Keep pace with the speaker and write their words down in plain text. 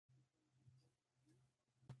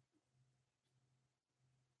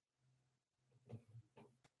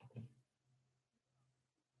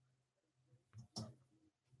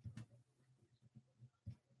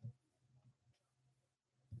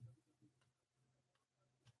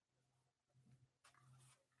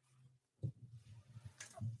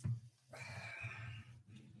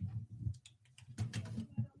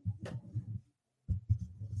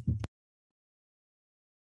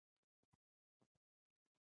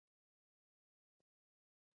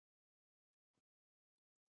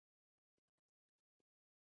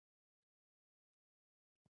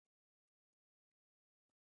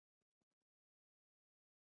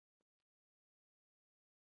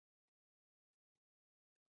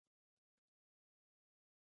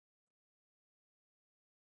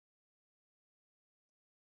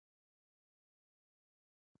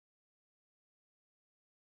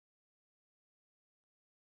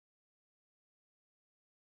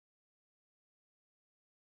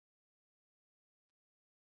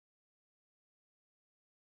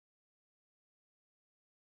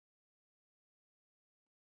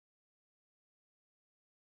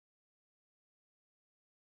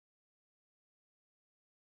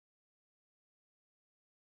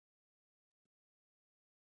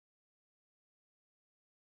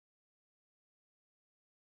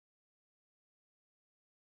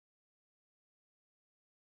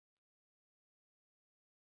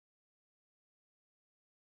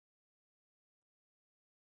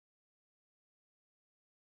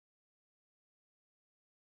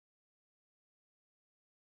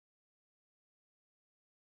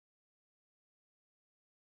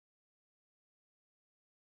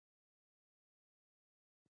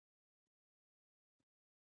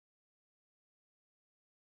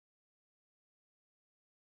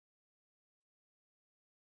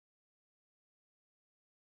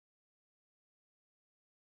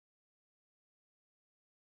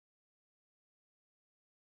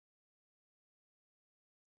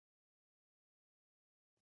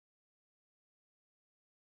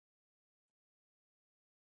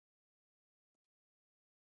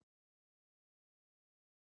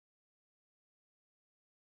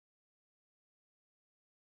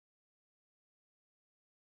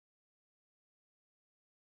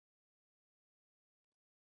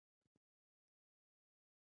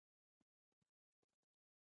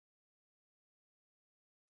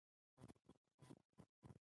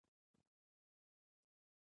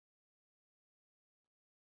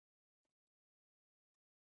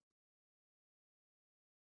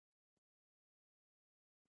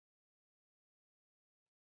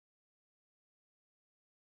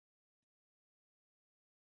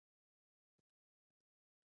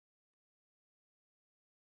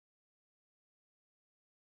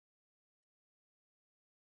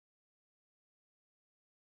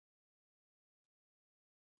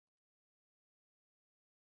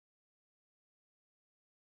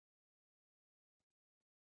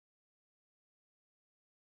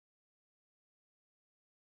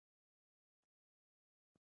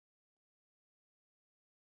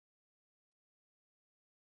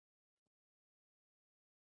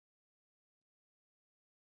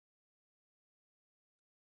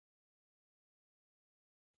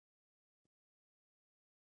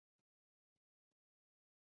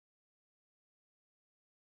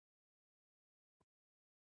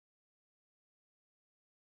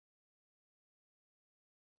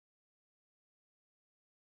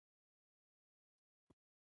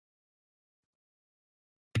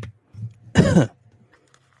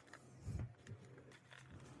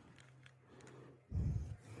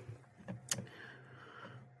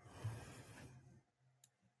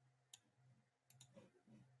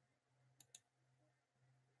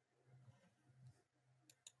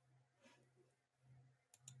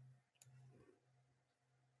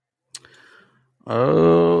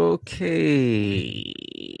Okay.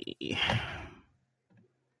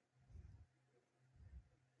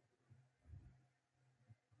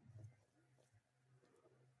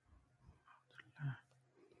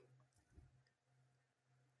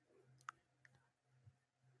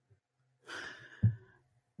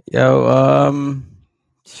 Yo,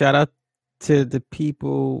 shout out to the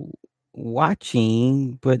people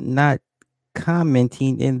watching but not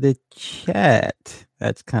commenting in the chat.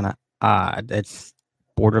 That's kind of odd. That's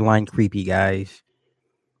borderline creepy, guys.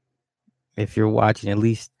 If you're watching, at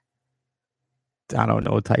least I don't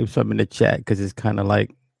know, type something in the chat because it's kind of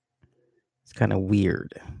like it's kind of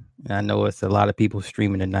weird. And I know it's a lot of people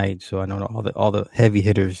streaming tonight, so I know all the heavy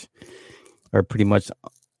hitters are pretty much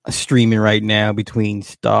streaming right now between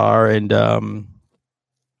Star and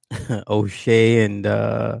O'Shea and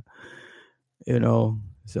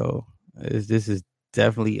so this is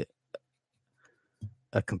definitely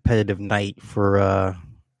a competitive night for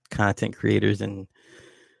content creators and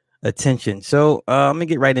attention. So I'm gonna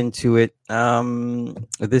get right into it.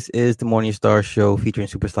 This is the Morning Star Show featuring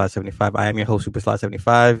Super Slot 75. I am your host, Super Slot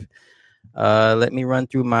 75. Let me run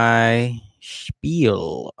through my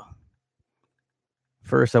spiel.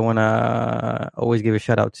 First, I want to always give a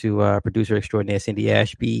shout out to producer extraordinaire Cindy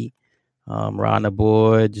Ashby, Ron the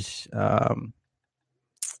Boards. You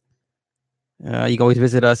can always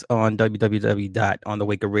visit us on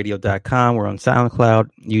www.onthewakeupradio.com. We're on SoundCloud,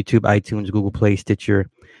 YouTube, iTunes, Google Play, Stitcher,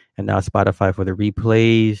 and now Spotify for the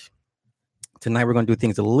replays. Tonight, we're going to do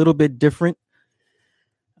things a little bit different.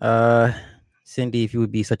 Cindy, if you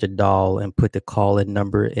would be such a doll and put the call-in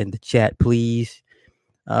number in the chat, please.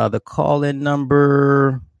 The call-in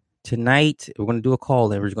number tonight, we're going to do a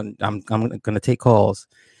call-in. I'm going to take calls,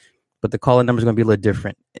 but the call-in number is going to be a little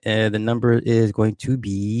different. The number is going to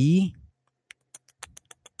be...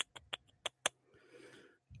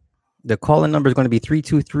 The call-in number is going to be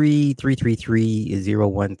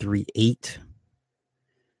 323-333-0138.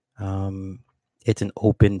 It's an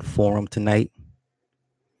open forum tonight.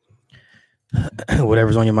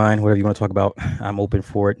 Whatever's on your mind, whatever you want to talk about, I'm open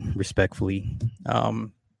for it, respectfully.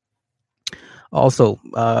 Also,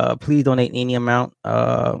 please donate any amount,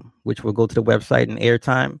 which will go to the website and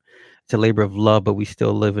airtime. It's a labor of love, but we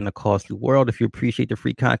still live in a costly world. If you appreciate the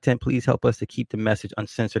free content, please help us to keep the message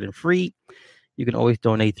uncensored and free. You can always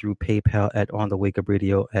donate through PayPal at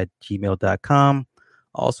onthewakeupradio@gmail.com.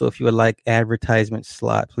 Also, if you would like advertisement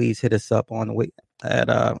slot, please hit us up on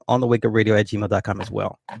onthewakeupradio@gmail.com as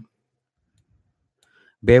well.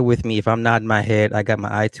 Bear with me if I'm nodding my head. I got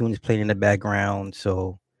my iTunes playing in the background,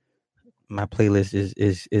 so my playlist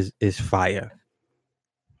is fire.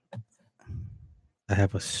 I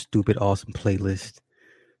have a stupid awesome playlist,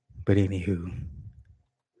 but anywho.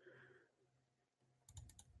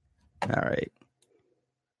 All right.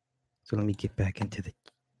 So let me get back into the.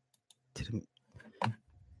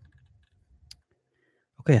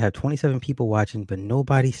 Okay, I have 27 people watching, but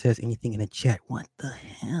nobody says anything in the chat. What the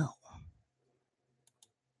hell?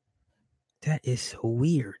 That is so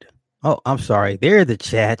weird. Oh, I'm sorry. There are the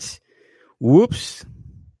chats. Whoops.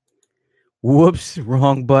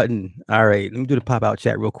 Wrong button. All right, let me do the pop out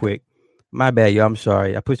chat real quick. My bad, yo. I'm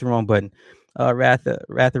sorry. I pushed the wrong button. Wrath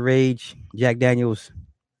of Rage, Jack Daniels.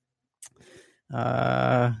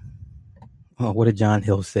 What did John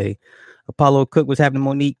Hill say? Apollo Cook, what's happening?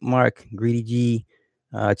 Monique, Mark, Greedy G,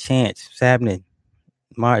 Chance, what's happening?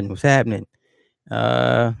 Martin, what's happening?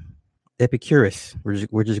 Epicurus.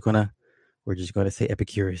 We're just gonna say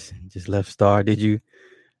Epicurus. Just left Star. Did you?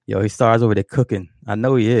 Yo, his Star's over there cooking. I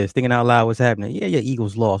know he is. Thinking out loud, what's happening? Yeah,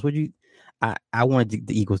 Eagles lost. I wanted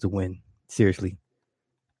the Eagles to win. Seriously.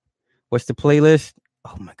 What's the playlist?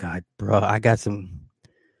 Oh my God, bro. I got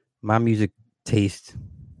my music taste.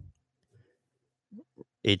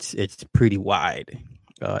 It's pretty wide.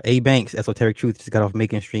 A Banks, Esoteric Truth, just got off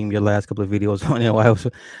making stream your last couple of videos on NY.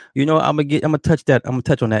 So, I'm gonna touch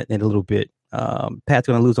on that in a little bit. Pat's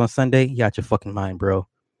gonna lose on Sunday. You out your fucking mind, bro.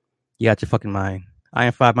 You out your fucking mind.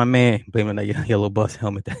 Iron 5, my man, blaming that yellow bus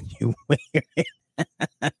helmet that you wear.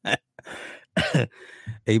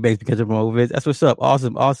 A Banks because of over. That's what's up.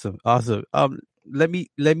 Awesome. Let me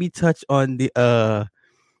touch on the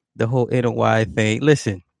whole NY thing.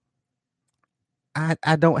 Listen,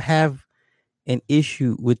 I don't have an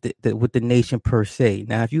issue with the nation per se.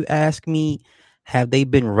 Now, if you ask me, have they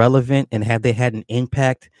been relevant and have they had an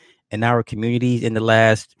impact in our communities in the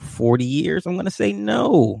last 40 years? I'm going to say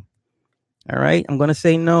no. All right. I'm going to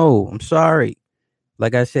say no. I'm sorry.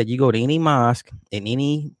 Like I said, you go to any mosque in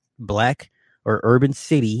any black or urban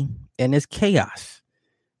city and it's chaos.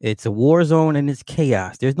 It's a war zone and it's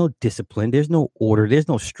chaos. There's no discipline. There's no order. There's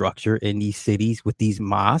no structure in these cities with these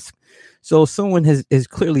mosques. So someone is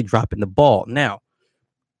clearly dropping the ball. Now,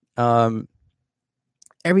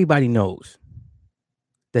 everybody knows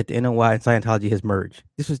that the NOI and Scientology has merged.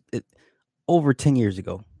 This was over 10 years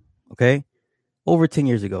ago. Okay. Over 10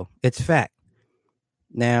 years ago. It's fact.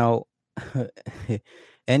 Now,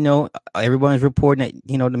 and no, everyone is reporting that,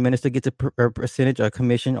 the minister gets a percentage or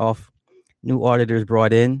commission off new auditors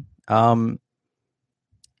brought in. And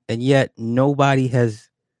yet nobody has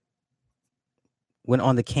went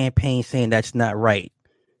on the campaign saying that's not right.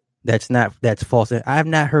 That's false. I've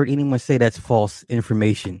not heard anyone say that's false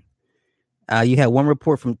information. You had one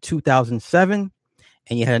report from 2007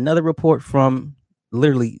 and you had another report from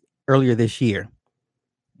literally earlier this year.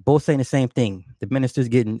 Both saying the same thing. The minister's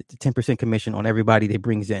getting 10% commission on everybody they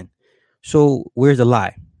brings in. So where's the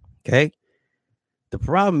lie? Okay. The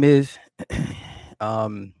problem is,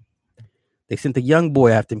 they sent a young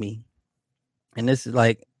boy after me, and this is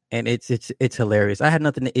like, and it's hilarious. I had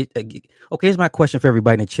nothing to. Okay, here's my question for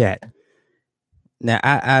everybody in the chat. Now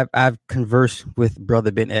I've conversed with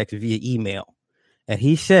Brother Ben X via email, and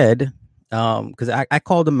he said, because I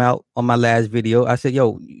called him out on my last video. I said,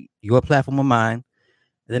 "Yo, you're a platform of mine."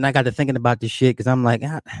 And then I got to thinking about this shit because I'm like,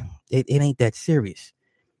 it ain't that serious.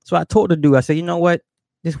 So I told the dude, I said, you know what?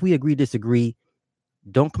 We agree, disagree.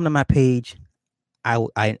 Don't come to my page. I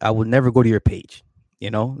will never go to your page.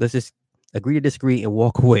 Let's just agree to disagree and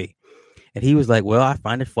walk away. And he was like, well, I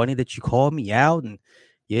find it funny that you called me out and,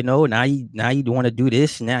 now you want to do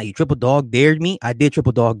this. Now you triple dog dared me. I did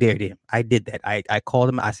triple dog dare him. I did that. I called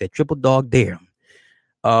him. I said, triple dog dare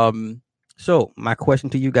him. So my question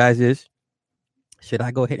to you guys is, should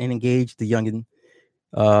I go ahead and engage the youngin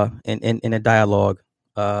in a dialogue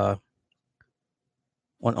on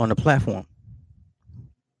the platform?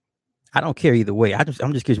 I don't care either way. I'm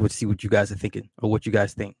just curious to see what you guys are thinking or what you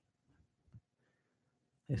guys think.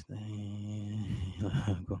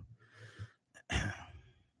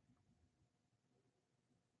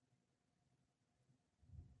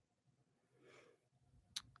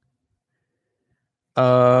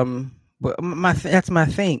 But that's my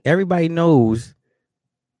thing. Everybody knows.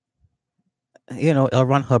 L.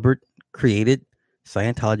 Ron Hubbard created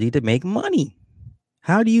Scientology to make money.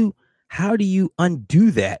 How do you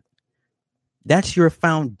undo that? That's your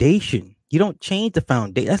foundation. You don't change the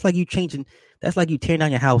foundation. That's like you tearing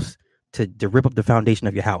down your house to rip up the foundation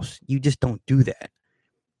of your house. You just don't do that.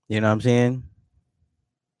 You know what I'm saying?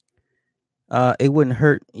 It wouldn't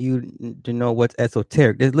hurt you to know what's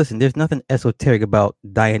esoteric. There's nothing esoteric about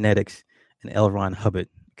Dianetics and L. Ron Hubbard.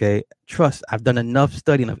 Okay, trust. I've done enough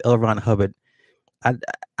studying of L. Ron Hubbard.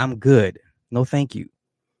 I'm good. No, thank you.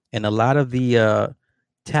 And a lot of the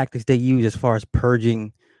tactics they use as far as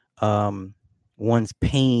purging one's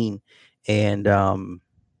pain and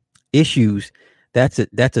issues, that's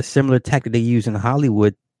a similar tactic they use in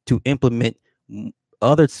Hollywood to implement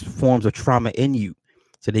other forms of trauma in you.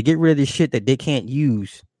 So they get rid of the shit that they can't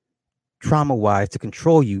use trauma-wise to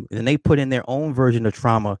control you, and then they put in their own version of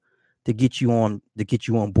trauma to get you on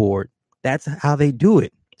board. That's how they do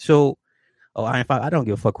it. So, I don't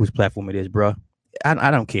give a fuck whose platform it is, bro.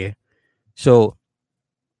 I don't care. So,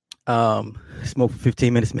 smoke for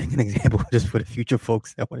 15 minutes, make an example just for the future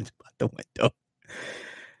folks that want to out the window.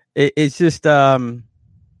 It's just every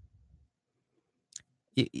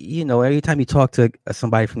time you talk to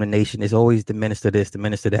somebody from the nation, it's always the minister this, the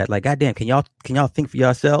minister that. Like, goddamn, can y'all think for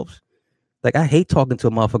yourselves? Like, I hate talking to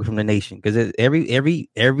a motherfucker from the nation because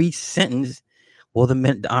every sentence. Well,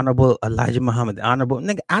 the Honorable Elijah Muhammad, the Honorable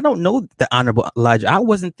nigga. I don't know the Honorable Elijah. I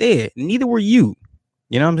wasn't there. Neither were you.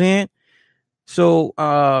 You know what I'm saying? So,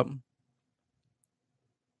 I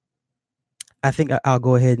think I'll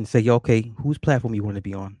go ahead and say, okay, whose platform you want to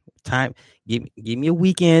be on? Give me a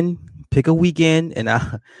weekend. Pick a weekend, and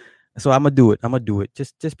so I'm gonna do it. I'm gonna do it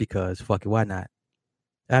just because. Fuck it, why not?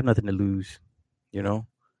 I have nothing to lose. I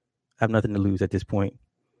have nothing to lose at this point.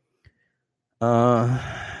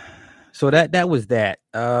 So that was that.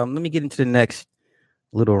 Let me get into the next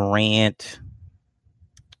little rant.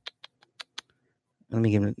 Let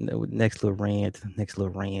me give him the next little rant.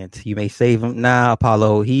 You may save him. Nah,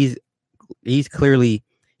 Apollo. He's clearly,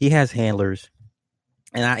 he has handlers.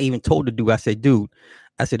 And I even told the dude, I said,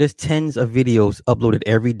 there's tens of videos uploaded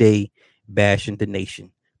every day bashing the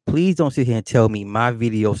nation. Please don't sit here and tell me my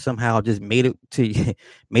video somehow just made it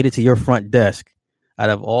to your front desk. out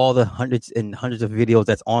of all the hundreds and hundreds of videos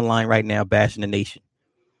that's online right now bashing the nation.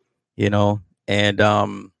 And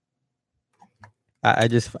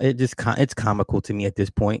it's comical to me at this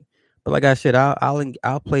point. But like I said,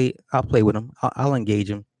 I'll play with him. I'll engage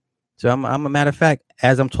him. So I'm a matter of fact,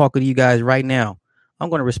 as I'm talking to you guys right now, I'm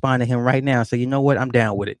going to respond to him right now. So you know what? I'm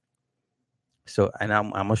down with it. So, and I'm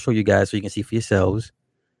going to show you guys so you can see for yourselves.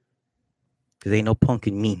 Because ain't no punk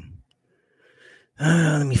in me.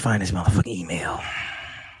 Let me find this motherfucking email.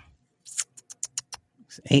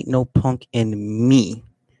 Ain't no punk in me.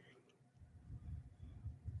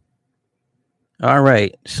 All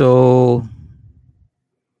right. So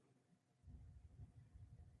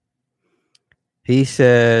he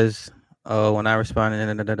says, oh, when I responded,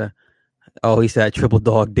 he said I triple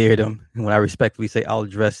dog dared him. And when I respectfully say I'll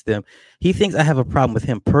address them, he thinks I have a problem with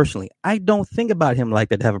him personally. I don't think about him like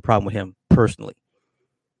that to have a problem with him personally.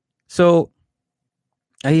 So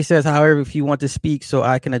he says, however, if you want to speak so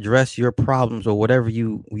I can address your problems or whatever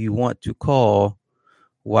you want to call,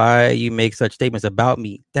 why you make such statements about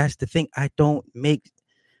me? That's the thing. I don't make.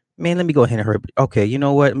 Man, let me go ahead and hurry. Okay, you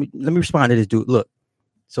know what? Let me respond to this dude. Look,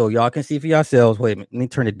 so y'all can see for yourselves. Wait a minute. Let me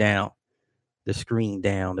turn it down. The screen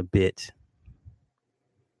down a bit.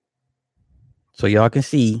 So y'all can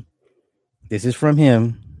see. This is from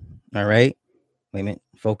him. All right. Wait a minute.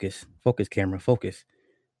 Focus. Focus, camera. Focus.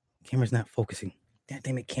 Camera's not focusing.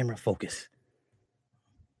 Damn it, camera, focus.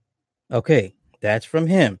 Okay. That's from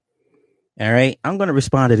him. All right. I'm going to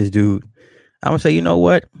respond to this dude. I'm going to say, you know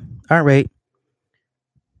what? All right.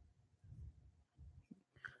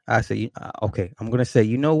 I say, okay. I'm going to say,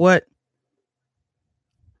 you know what?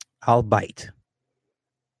 I'll bite.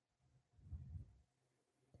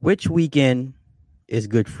 Which weekend is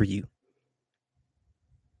good for you?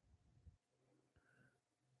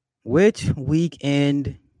 Which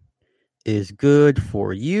weekend is good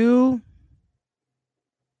for you?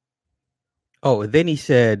 Oh, then he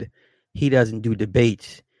said he doesn't do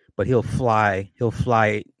debates, but he'll fly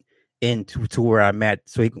into where I'm at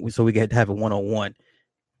so we can have a one-on-one.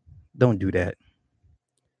 Don't do that.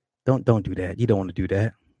 Don't do that. You don't want to do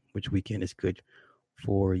that. Which weekend is good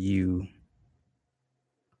for you?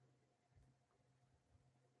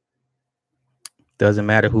 Doesn't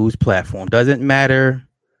matter whose platform. Doesn't matter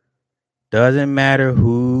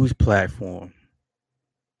whose platform.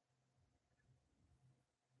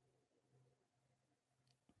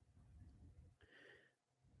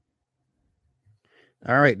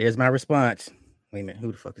 All right, there's my response. Wait a minute,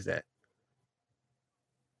 who the fuck is that?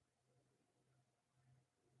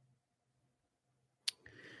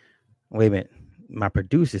 Wait a minute. My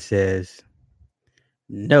producer says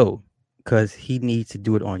no, because he needs to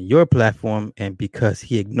do it on your platform, and because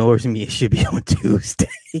he ignores me, it should be on Tuesday.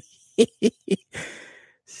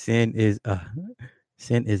 Sin is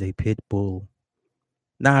a pit bull.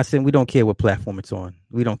 Nah, Sin, we don't care what platform it's on.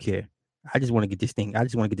 We don't care. I just want to get this thing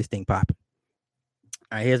popping.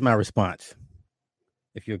 All right, here's my response.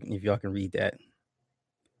 If y'all can read that.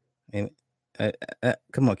 And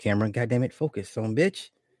come on, Cameron. God damn it, focus on bitch.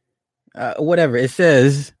 Whatever. It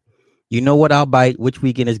says, you know what, I'll bite. Which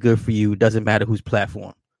weekend is good for you? Doesn't matter whose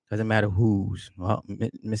platform. Doesn't matter whose. Well,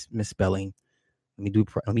 misspelling.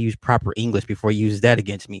 Let me use proper English before you use that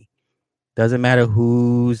against me. Doesn't matter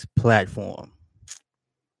whose platform.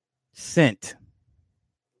 Sent.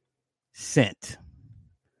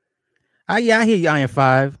 I hear you, Iron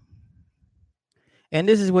 5. And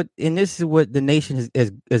this is what the nation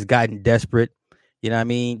has gotten desperate. You know what I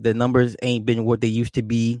mean? The numbers ain't been what they used to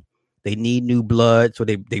be. They need new blood, so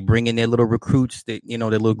they bring in their little recruits, their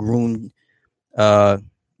little groomed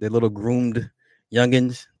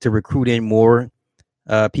youngins to recruit in more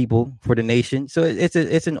people for the nation. So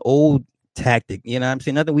it's an old tactic. You know what I'm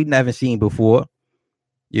saying? Nothing we haven't seen before.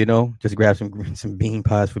 Just grab some bean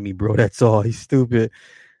pies for me, bro. That's all. He's stupid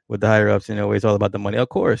with the higher ups. It's all about the money. Of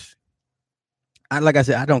course. Like I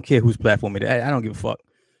said, I don't care whose platform it is. I don't give a fuck.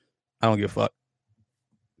 I don't give a fuck.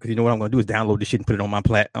 Because you know what I'm gonna do is download this shit and put it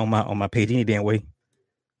on my page any damn way.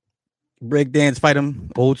 Breakdance, fight them,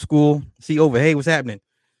 old school. See over. Hey, what's happening?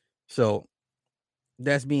 So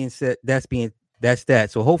that's being said. That's that.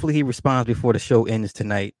 So hopefully he responds before the show ends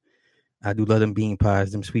tonight. I do love them bean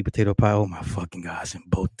pies, them sweet potato pie. Oh my fucking gosh, and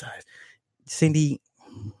both ties. Cindy,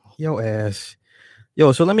 yo ass.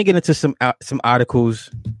 Yo, so let me get into some articles.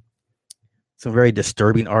 Some very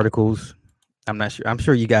disturbing articles. I'm not sure. I'm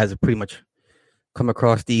sure you guys have pretty much come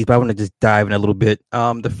across these, but I want to just dive in a little bit.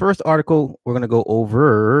 The first article we're going to go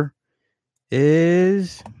over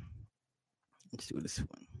is, let's do this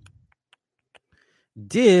one.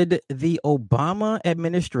 Did the Obama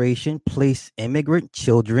administration place immigrant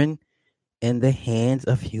children in the hands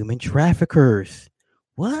of human traffickers?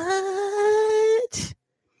 What?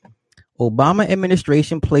 Obama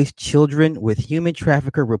administration placed children with human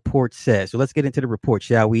trafficker, report says. So let's get into the report,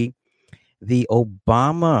 shall we? The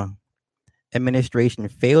Obama administration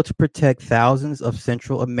failed to protect thousands of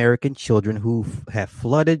Central American children who have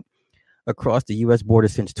flooded across the U.S. border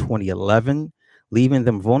since 2011, leaving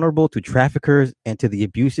them vulnerable to traffickers and to the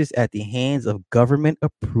abuses at the hands of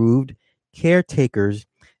government-approved caretakers,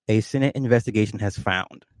 a Senate investigation has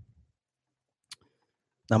found.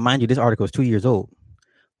 Now, mind you, this article is 2 years old.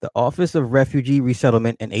 The Office of Refugee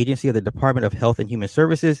Resettlement, an agency of the Department of Health and Human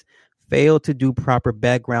Services, failed to do proper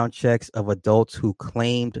background checks of adults who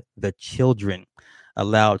claimed the children,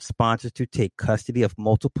 allowed sponsors to take custody of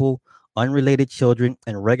multiple unrelated children,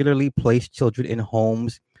 and regularly placed children in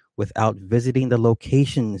homes without visiting the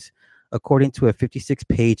locations, according to a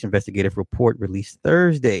 56-page investigative report released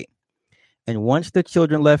Thursday. And once the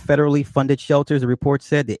children left federally funded shelters, the report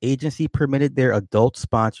said the agency permitted their adult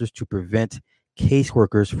sponsors to prevent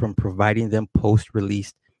caseworkers from providing them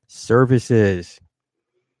post-release services.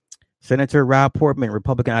 Senator Rob Portman,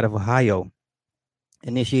 Republican out of Ohio,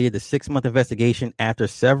 initiated the 6-month investigation after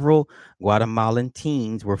several Guatemalan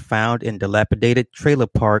teens were found in dilapidated trailer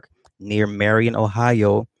park near Marion,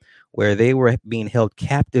 Ohio, where they were being held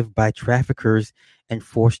captive by traffickers and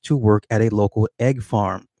forced to work at a local egg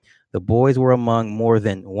farm. The boys were among more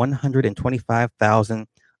than 125,000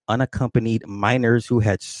 unaccompanied minors who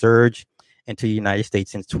had surged into the United States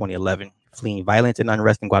since 2011, fleeing violence and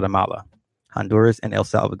unrest in Guatemala, Honduras, and El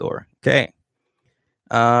Salvador. Okay.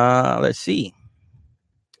 Let's see.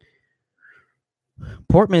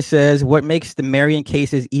 Portman says what makes the Marion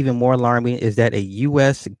cases even more alarming is that a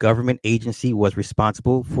U.S. government agency was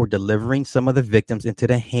responsible for delivering some of the victims into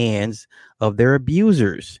the hands of their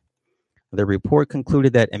abusers. The report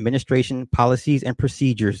concluded that administration policies and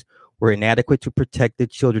procedures were inadequate to protect the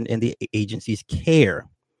children in the agency's care.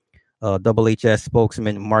 HHS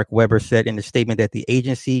spokesman Mark Weber said in a statement that the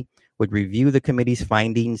agency would review the committee's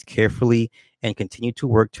findings carefully and continue to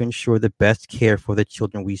work to ensure the best care for the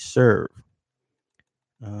children we serve.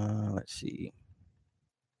 Let's see.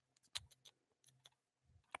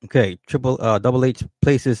 Okay, Double H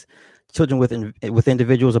places children with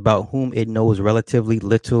individuals about whom it knows relatively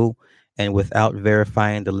little and without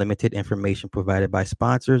verifying the limited information provided by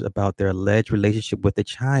sponsors about their alleged relationship with the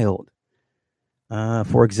child.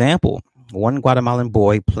 For example, one Guatemalan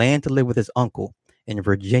boy planned to live with his uncle in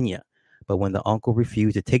Virginia, but when the uncle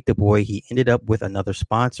refused to take the boy, he ended up with another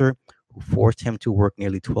sponsor who forced him to work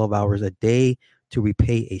nearly 12 hours a day to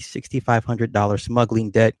repay a $6,500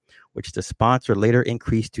 smuggling debt, which the sponsor later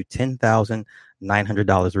increased to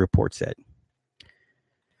 $10,900, the report said.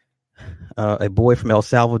 A boy from El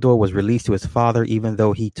Salvador was released to his father, even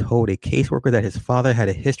though he told a caseworker that his father had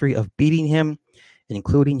a history of beating him,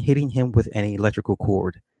 including hitting him with an electrical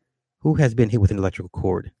cord. Who has been hit with an electrical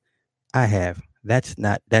cord? I have. That's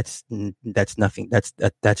nothing. That's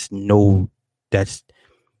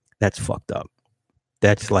fucked up.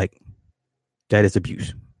 That is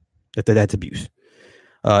abuse. That's abuse.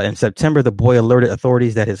 In September, the boy alerted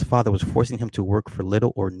authorities that his father was forcing him to work for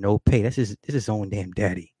little or no pay. This is his own damn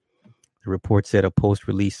daddy. The report said a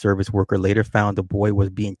post-release service worker later found the boy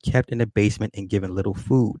was being kept in the basement and given little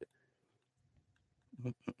food.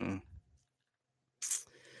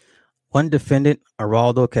 One defendant,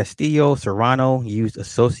 Araldo Castillo Serrano, used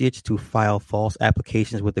associates to file false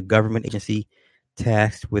applications with the government agency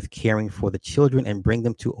tasked with caring for the children and bring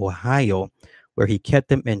them to Ohio, where he kept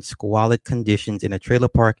them in squalid conditions in a trailer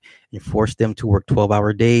park and forced them to work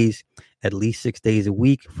 12-hour days, at least 6 days a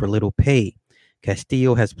week for little pay.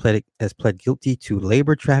 Castillo has pled guilty to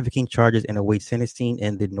labor trafficking charges and awaits sentencing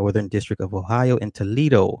in the Northern District of Ohio in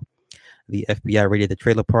Toledo. The FBI raided the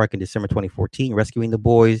trailer park in December 2014, rescuing the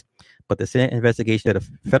boys, but the Senate investigation that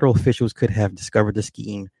federal officials could have discovered the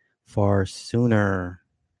scheme far sooner.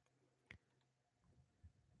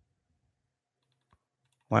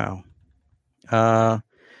 Wow.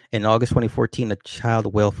 In August 2014, a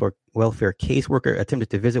child welfare caseworker attempted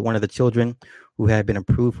to visit one of the children who had been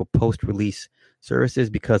approved for post-release services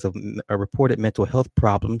because of reported mental health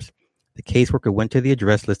problems. The caseworker went to the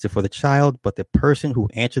address listed for the child, but the person who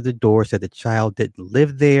answered the door said the child didn't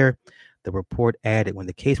live there. The report added, when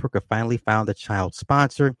the caseworker finally found the child's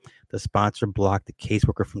sponsor, the sponsor blocked the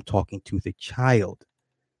caseworker from talking to the child.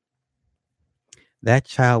 That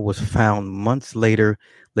child was found months later,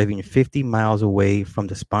 living 50 miles away from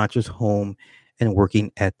the sponsor's home and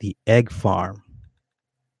working at the egg farm.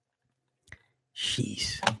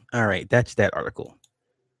 Jeez. All right, that's that article.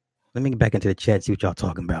 Let me get back into the chat and see what y'all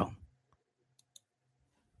talking about.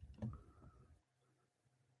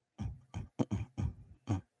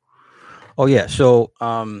 Oh yeah. So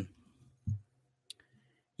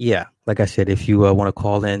yeah, like I said, if you want to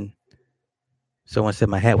call in, someone said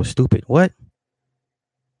my hat was stupid. What?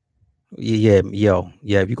 Yeah, yo,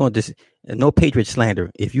 yeah. If you're gonna just no Patriot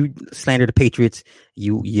slander. If you slander the Patriots,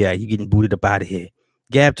 you getting booted up out of here.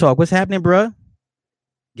 Gab talk. What's happening, bruh?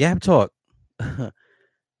 Gab talk.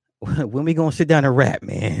 When we gonna sit down and rap,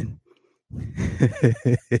 man?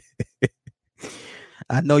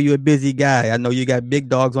 I know you're a busy guy. I know you got big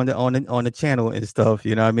dogs on the channel and stuff.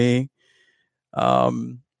 You know what I mean?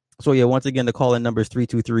 Um. So yeah, once again, the call in number is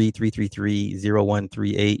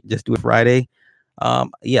 323-333-0138. Just do it Friday.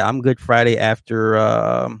 Yeah, I'm good Friday after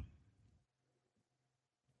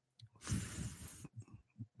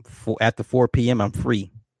after 4 p.m. I'm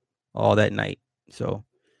free all that night. So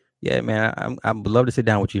yeah, man, I would love to sit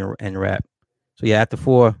down with you and rap. So yeah, after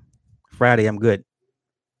 4 Friday, I'm good.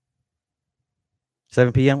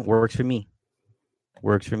 7 p.m. works for me.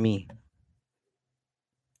 Works for me.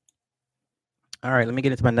 All right, let me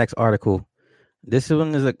get into my next article. This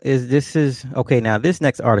one is okay. Now this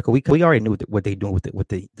next article, we already knew what they doing with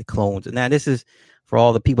the clones. Now this is for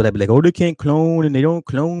all the people that be like, oh, they can't clone and they don't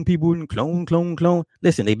clone people and clone.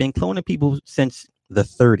 Listen, they've been cloning people since the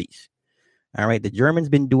 30s. All right, the Germans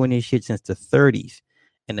been doing this shit since the 30s,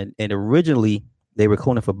 and originally they were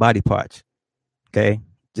cloning for body parts. Okay,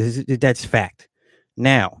 that's fact.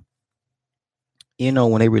 Now,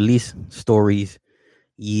 when they release stories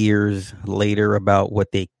years later about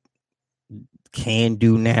what they can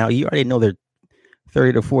do now, you already know they're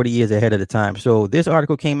 30 to 40 years ahead of the time. So this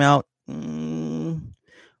article came out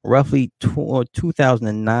roughly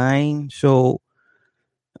 2009. So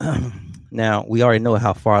now we already know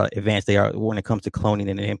how far advanced they are when it comes to cloning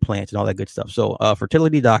and implants and all that good stuff. So a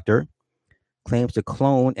fertility doctor claims to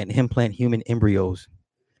clone and implant human embryos.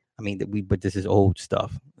 I mean, but this is old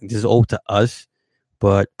stuff. This is old to us,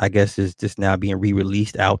 but I guess it's just now being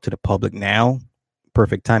re-released out to the public now.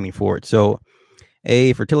 Perfect timing for it. So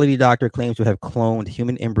a fertility doctor claims to have cloned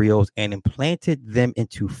human embryos and implanted them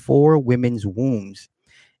into 4 women's wombs.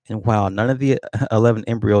 And while none of the 11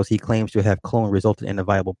 embryos he claims to have cloned resulted in a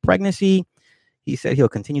viable pregnancy, he said he'll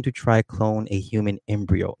continue to try clone a human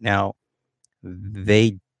embryo. Now,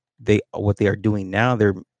 they what they are doing now,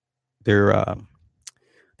 they're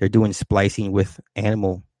doing splicing with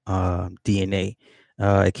animal DNA.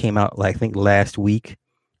 It came out, like, I think last week,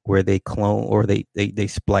 where they clone or they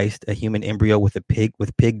spliced a human embryo with pig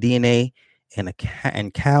DNA and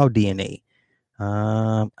cow DNA.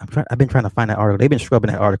 I've been trying to find that article. They've been scrubbing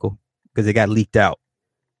that article because it got leaked out.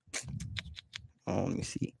 Let me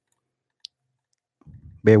see.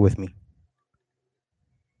 Bear with me.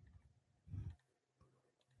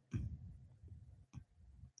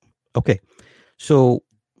 Okay, so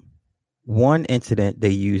one incident they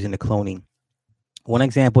use in the cloning. One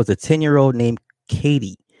example is a 10-year-old named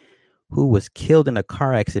Katie who was killed in a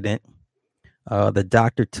car accident. The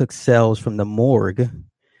doctor took cells from the morgue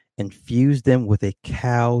and fused them with a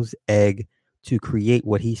cow's egg to create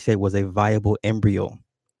what he said was a viable embryo.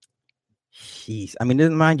 Jeez, I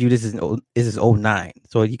mean, mind you, this is 09,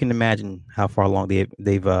 so you can imagine how far along they've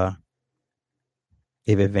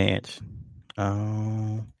advanced.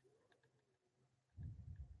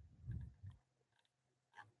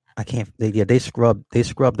 I can't. They scrubbed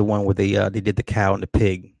the one where they did the cow and the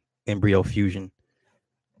pig embryo fusion.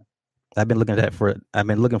 I've been looking for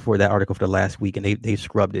that article for the last week, and they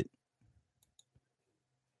scrubbed it.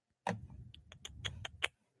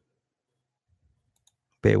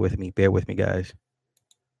 Bear with me, guys.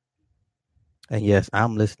 And yes,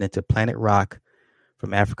 I'm listening to Planet Rock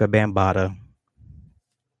from Africa Bambaataa.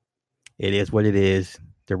 It is what it is.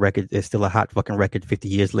 The record is still a hot fucking record 50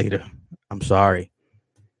 years later. I'm sorry.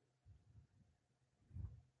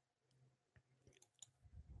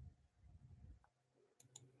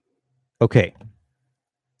 Okay.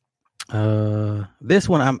 This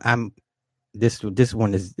one this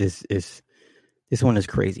one is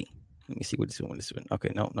crazy. Let me see what this one.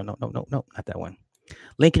 Okay, no, not that one.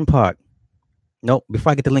 Linkin Park. Nope.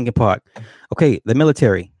 Before I get to Linkin Park, okay, the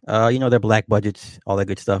military. Their black budgets, all that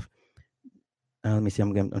good stuff. Let me see.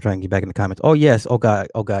 I'm trying to get back in the comments. Oh yes. Oh god.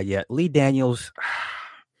 Yeah. Lee Daniels.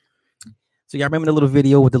 So y'all remember the little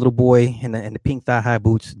video with the little boy and the pink thigh high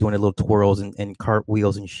boots doing the little twirls and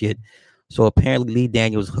cartwheels and shit. So apparently Lee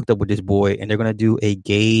Daniels hooked up with this boy, and they're gonna do a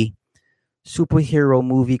gay superhero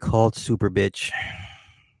movie called Super Bitch.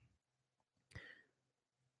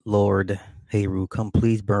 Lord Heru, come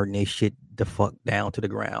please burn this shit the fuck down to the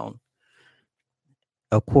ground.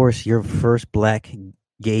 Of course, your first black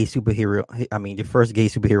gay superhero. I mean, the first gay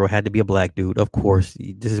superhero had to be a black dude. Of course,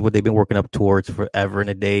 this is what they've been working up towards forever and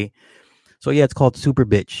a day. So yeah, it's called Super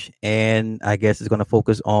Bitch, and I guess it's going to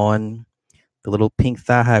focus on the little pink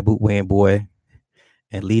thigh high boot wearing boy,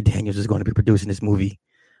 and Lee Daniels is going to be producing this movie.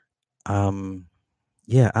 Um,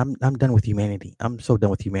 yeah, I'm done with humanity. I'm so done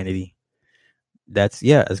with humanity.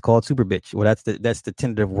 It's called Super Bitch. Well, that's the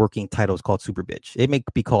tentative working title is called Super Bitch. It may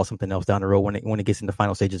be called something else down the road when it gets in the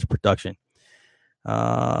final stages of production.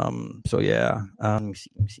 So yeah. Let me see.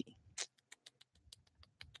 Let me see.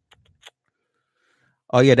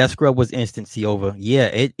 Oh yeah, that scrub was instantly over. Yeah,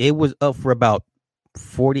 it was up for about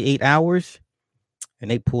 48 hours,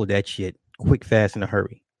 and they pulled that shit quick, fast, in a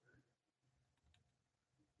hurry.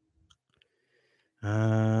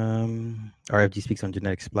 RFG speaks on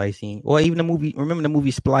genetic splicing. Or even the movie. Remember the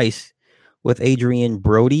movie Splice with Adrian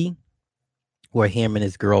Brody, where him and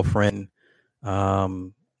his girlfriend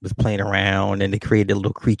was playing around, and they created a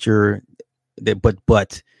little creature.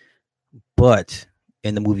 But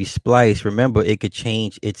in the movie Splice, remember it could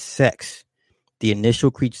change its sex. The initial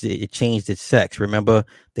creature, it changed its sex. Remember,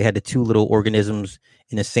 they had the two little organisms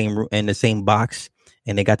in the same box,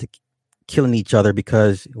 and they got to killing each other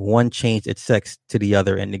because one changed its sex to the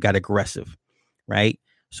other, and it got aggressive, right?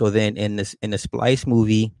 So then in the Splice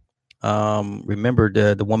movie, remember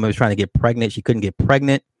the woman was trying to get pregnant, she couldn't get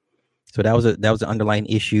pregnant, so that was an underlying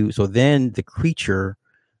issue. So then the creature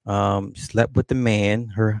slept with the man,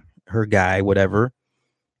 her guy, whatever,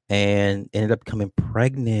 and ended up becoming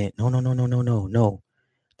pregnant. No.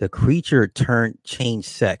 The creature changed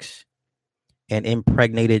sex and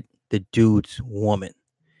impregnated the dude's woman.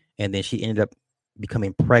 And then she ended up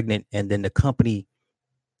becoming pregnant. And then the company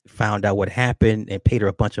found out what happened and paid her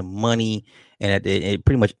a bunch of money. And it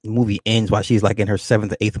pretty much the movie ends while she's like in her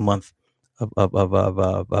 7th or 8th month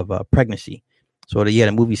of pregnancy. So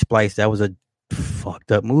the movie Splice, that was a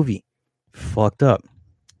fucked up movie. Fucked up.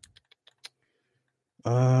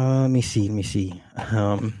 Let me see.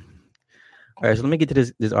 All right, so let me get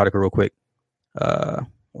to this article real quick.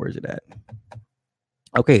 Where is it at?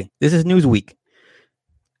 Okay, this is Newsweek.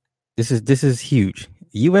 This is huge.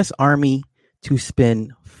 U.S. Army to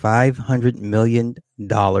spend $500 million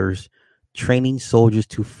training soldiers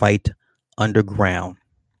to fight underground.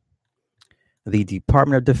 The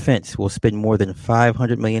Department of Defense will spend more than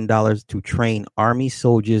 $500 million to train Army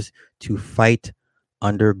soldiers to fight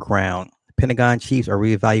underground. Pentagon chiefs are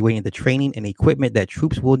reevaluating the training and equipment that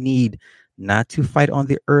troops will need not to fight on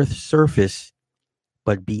the Earth's surface,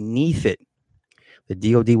 but beneath it. The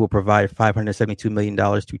DoD will provide $572 million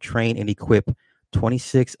to train and equip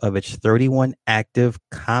 26 of its 31 active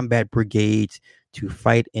combat brigades to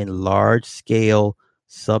fight in large-scale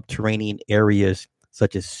subterranean areas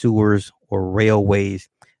such as sewers or railways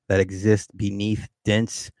that exist beneath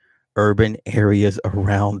dense urban areas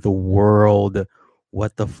around the world.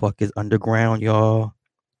 What the fuck is underground, y'all?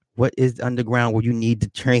 What is underground where you need to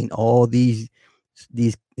train all these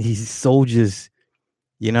soldiers?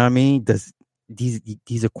 You know what I mean?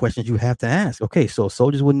 These are questions you have to ask. Okay, so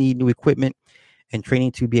soldiers will need new equipment and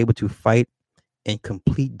training to be able to fight in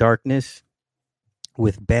complete darkness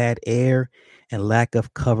with bad air and lack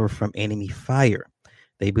of cover from enemy fire.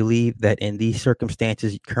 They believe that in these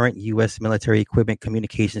circumstances, current U.S. military equipment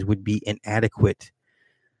communications would be inadequate.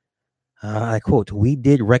 I quote, "We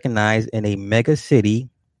did recognize in a mega city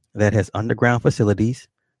that has underground facilities,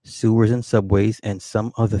 sewers and subways, and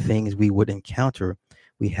some of the things we would encounter,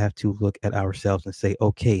 we have to look at ourselves and say,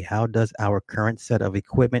 okay, how does our current set of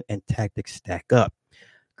equipment and tactics stack up?"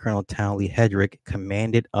 Colonel Townley Hedrick,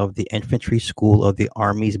 commandant of the Infantry School of the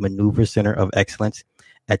Army's Maneuver Center of Excellence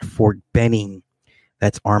at Fort Benning.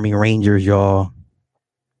 That's Army Rangers, y'all.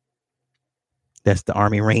 That's the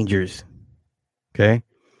Army Rangers. Okay.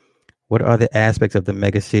 What are the aspects of the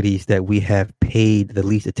mega cities that we have paid the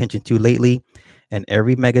least attention to lately? And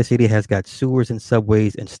every mega city has got sewers and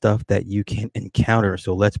subways and stuff that you can encounter.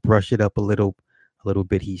 So let's brush it up a little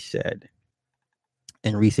bit, he said.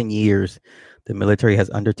 In recent years, the military has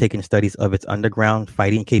undertaken studies of its underground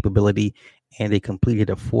fighting capability, and they completed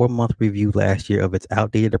a 4-month review last year of its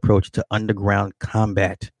outdated approach to underground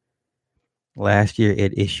combat. Last year,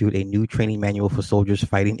 it issued a new training manual for soldiers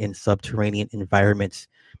fighting in subterranean environments.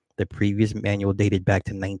 The previous manual dated back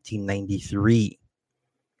to 1993.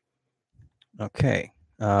 Okay.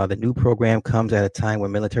 The new program comes at a time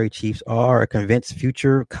when military chiefs are convinced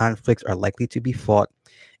future conflicts are likely to be fought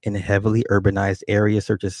in heavily urbanized areas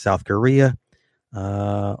such as South Korea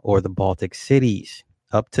or the Baltic cities.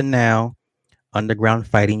 Up to now, underground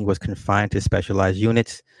fighting was confined to specialized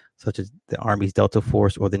units such as the Army's Delta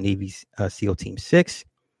Force or the Navy's SEAL Team 6.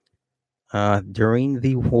 During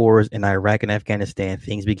the wars in Iraq and Afghanistan,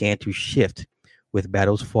 things began to shift with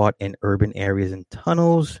battles fought in urban areas and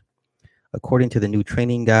tunnels. According to the new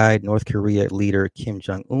training guide, North Korea leader Kim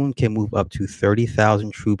Jong-un can move up to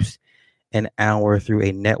 30,000 troops an hour through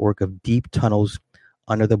a network of deep tunnels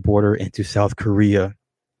under the border into South Korea.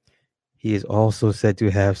 He is also said to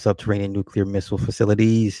have subterranean nuclear missile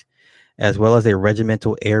facilities, as well as a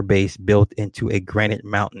regimental air base built into a granite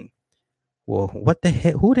mountain. Well, what the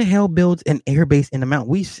hell? Who the hell builds an air base in the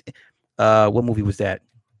mountain? What movie was that?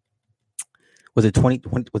 Was it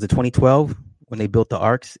 2012 when they built the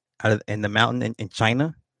arcs in the mountain in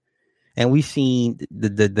China? And we've seen the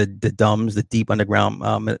DUMBs, the deep underground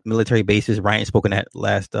military bases. Ryan spoke on that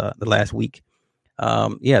the last week.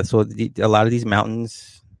 Yeah, so a lot of these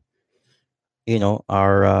mountains,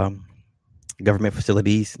 are government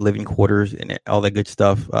facilities, living quarters, and all that good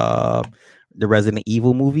stuff. The Resident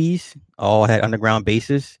Evil movies all had underground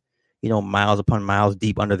bases, miles upon miles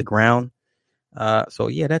deep under the ground. So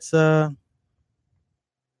yeah, that's wait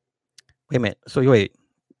a minute. So wait,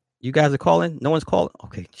 you guys are calling? No one's calling?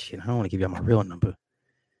 Okay, shit, I don't want to give you my real number.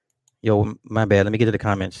 Yo, my bad. Let me get to the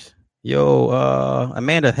comments. Yo,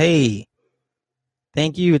 Amanda, hey.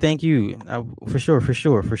 Thank you. For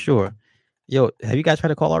sure. Yo, have you guys tried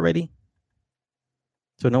to call already?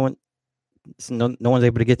 So no one's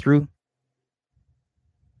able to get through?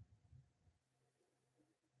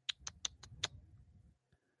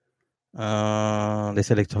 They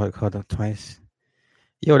said they called up twice.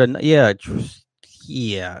 Yo,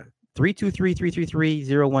 yeah.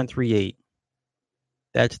 323-333-0138.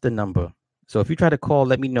 That's the number. So if you try to call,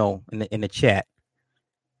 let me know in the chat.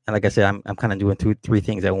 And like I said, I'm kind of doing three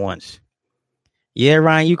things at once. Yeah,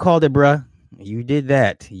 Ryan, you called it, bruh. You did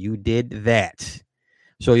that.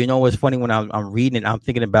 So you know what's funny, when I'm reading it, I'm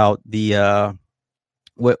thinking about the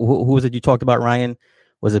who was it you talked about, Ryan?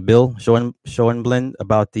 Was it Bill Schoenblend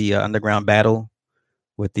about the underground battle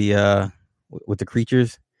with the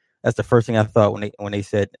creatures? That's the first thing I thought when they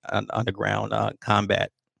said underground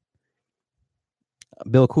combat.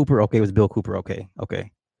 Bill Cooper. Okay, it was Bill Cooper. Okay.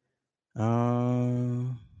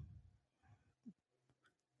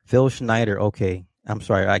 Phil Schneider. Okay, I'm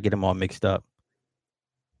sorry, I get them all mixed up.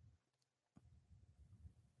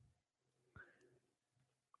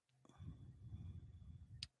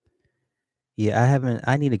 Yeah, I haven't.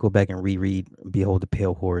 I need to go back and reread Behold the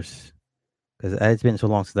Pale Horse, because it's been so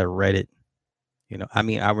long since I read it. I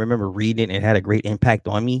mean, I remember reading it. It had a great impact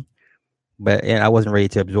on me, but I wasn't ready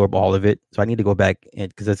to absorb all of it. So I need to go back,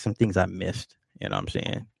 because there's some things I missed. You know what I'm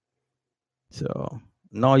saying? So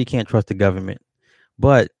no, you can't trust the government.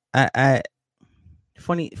 But I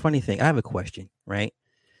funny thing. I have a question, right?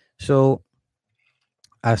 So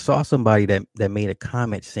I saw somebody that made a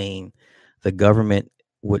comment saying the government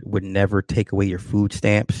would never take away your food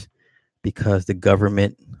stamps because the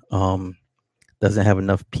government doesn't have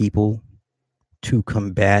enough people to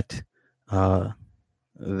combat the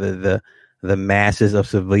masses of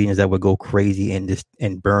civilians that would go crazy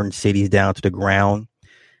and burn cities down to the ground.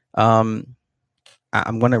 I'm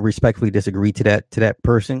going to respectfully disagree to that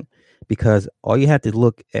person, because all you have to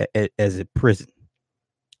look at as a prison.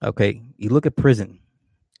 Okay, you look at prison.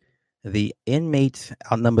 The inmates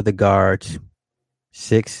outnumber the guards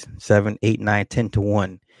 6, 7, 8, 9, 10 to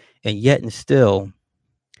 1, and yet and still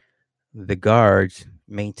the guards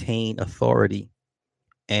maintain authority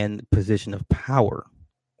and position of power.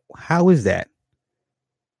 How is that?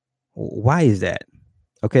 Why is that?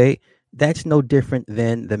 Okay, that's no different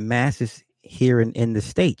than the masses here in the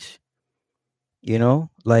States.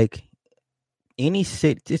 Like any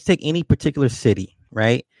city, just take any particular city,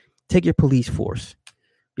 right? Take your police force.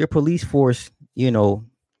 Your police force,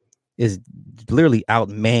 is literally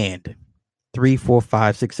outmanned 3, 4,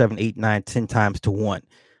 5, 6, 7, 8, 9, 10 times to 1.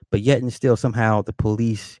 But yet and still somehow the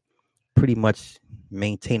police pretty much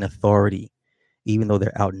maintain authority even though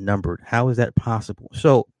they're outnumbered. How is that possible?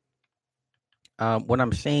 So what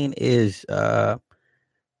I'm saying is they're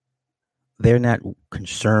not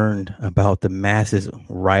concerned about the masses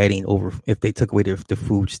rioting over if they took away the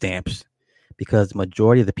food stamps, because the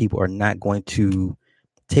majority of the people are not going to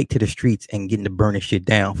take to the streets and getting to burning shit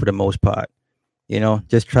down for the most part.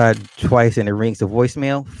 Just tried twice and it rings the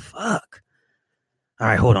voicemail. Fuck. All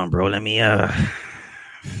right, hold on, bro. Let me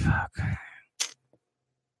fuck.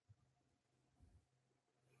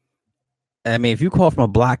 I mean, if you call from a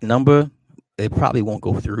blocked number, it probably won't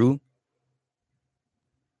go through.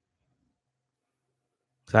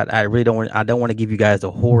 So I really don't want. I don't want to give you guys the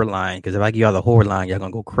horror line, because if I give y'all the horror line, y'all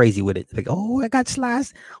gonna go crazy with it. Like, oh, I got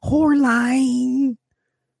sliced horror line.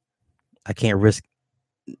 I can't risk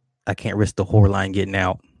the horror line getting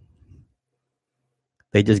out.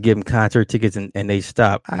 They just give them concert tickets and they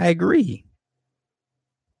stop. I agree.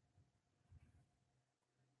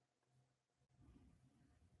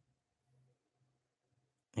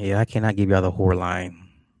 Yeah, I cannot give y'all the whore line.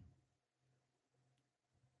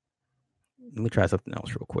 Let me try something else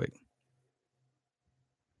real quick.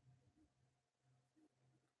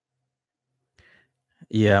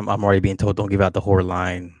 Yeah, I'm already being told don't give out the whore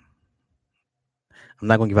line. I'm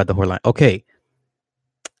not gonna give out the whore line. Okay,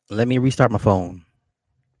 let me restart my phone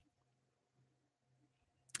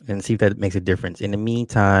and see if that makes a difference. In the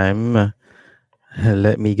meantime,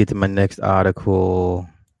 let me get to my next article.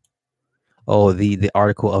 Oh, the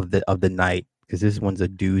article of the night, because this one's a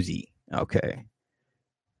doozy. Okay,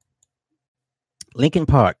 Lincoln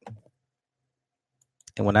Park.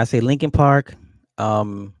 And when I say Lincoln Park,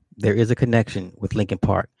 there is a connection with Lincoln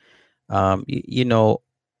Park. You know,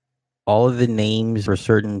 all of the names for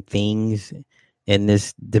certain things in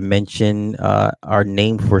this dimension are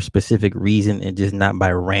named for a specific reason and just not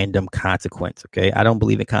by random consequence. Okay, I don't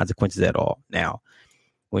believe in consequences at all. Now,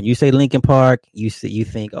 when you say Lincoln Park, you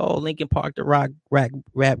think, oh, Lincoln Park, the rap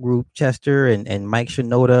group, Chester and Mike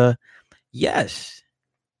Shinoda. Yes,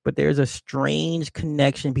 but there's a strange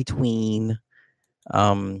connection between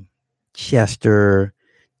um, Chester,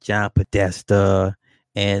 John Podesta,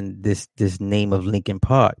 and this name of Lincoln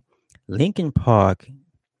Park. Lincoln Park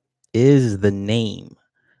is the name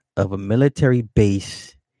of a military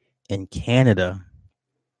base in Canada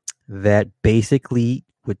that basically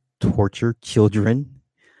would torture children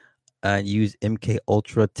and use MK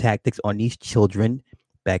Ultra tactics on these children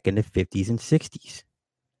back in the 50s and 60s.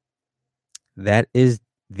 That is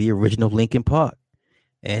the original Lincoln Park.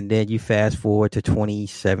 And then you fast forward to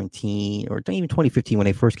 2017 or even 2015 when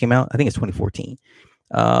they first came out. I think it's 2014.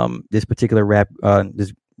 This particular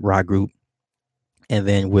this rock group, and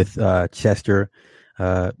then with Chester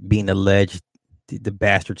being alleged the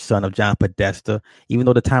bastard son of John Podesta, even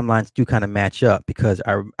though the timelines do kind of match up, because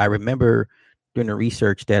I remember doing the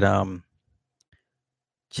research that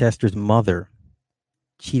Chester's mother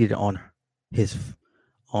cheated his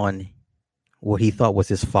on what he thought was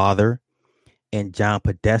his father, and John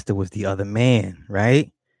Podesta was the other man,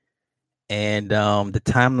 right? And the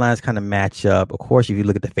timelines kind of match up. Of course, if you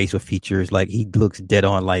look at the facial features, like he looks dead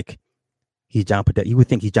on like he's John Podesta. You would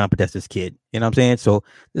think he's John Podesta's kid. You know what I'm saying? So,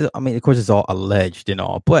 I mean, of course, it's all alleged and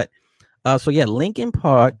all, but so yeah, Lincoln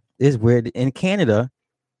Park is where in Canada,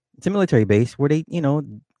 it's a military base where they,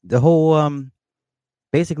 the whole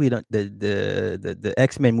basically the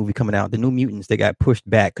X-Men movie coming out, the New Mutants, they got pushed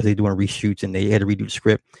back because they're doing reshoots and they had to redo the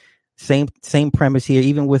script. Same premise here,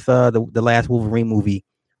 even with the last Wolverine movie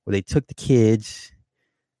where they took the kids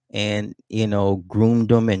and groomed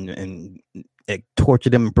them and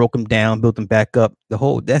tortured them and broke them down, built them back up.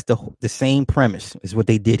 That's the same premise is what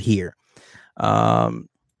they did here. Let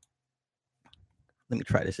me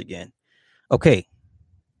try this again. Okay,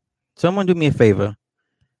 someone do me a favor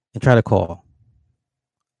and try to call.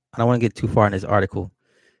 I don't want to get too far in this article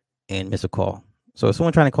and miss a call. So is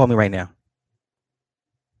someone trying to call me right now?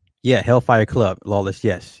 Yeah, Hellfire Club, Lawless.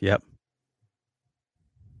 Yes, yep.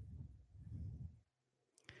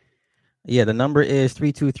 Yeah, the number is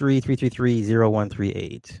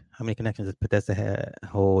 323-333-0138. How many connections does Podesta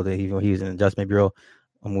hold? He was in the Adjustment Bureau.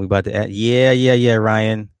 We about to add. Yeah,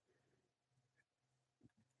 Ryan.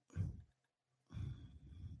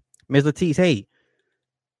 Ms. Latisse, hey.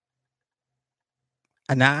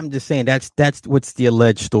 And I'm just saying that's what's the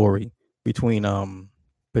alleged story between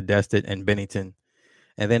Podesta and Bennington.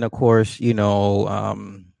 And then of course, he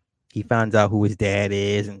finds out who his dad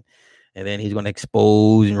is, and then he's going to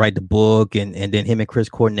expose and write the book, and then him and Chris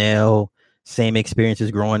Cornell, same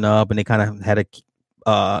experiences growing up, and they kind of had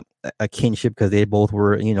a kinship because they both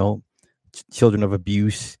were children of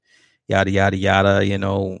abuse, yada yada yada,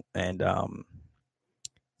 and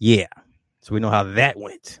yeah, so we know how that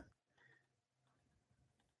went.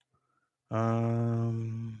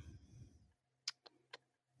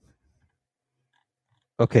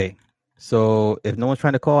 Okay, so if no one's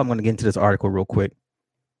trying to call, I'm going to get into this article real quick.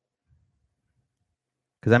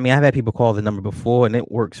 Because I mean, I've had people call the number before and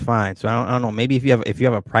it works fine. So I don't know. Maybe if you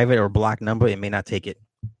have a private or blocked number, it may not take it.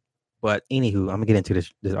 But anywho, I'm gonna get into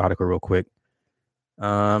this article real quick.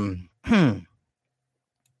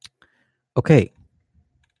 Okay,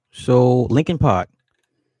 so Lincoln Park.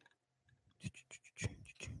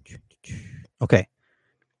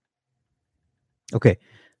 Okay.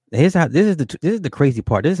 This is the crazy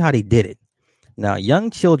part. This is how they did it. Now,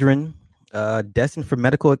 young children destined for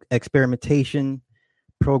medical experimentation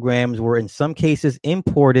programs were in some cases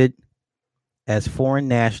imported as foreign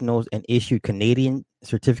nationals and issued Canadian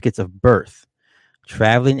certificates of birth.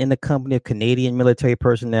 Traveling in the company of Canadian military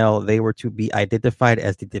personnel, they were to be identified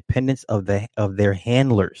as the dependents of their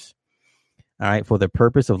handlers. All right, for the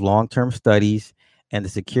purpose of long-term studies and the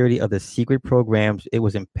security of the secret programs, it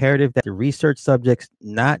was imperative that the research subjects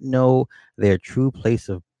not know their true place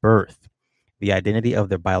of birth, the identity of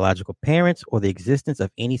their biological parents, or the existence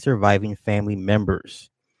of any surviving family members.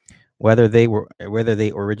 Whether they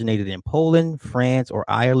originated in Poland, France, or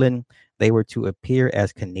Ireland, they were to appear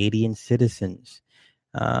as Canadian citizens.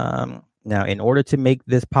 Now, in order to make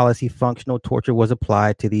this policy functional, torture was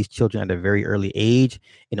applied to these children at a very early age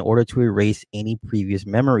in order to erase any previous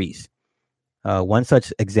memories. One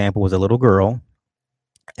such example was a little girl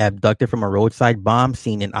abducted from a roadside bomb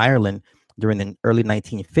scene in Ireland during the early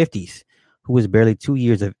 1950s, who was barely 2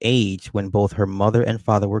 years of age when both her mother and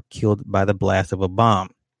father were killed by the blast of a bomb.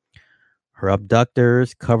 Her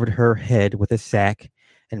abductors covered her head with a sack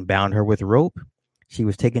and bound her with rope. She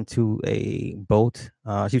was taken to a boat.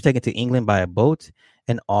 She was taken to England by a boat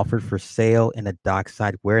and offered for sale in a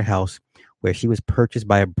dockside warehouse where she was purchased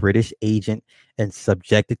by a British agent and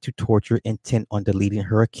subjected to torture intent on deleting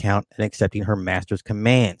her account and accepting her master's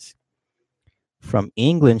commands. From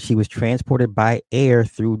England, she was transported by air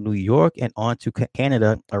through New York and on to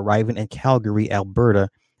Canada, arriving in Calgary, Alberta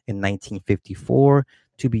in 1954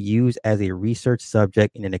 to be used as a research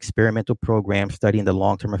subject in an experimental program studying the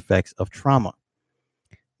long-term effects of trauma.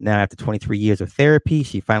 Now, after 23 years of therapy,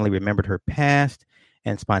 she finally remembered her past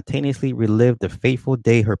and spontaneously relived the fateful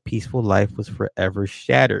day her peaceful life was forever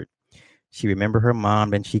shattered. She remembered her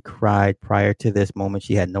mom and she cried. Prior to this moment,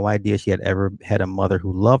 she had no idea she had ever had a mother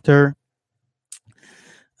who loved her.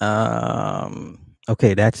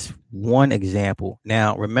 Okay, that's one example.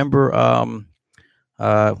 Now, remember,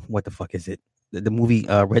 what the fuck is it? The movie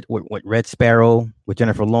Red Sparrow with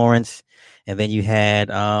Jennifer Lawrence, and then you had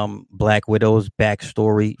Black Widow's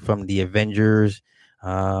backstory from the Avengers.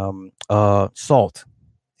 Salt,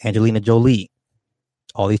 Angelina Jolie,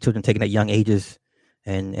 all these children taken at young ages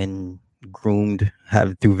and groomed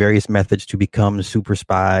through various methods to become super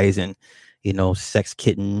spies and sex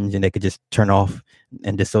kittens, and they could just turn off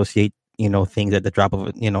and dissociate things at the drop of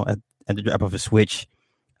at the drop of a switch,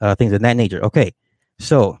 things of that nature. Okay,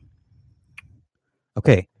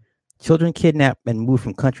 children kidnapped and moved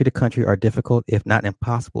from country to country are difficult, if not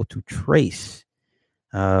impossible, to trace.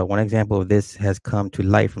 One example of this has come to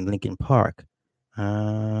light from Lincoln Park.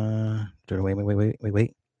 Wait.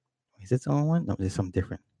 Is this the only one? No, there's something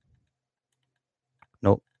different.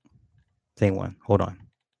 Nope. Same one. Hold on.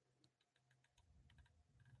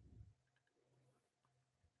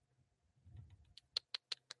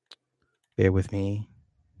 Bear with me.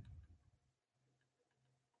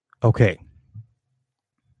 Okay.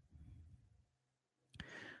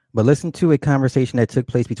 But listen to a conversation that took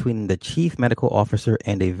place between the chief medical officer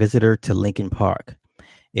and a visitor to Lincoln Park.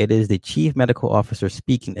 It is the chief medical officer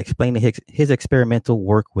speaking, explaining his experimental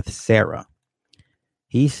work with Sarah.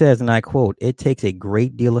 He says, and I quote, "It takes a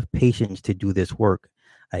great deal of patience to do this work.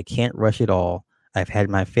 I can't rush it all. I've had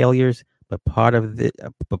my failures, but part of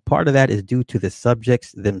that is due to the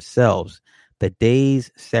subjects themselves. The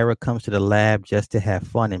days Sarah comes to the lab just to have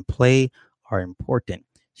fun and play are important.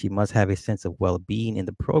 She must have a sense of well-being in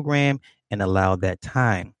the program and allow that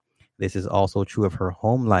time. This is also true of her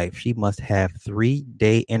home life. She must have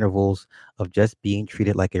 3-day intervals of just being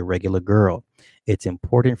treated like a regular girl. It's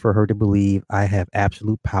important for her to believe I have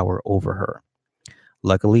absolute power over her.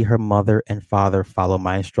 Luckily, her mother and father follow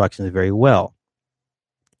my instructions very well.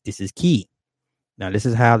 This is key. Now, this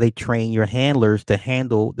is how they train your handlers to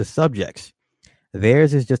handle the subjects.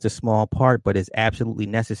 Theirs is just a small part, but it's absolutely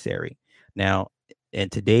necessary. Now, in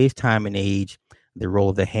today's time and age, the role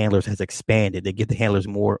of the handlers has expanded. They give the handlers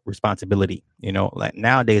more responsibility. Like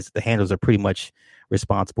nowadays, the handlers are pretty much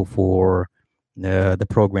responsible for the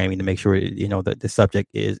programming to make sure that the subject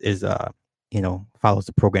is follows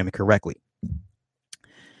the programming correctly.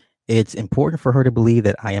 It's important for her to believe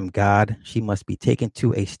that I am God. She must be taken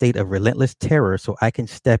to a state of relentless terror so I can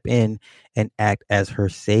step in and act as her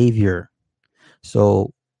savior.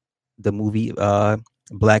 So the movie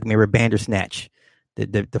Black Mirror Bandersnatch,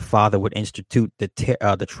 the father would institute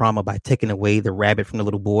the trauma by taking away the rabbit from the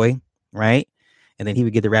little boy, right? And then he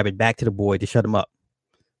would give the rabbit back to the boy to shut him up.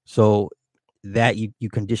 So that you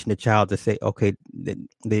condition the child to say, okay,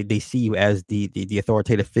 they see you as the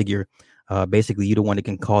authoritative figure. Basically, you're the one that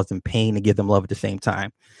can cause them pain and give them love at the same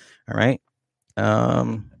time. All right.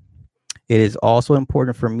 It is also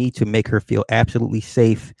important for me to make her feel absolutely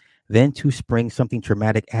safe, then to spring something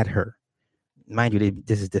traumatic at her. Mind you,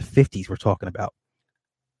 this is the 50s we're talking about.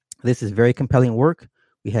 This is very compelling work.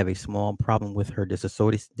 We have a small problem with her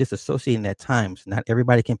disassociating at times. Not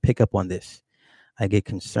everybody can pick up on this. I get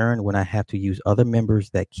concerned when I have to use other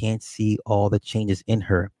members that can't see all the changes in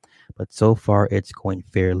her, but so far it's going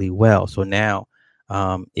fairly well. So now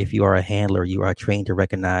If you are a handler, you are trained to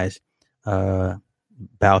recognize uh,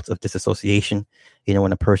 bouts of disassociation.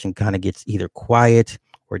 When a person kind of gets either quiet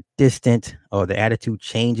or distant, or the attitude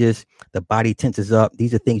changes, the body tenses up.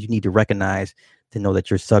 These are things you need to recognize to know that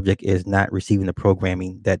your subject is not receiving the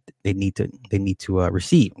programming that they need to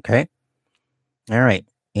receive. Okay. All right.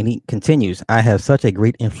 And he continues, I have such a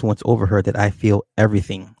great influence over her that I feel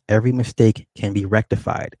everything. Every mistake can be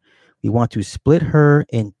rectified. We want to split her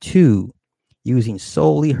in two using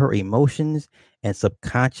solely her emotions and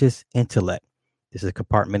subconscious intellect. This is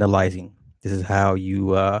compartmentalizing. This is how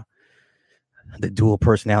you, the dual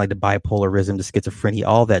personality, the bipolarism, the schizophrenia,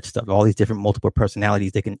 all that stuff, all these different multiple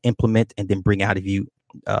personalities they can implement and then bring out of you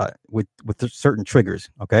with certain triggers.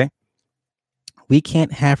 Okay. We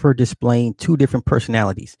can't have her displaying two different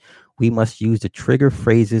personalities. We must use the trigger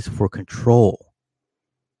phrases for control.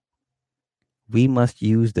 We must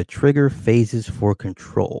use the trigger phases for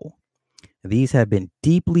control. These have been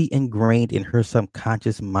deeply ingrained in her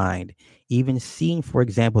subconscious mind. Even seeing, for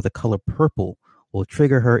example, the color purple will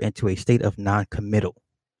trigger her into a state of non-committal.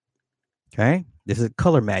 Okay? This is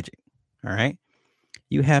color magic. All right?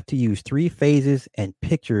 You have to use three phases and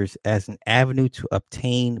pictures as an avenue to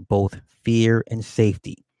obtain both fear and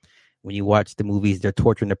safety. When you watch the movies, they're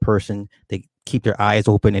torturing the person. They keep their eyes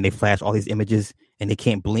open and they flash all these images and they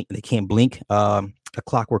can't blink. They can't blink. A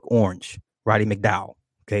Clockwork Orange, Roddy McDowell.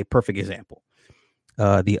 Okay, perfect example.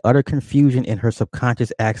 The utter confusion in her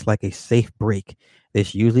subconscious acts like a safe break.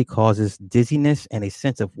 This usually causes dizziness and a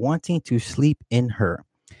sense of wanting to sleep in her.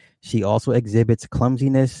 She also exhibits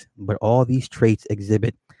clumsiness, but all these traits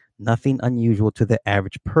exhibit nothing unusual to the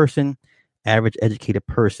average person, average educated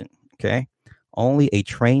person. Okay. Only a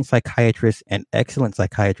trained psychiatrist and excellent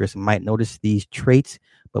psychiatrist might notice these traits,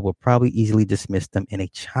 but will probably easily dismiss them in a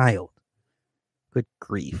child. Good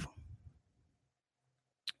grief.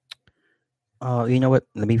 You know what?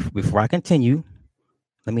 Before I continue,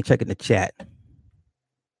 let me check in the chat.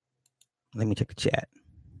 Let me check the chat.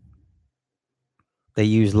 They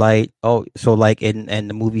use light. Oh, so like in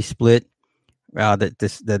the movie Split,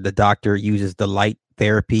 the doctor uses the light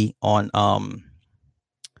therapy on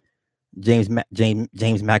James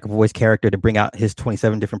McAvoy's character to bring out his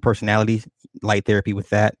 27 different personalities. Light therapy with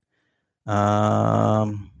that.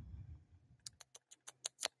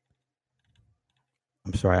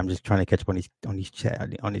 I'm sorry, I'm just trying to catch up on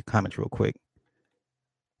these comments real quick.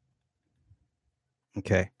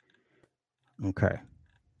 Okay.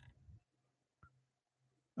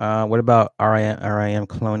 What about RIM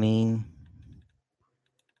cloning?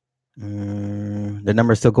 The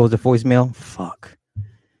number still goes to voicemail. Fuck.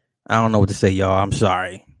 I don't know what to say, y'all. I'm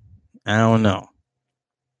sorry. I don't know.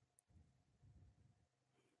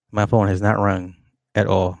 My phone has not rung at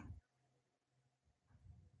all.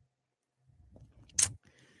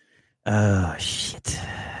 Shit.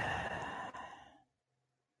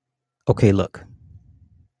 Okay, look.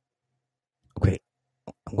 Okay,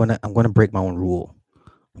 I'm gonna break my own rule.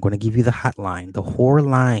 I'm gonna give you the hotline, the whore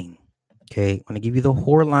line. Okay, I'm gonna give you the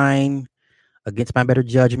whore line against my better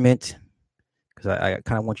judgment because I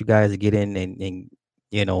kind of want you guys to get in and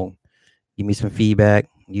you know give me some feedback.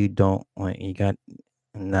 You don't want you got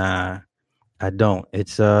nah. I don't. It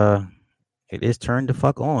is turned the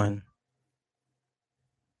fuck on.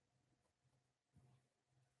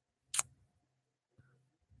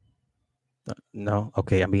 No,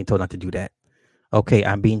 okay, I'm being told not to do that. Okay,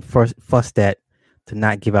 I'm being fussed at to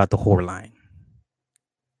not give out the whore line.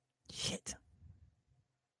 Shit.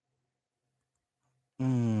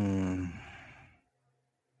 Hmm.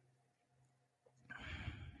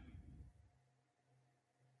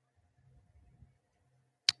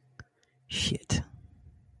 Shit.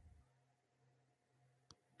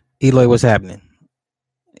 Eloy, what's happening?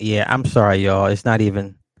 Yeah, I'm sorry, y'all. It's not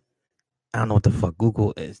even. I don't know what the fuck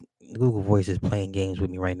Google is. Google Voice is playing games with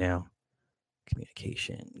me right now.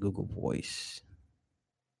 Communication. Google Voice.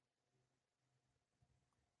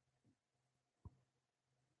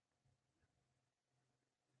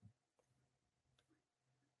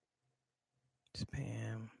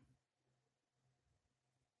 Spam.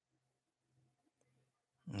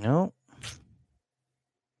 No.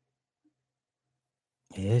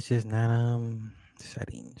 It's just not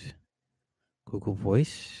settings. Google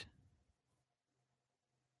Voice.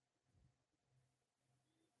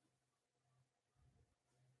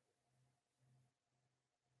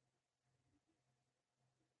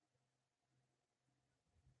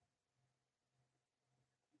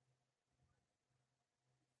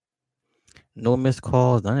 No missed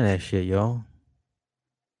calls. None of that shit, y'all.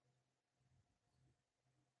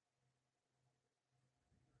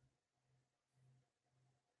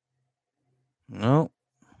 No.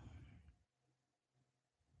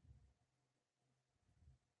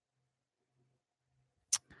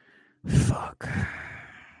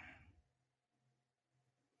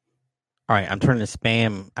 All right, I'm turning the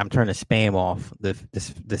spam off. The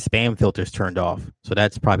spam filter's turned off. So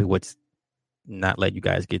that's probably what's not let you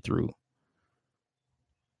guys get through.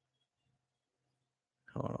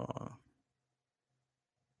 Hold on.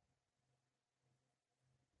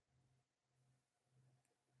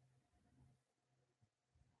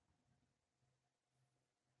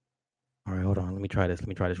 All right, hold on. Let me try this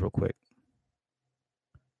real quick.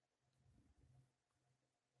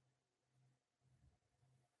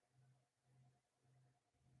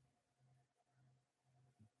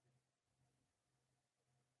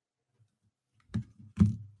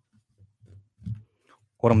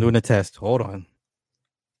 What I'm doing the test. Hold on.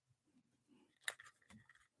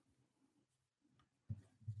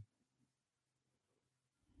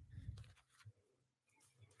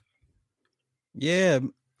 Yeah,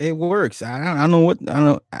 it works. I don't know what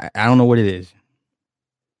I don't know what it is.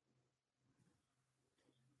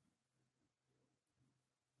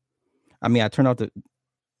 I mean, I turned off the.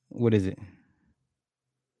 What is it?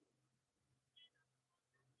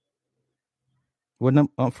 What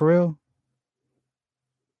number? For real?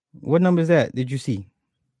 What number is that? Did you see?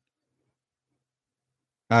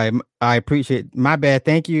 I appreciate. My bad.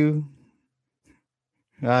 Thank you.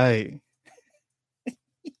 All right.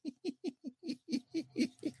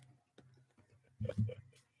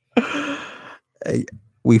 Hey,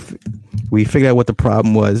 we figured out what the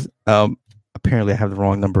problem was. Apparently I have the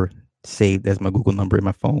wrong number saved as my Google number in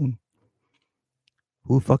my phone.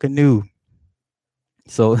 Who fucking knew?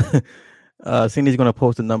 So, Cindy's gonna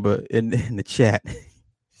post a number in the chat.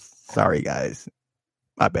 Sorry, guys.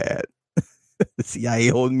 My bad. The CIA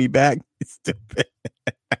holding me back. It's stupid.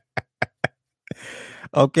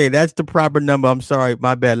 Okay, that's the proper number. I'm sorry.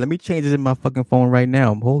 My bad. Let me change it in my fucking phone right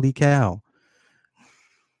now. Holy cow.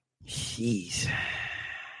 Jeez.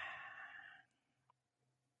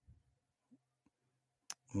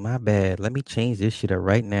 My bad. Let me change this shit up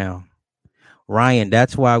right now. Ryan,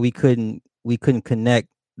 that's why we couldn't connect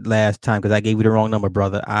last time because I gave you the wrong number,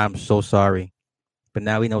 brother. I'm so sorry. But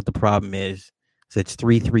now we know what the problem is. So it's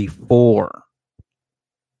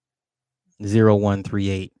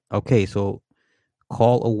 334-0138. Okay, so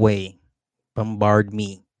call away. Bombard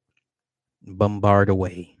me. Bombard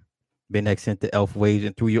away. Benek sent the elf waves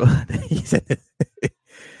and threw you. He said,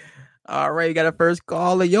 all right, you got a first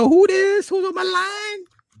caller. Yo, who this? Who's on my line?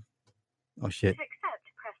 Oh shit.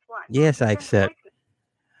 Yes, I accept.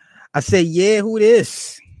 I say, yeah, who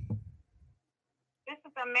this? This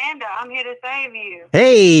is Amanda. I'm here to save you.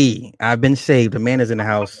 Hey, I've been saved. Amanda's in the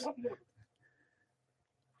house.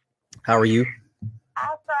 How are you? I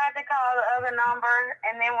tried to call the other number,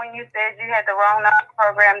 and then when you said you had the wrong number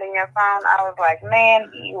programmed in your phone, I was like, man,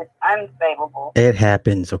 he is unsavable. It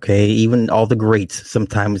happens, okay? Even all the greats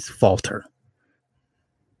sometimes falter.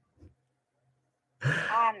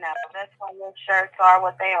 I know. That's why your shirts are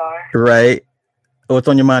what they are. Right. What's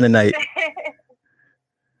on your mind tonight?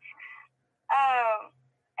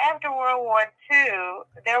 After World War II,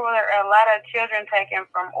 there were a lot of children taken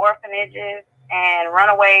from orphanages and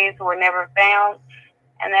runaways who were never found.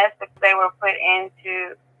 And that's because they were put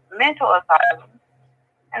into mental asylums.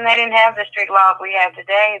 And they didn't have the strict laws we have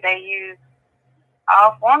today. They used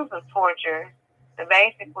all forms of torture to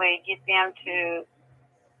basically get them to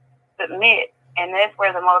submit. And that's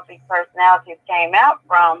where the multiple personalities came out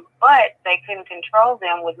from, but they couldn't control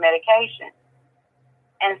them with medication.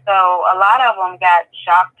 And so a lot of them got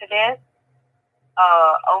shocked to death,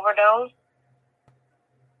 overdose,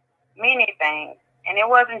 many things. And it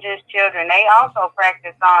wasn't just children. They also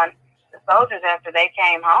practiced on the soldiers after they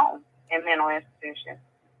came home in mental institutions.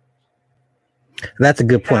 That's a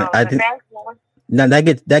good point. I think now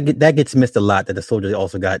that gets missed a lot. That the soldiers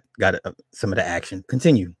also got some of the action.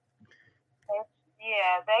 Continue.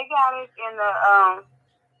 Yeah, they got it in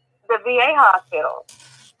the VA hospital.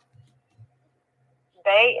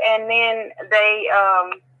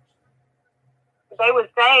 They would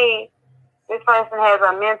say this person has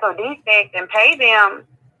a mental defect and pay them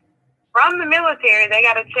from the military. They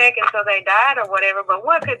got to check until they died or whatever. But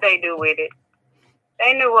what could they do with it?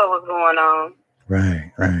 They knew what was going on.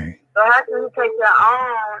 Right. So how can you take your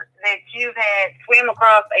own that you've had swim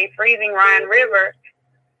across a freezing Rhine River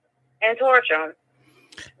and torture them?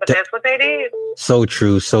 But that's what they did. So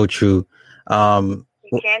true.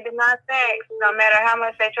 You can't deny facts, no matter how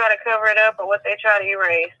much they try to cover it up or what they try to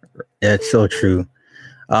erase. That's so true.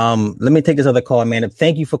 Let me take this other call, Amanda.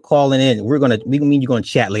 Thank you for calling in. You're gonna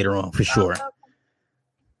chat later on for sure. Okay.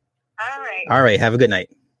 All right. Have a good night.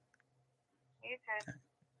 You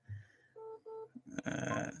too.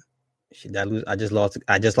 Did I lose? I just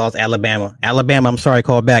lost Alabama. I'm sorry.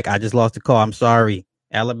 Call back. I just lost the call. I'm sorry.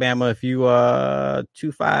 Alabama, if you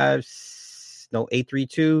 256 No,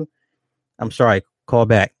 832. I'm sorry. Call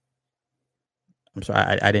back. I'm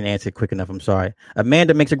sorry. I didn't answer quick enough. I'm sorry.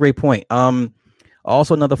 Amanda makes a great point.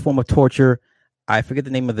 Also another form of torture. I forget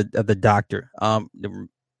the name of the doctor.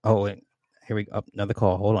 Here we go. Another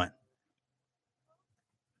call. Hold on.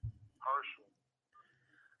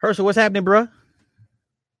 Herschel, what's happening, bro?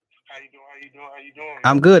 How you doing?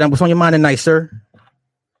 I'm good. What's on your mind tonight, sir?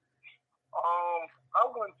 I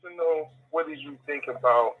want to know, what did you think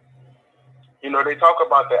about, they talk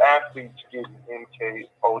about the athletes getting MK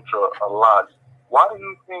Ultra a lot. Why do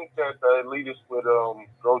you think that the elitists would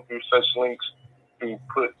go through such links to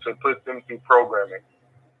put them through programming?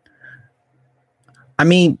 I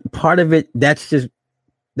mean, part of it, that's just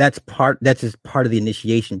part of the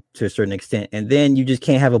initiation to a certain extent. And then you just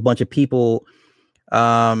can't have a bunch of people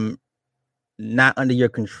not under your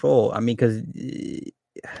control. I mean, because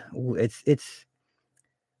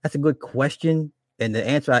that's a good question. And the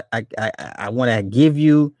answer I want to give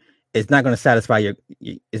you, it's not going to satisfy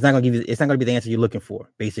it's not going to be the answer you're looking for,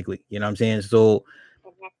 basically. You know what I'm saying? So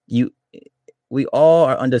we all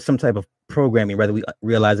are under some type of programming, whether we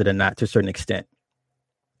realize it or not, to a certain extent.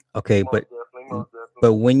 Okay, most definitely.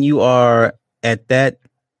 But when you are at that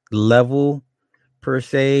level, per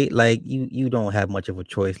se, like you don't have much of a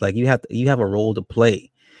choice. Like you have a role to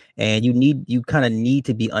play, and you kind of need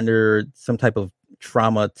to be under some type of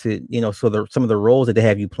trauma to, so some of the roles that they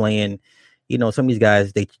have you playing, some of these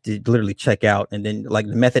guys, they literally check out. And then like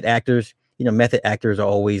the method actors, method actors are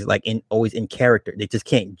always always in character. They just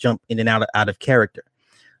can't jump in and out of character.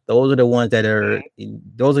 Those are the ones that are,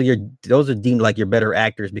 those are deemed like your better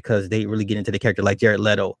actors because they really get into the character, like Jared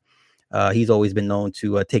Leto. He's always been known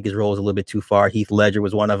to take his roles a little bit too far. Heath Ledger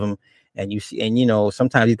was one of them. And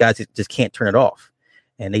sometimes these guys just can't turn it off,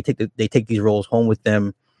 and they take these roles home with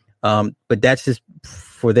them. But that's just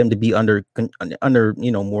for them to be under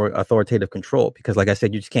more authoritative control, because like I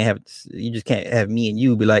said, you just can't have me and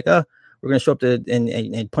you be like, we're going to show up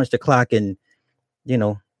and punch the clock and,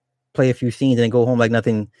 play a few scenes and then go home like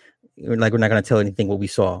nothing, like we're not going to tell anything what we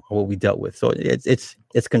saw or what we dealt with. So it's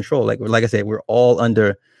control. Like I said, we're all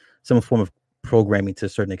under some form of programming to a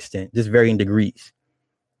certain extent, just varying degrees.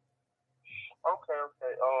 Okay.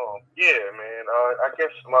 Yeah, man. I guess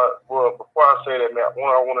before I say that, man,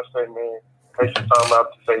 I want to say, man, take some time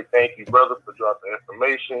out to say thank you, brother, for dropping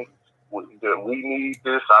information. We need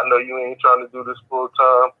this. I know you ain't trying to do this full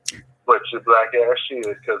time, but your black ass should,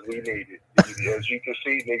 because we need it. As you can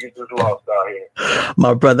see, niggas just lost out here.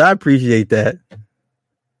 My brother, I appreciate that.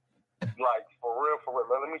 Like, for real,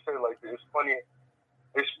 man. Let me say it like this.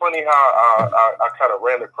 It's funny how I kind of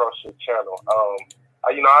ran across your channel.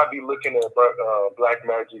 I'd be looking at Black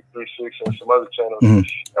Magic 360 and some other channels.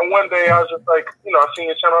 Mm-hmm. And one day I was just like, I seen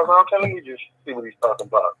your channel. I was like, okay, let me just see what he's talking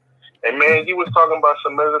about. And man, you was talking about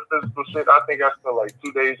some metaphysical shit. I think I spent like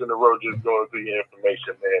 2 days in a row just going through your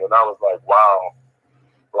information, man. And I was like, wow.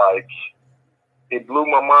 Like, it blew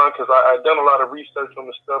my mind, because I'd done a lot of research on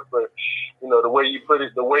the stuff, but, the way you put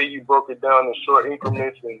it, the way you broke it down in short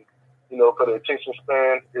increments and, for the attention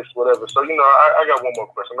span, it's whatever. So, I got one more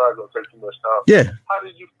question. I'm not going to take too much time. Yeah. How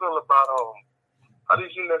did you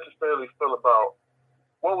necessarily feel about,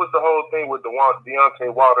 what was the whole thing with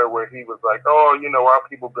Deontay Wilder, where he was like, our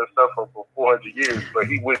people been suffering for 400 years, but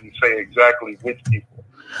he wouldn't say exactly which people.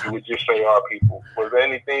 He would just say our people. Was there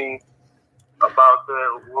anything about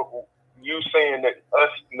you saying that,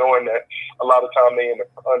 us knowing that a lot of time they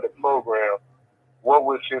under program, what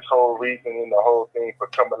was his whole reason and the whole thing for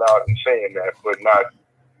coming out and saying that, but not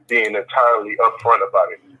being entirely upfront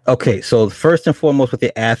about it? Okay, so first and foremost with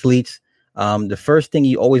the athletes, the first thing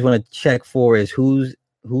you always want to check for is who's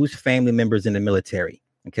family members in the military.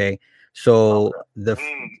 Okay, so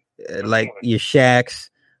like your Shaqs,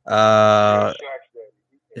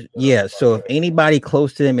 yeah. So if anybody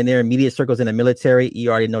close to them in their immediate circles in the military,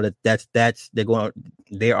 you already know that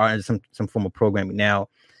they are in some form of programming. Now,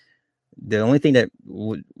 the only thing that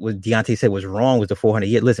what Deontay said was wrong was the 400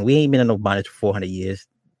 years. Listen, we ain't been in no bondage for 400 years.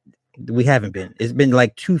 We haven't been. It's been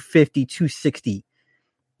like 250, 260,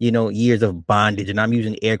 years of bondage. And I'm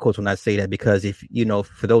using air quotes when I say that, because if,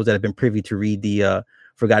 for those that have been privy to read the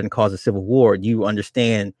Forgotten Cause of Civil War, you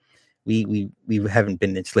understand we haven't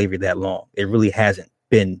been in slavery that long. It really hasn't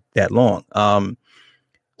been that long. It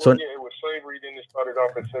was slavery, then it started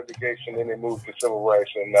off as segregation, then it moved to civil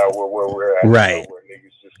rights, and now we're where we're at. Right. Where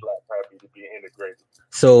niggas just happy to be integrated.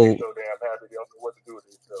 So damn happy they don't know what to do with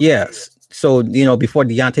themselves. Yes. So, before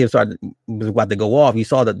Deontay was about to go off, you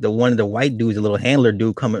saw that the one of the white dudes, a little handler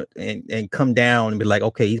dude, come and come down and be like,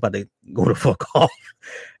 okay, he's about to go the fuck off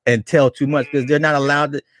and tell too much, because they're not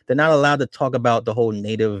allowed to talk about the whole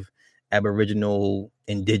native, aboriginal,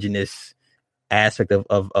 indigenous aspect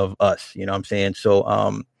of us. You know what I'm saying? So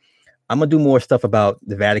I'm gonna do more stuff about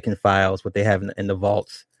the Vatican files, what they have in the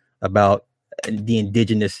vaults about the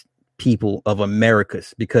indigenous people of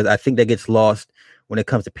Americas, because I think that gets lost when it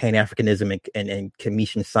comes to Pan-Africanism and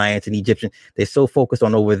Commission science and Egyptian. They're so focused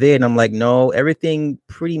on over there. And I'm like, no, everything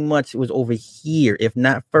pretty much was over here. If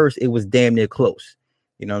not first, it was damn near close.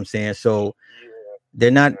 You know what I'm saying? So they're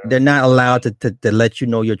not allowed to let you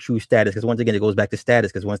know your true status. Because once again, it goes back to status.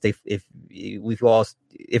 Because once if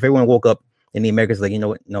everyone woke up in the Americas, like, you know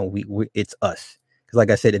what? No, we it's us. Because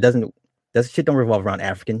like I said, shit don't revolve around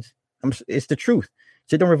Africans. It's the truth.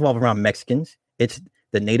 Shit don't revolve around Mexicans. It's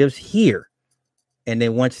the natives here. And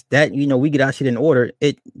then once that, you know, we get our shit in order,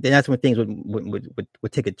 then that's when things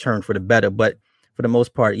would take a turn for the better. But for the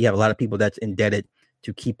most part, you have a lot of people that's indebted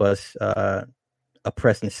to keep us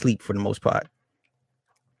oppressed and sleep for the most part.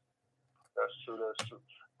 That's true.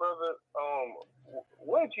 Brother,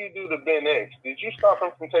 what did you do to Ben X? Did you stop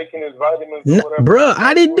him from taking his vitamins or whatever? Bro,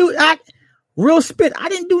 I didn't do real spit. I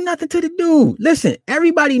didn't do nothing to the dude. Listen,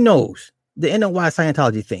 everybody knows the NOI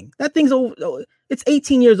Scientology thing. That thing's old. It's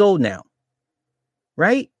 18 years old now.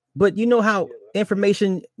 Right, but you know how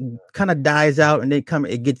information kind of dies out and then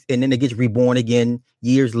it gets reborn again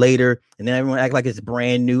years later, and then everyone act like it's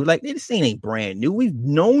brand new. Like, this ain't brand new. We've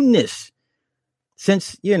known this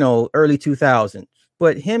since, you know, early 2000s.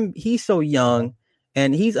 But he's so young,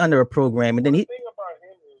 and he's under a program, and then the thing about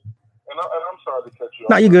him is, and I'm sorry to cut you off.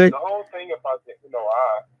 No, you good. The whole thing about the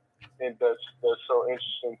NOI, and that's so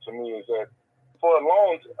interesting to me, is that for a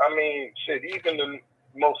long, I mean, shit, even the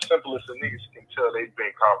most simplest of niggas can tell they've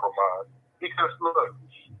been compromised. Because look,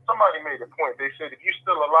 somebody made a point. They said if you're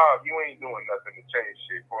still alive, you ain't doing nothing to change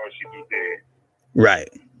shit, or else you be dead.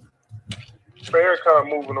 Right. Farrakhan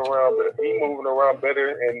moving around, but he moving around better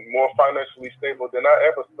and more financially stable than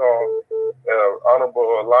I ever saw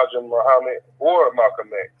Honorable Elijah Muhammad or Malcolm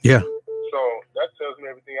X. Yeah. So that tells me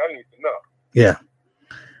everything I need to know. Yeah.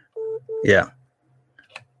 Yeah.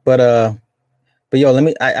 But yo, let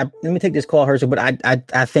me take this call, Herschel. But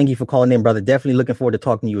I thank you for calling in, brother. Definitely looking forward to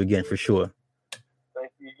talking to you again for sure.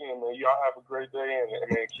 Thank you again, man. Y'all have a great day, and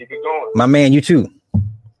man, keep it going. My man, you too. All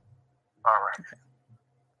right.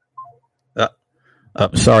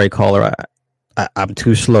 Sorry, caller. I'm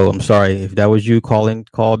too slow. I'm sorry. If that was you calling,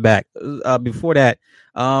 call back. Before that,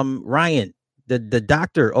 Ryan, the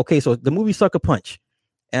doctor. Okay, so the movie Sucker Punch.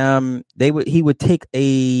 He would take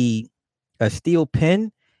a steel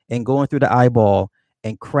pin and going through the eyeball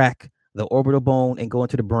and crack the orbital bone and go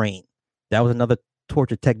into the brain. That was another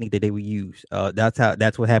torture technique that they would use. That's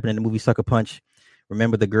what happened in the movie Sucker Punch.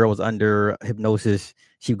 Remember, the girl was under hypnosis.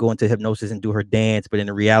 She would go into hypnosis and do her dance, but in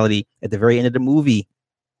reality, at the very end of the movie,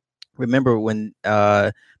 remember when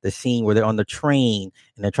the scene where they're on the train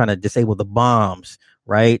and they're trying to disable the bombs,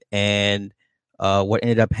 right? And what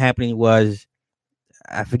ended up happening was,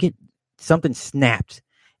 I forget, something snapped.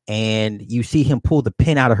 And you see him pull the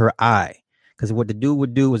pin out of her eye, because what the dude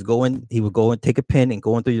would do was he would go and take a pin and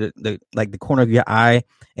go in through the corner of your eye,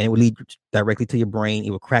 and it would lead directly to your brain. It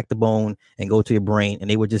would crack the bone and go to your brain, and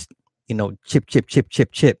they would just, you know, chip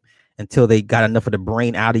until they got enough of the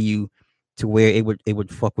brain out of you to where it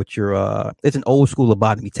would fuck with your. It's an old school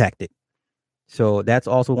lobotomy tactic. So that's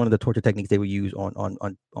also one of the torture techniques they would use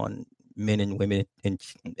on men and women and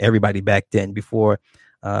everybody back then, before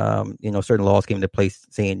certain laws came into place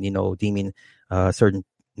saying, deeming certain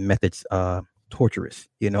methods torturous,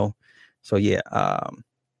 So yeah.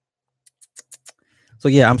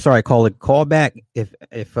 I'm sorry, call back if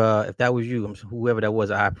that was you, whoever that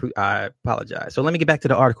was. I apologize. So let me get back to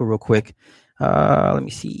the article real quick. Let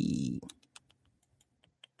me see.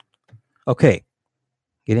 Okay.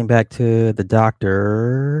 Getting back to the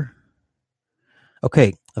doctor.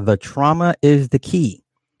 Okay. The trauma is the key.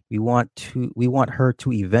 We want her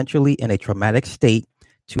to eventually, in a traumatic state,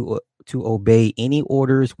 to obey any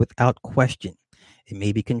orders without question. It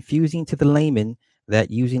may be confusing to the layman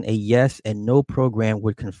that using a yes and no program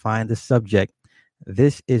would confine the subject.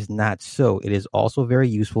 This is not so. It is also very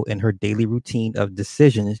useful in her daily routine of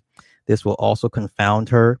decisions. This will also confound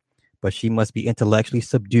her, but she must be intellectually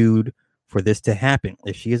subdued for this to happen.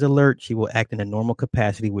 If she is alert, she will act in a normal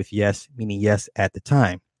capacity with yes, meaning yes at the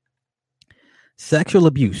time. Sexual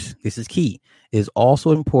abuse, this is key, is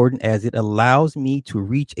also important as it allows me to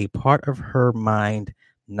reach a part of her mind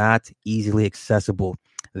not easily accessible.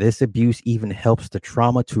 This abuse even helps the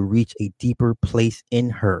trauma to reach a deeper place in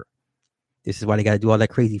her. This is why they got to do all that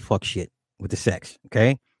crazy fuck shit with the sex,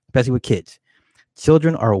 okay? Especially with kids.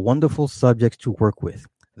 Children are wonderful subjects to work with.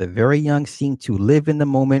 The very young seem to live in the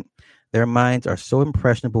moment. Their minds are so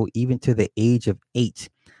impressionable even to the age of 8.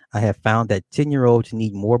 I have found that 10-year-olds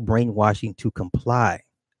need more brainwashing to comply.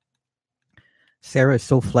 Sarah is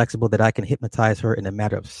so flexible that I can hypnotize her in a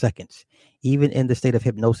matter of seconds. Even in the state of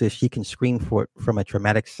hypnosis, she can scream for it from a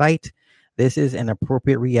traumatic sight. This is an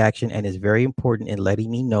appropriate reaction and is very important in letting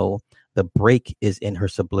me know the break is in her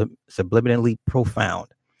subliminally profound.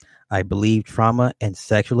 I believe trauma and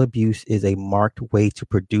sexual abuse is a marked way to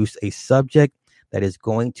produce a subject that is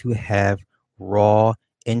going to have raw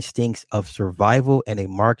instincts of survival and a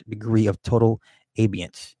marked degree of total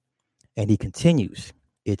abeyance. And he continues,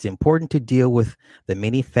 it's important to deal with the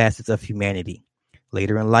many facets of humanity.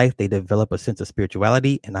 Later in life, they develop a sense of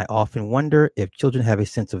spirituality, and I often wonder if children have a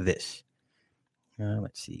sense of this.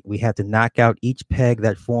 Let's see. We have to knock out each peg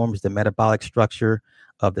that forms the metabolic structure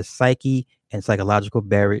of the psyche and psychological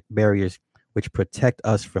barriers which protect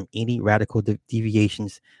us from any radical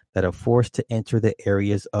deviations that are forced to enter the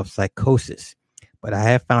areas of psychosis. But I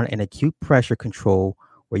have found an acute pressure control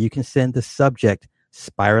where you can send the subject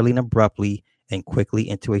spiraling abruptly and quickly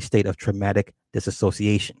into a state of traumatic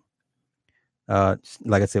disassociation.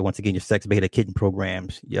 Like I said, once again, your sex beta kitten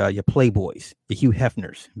programs, your Playboys, your Hugh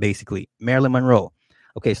Hefners, basically. Marilyn Monroe.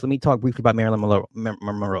 Okay, so let me talk briefly about Marilyn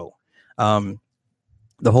Monroe.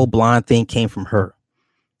 The whole blonde thing came from her.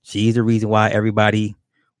 She's the reason why everybody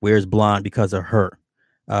wears blonde, because of her.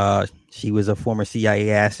 She was a former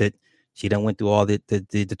CIA asset. She done went through all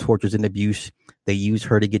the tortures and abuse. They used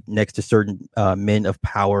her to get next to certain men of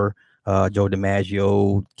power, Joe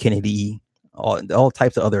DiMaggio, Kennedy, all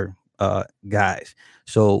types of other guys.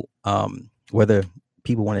 So whether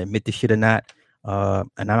people want to admit this shit or not,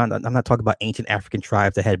 and I'm not talking about ancient African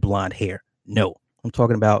tribes that had blonde hair. No, I'm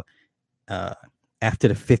talking about after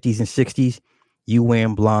the 50s and 60s, you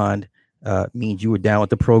wearing blonde means you were down with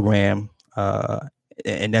the program.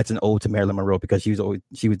 And that's an ode to Marilyn Monroe, because she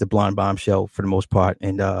was the blonde bombshell for the most part.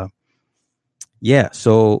 And yeah,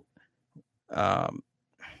 so let me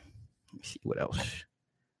see what else.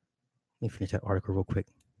 Let me finish that article real quick.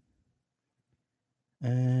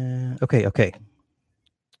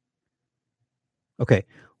 Okay.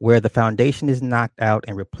 Where the foundation is knocked out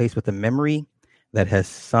and replaced with a memory that has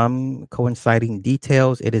some coinciding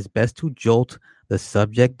details, it is best to jolt the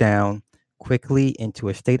subject down quickly into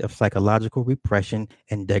a state of psychological repression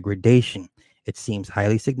and degradation. It seems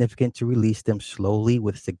highly significant to release them slowly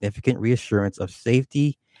with significant reassurance of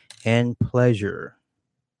safety and pleasure.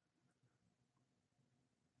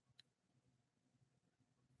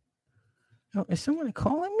 Oh, is someone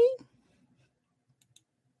calling me?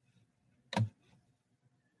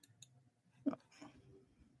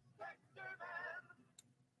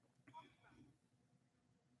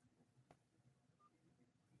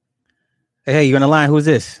 Hey, you're on the line. Who's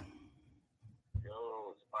this? Yo,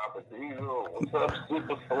 it's Papa Diesel. What's up,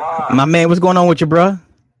 Super Fly? My man, what's going on with you, bro? How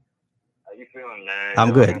you feeling, man?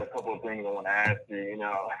 I'm good. I got a couple of things I want to ask you. You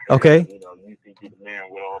know, okay. You think you're the man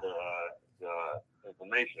with all the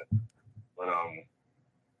information. But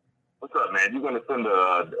what's up, man? You gonna send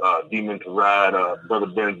a demon to ride Brother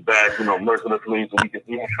Ben's back, mercilessly, so we can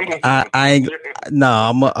see him? No,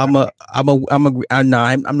 I'm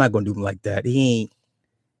not gonna do him like that.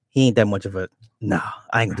 He ain't that much of a. Nah,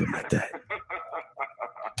 I ain't gonna do him like that.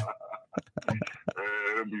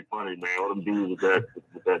 It'd be funny, man. All them dudes with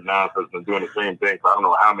that nonsense been doing the same thing for I don't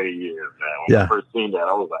know how many years, man. When I first seen that,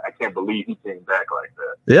 I was like, I can't believe he came back like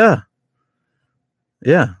that.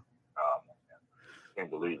 Yeah. I can't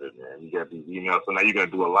believe it, man. You got these emails, so now you're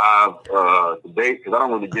gonna do a live debate, because I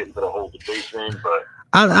don't really get into the whole debate thing, but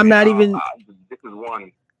I'm not even. This is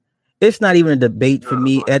one. It's not even a debate for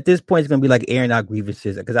me. At this point, it's going to be like airing out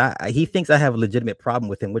grievances, because he thinks I have a legitimate problem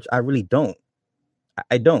with him, which I really don't.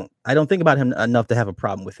 I don't think about him enough to have a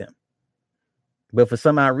problem with him. But for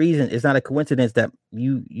some odd reason, it's not a coincidence that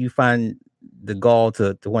you find the gall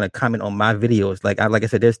to want to comment on my videos. Like I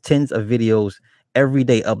said, there's tens of videos every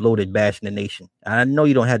day uploaded bashing the nation. I know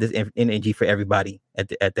you don't have this energy for everybody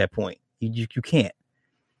at that point. You can't.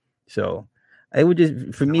 So it would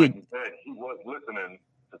just, for me. Like you said, he was listening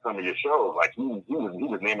to some of your shows, like he was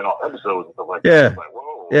naming off episodes and stuff like that. Yeah. Like,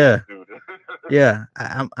 whoa, yeah, dude. Yeah.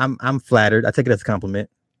 I'm flattered. I take it as a compliment.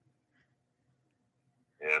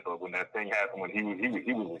 Yeah, but when that thing happened, when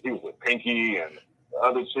he was with Pinky and the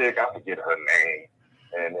other chick, I forget her name,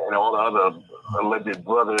 and all the other alleged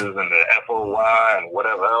brothers and the FOY and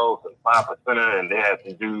whatever else and 5%er, and they had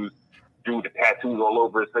some dude with tattoos all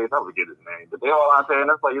over his face. I forget his name, but they all out there, and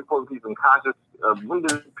that's like you're supposed to be some conscious. When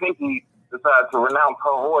did Pinky decide to renounce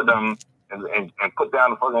her whoredom and put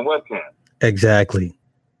down the fucking webcam? Exactly.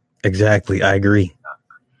 I agree.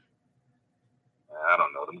 I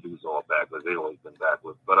don't know. Them dudes all backwards. They always been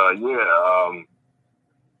backwards. But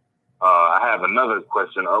I have another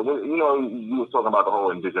question. You know, you were talking about the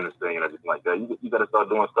whole indigenous thing and everything like that. You got to start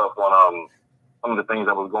doing stuff on some of the things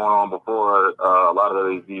that was going on before a lot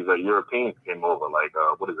of these Europeans came over. Like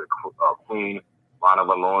Queen Rana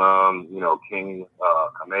Valona, you know, King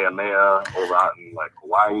Kamehameha over out in like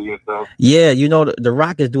Hawaii and stuff. Yeah, you know, the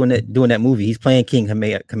Rock is doing that movie. He's playing King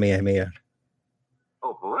Kamehameha.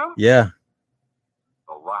 Oh, for real? Yeah.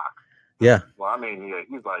 The Rock. Yeah. Well, I mean, yeah,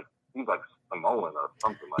 he's like Samoan or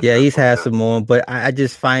something like that. Yeah, he's half Samoan, but I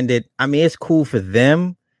just find it. I mean, it's cool for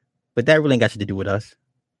them, but that really ain't got shit to do with us.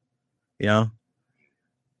 You know.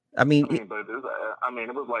 I mean, but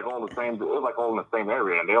it was like all the same. It was like all in the same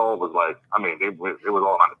area, and they all was like. I mean, it was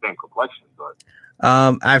all on the same complexion, but.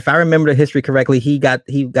 If I remember the history correctly, he got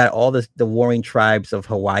all the warring tribes of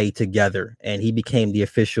Hawaii together, and he became the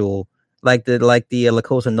official, like the La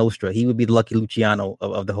Cosa Nostra. He would be the Lucky Luciano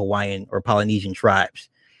of the Hawaiian or Polynesian tribes.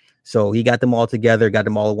 So he got them all together, got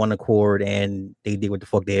them all in one accord, and they did whatever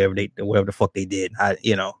the fuck they did.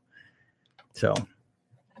 So.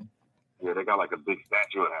 Yeah, they got like a big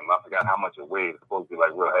statue of him. I forgot how much it weighs. It's supposed to be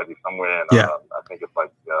like real heavy somewhere. And, I think it's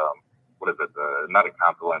like what is it? Not a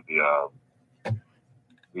consulate,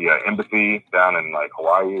 the embassy down in like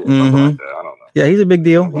Hawaii or something like that. I don't know. Yeah, he's a big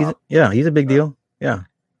deal. He's a big deal. Yeah.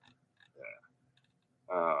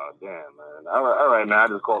 Damn, man. All right, man. I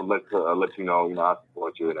just called to let you know. You know, I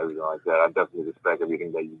support you and everything like that. I definitely respect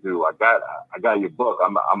everything that you do. I got your book.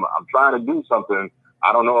 I'm trying to do something.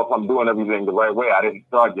 I don't know if I'm doing everything the right way. I didn't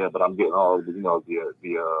start yet, but I'm getting all the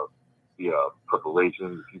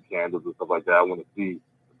preparations, a few candles and stuff like that. I want to see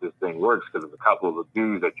if this thing works because there's a couple of the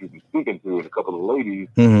dudes that you've been speaking to and a couple of ladies,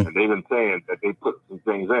 and they've been saying that they put some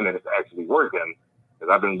things in and it's actually working.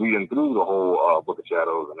 Because I've been reading through the whole Book of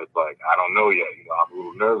Shadows, and it's like I don't know yet. You know, I'm a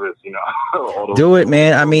little nervous. You know, do it,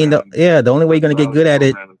 man. I mean, the only way you're gonna get good at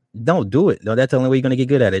it. Don't do it. No, that's the only way you're gonna get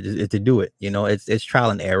good at it is to do it. You know, it's trial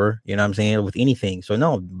and error. You know what I'm saying, with anything. So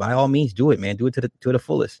no, by all means, do it, man. Do it to the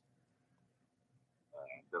fullest.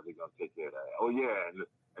 Definitely gonna take care of that. Oh yeah,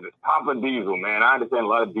 and it's Papa Diesel, man. I understand a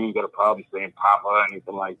lot of dudes got a problem saying Papa or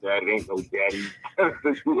anything like that. It ain't no daddy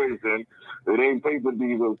situation. It ain't Paper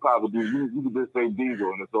Diesel, Papa Diesel. You can just say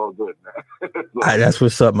Diesel, and it's all good, man. So, that's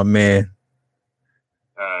what's up, my man.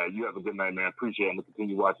 You have a good night, man. Appreciate it. I'm gonna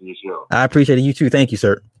continue watching your show. I appreciate it. You too. Thank you,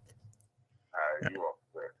 sir. All right, you're welcome,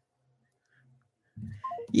 sir.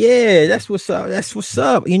 Yeah, that's what's up. That's what's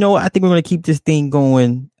up. You know, I think we're gonna keep this thing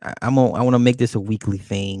going. I want to make this a weekly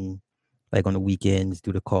thing, like on the weekends,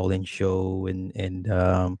 do the call-in show, and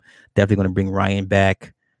definitely gonna bring Ryan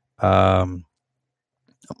back.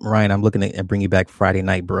 Ryan, I'm looking at bring you back Friday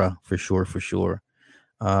night, bro, for sure.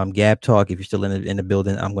 Gab Talk, if you're still in the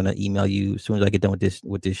building, I'm gonna email you as soon as I get done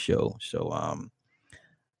with this show. So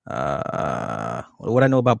what I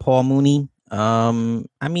know about Paul Mooney,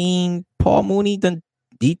 I mean, Paul Mooney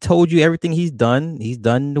he told you everything he's done. He's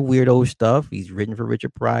done the weirdo stuff. He's written for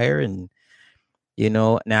Richard Pryor, and you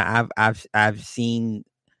know, now I've seen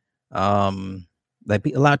like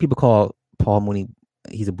a lot of people call Paul Mooney,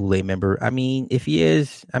 he's a Boule member. I mean, if he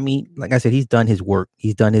is, I mean, like I said, he's done his work.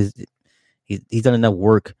 He's done enough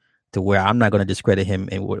work to where I'm not going to discredit him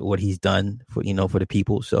and what he's done for the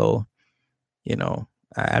people. So, you know,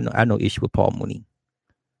 I have no issue with Paul Mooney.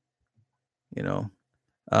 You know,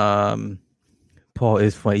 Paul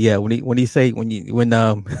is funny. Yeah, when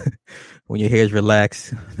your hair is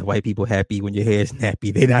relaxed, the white people happy. When your hair is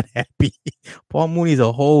nappy, they're not happy. Paul Mooney's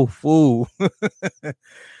a whole fool.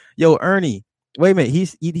 Yo, Ernie, wait a minute.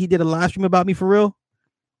 He did a live stream about me for real?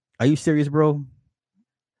 Are you serious, bro?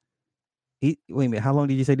 Wait a minute. How long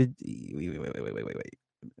did you say that? Wait.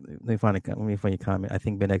 Let me find your comment. I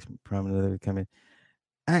think Ben X probably comment.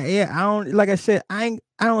 I don't, like I said, I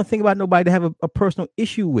don't think about nobody to have a personal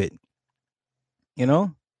issue with. You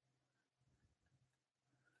know?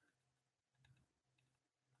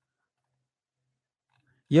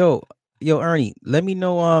 Yo, Ernie, let me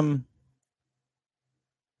know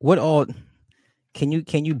what all can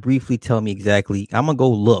you briefly tell me exactly? I'm gonna go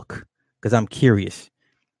look because I'm curious.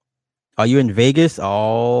 Are you in Vegas?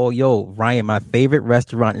 Oh, yo, Ryan, my favorite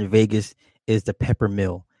restaurant in Vegas is the Pepper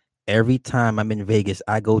Mill. Every time I'm in Vegas,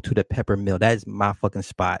 I go to the Pepper Mill. That is my fucking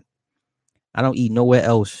spot. I don't eat nowhere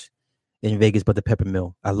else in Vegas but the Pepper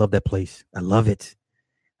Mill. I love that place. I love it.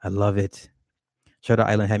 Shutter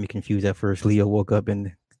Island had me confused at first. Leo woke up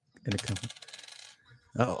in the company.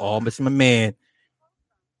 Oh, missing my man.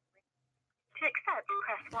 To accept,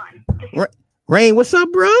 press 1. Rain, what's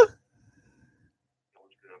up, bro?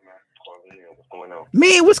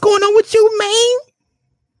 Man, what's going on with you, man?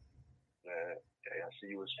 I see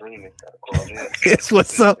you were streaming. Yes,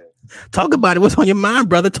 what's up? Talk about it. What's on your mind,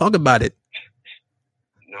 brother? Talk about it.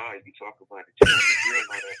 No, you talk about it. You have to drill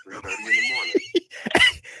out at 3:30 in the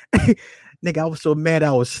morning. Nigga, I was so mad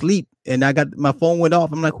I was asleep and I got my phone went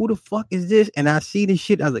off. I'm like, who the fuck is this? And I see this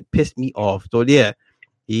shit. I was like, pissed me off. So yeah,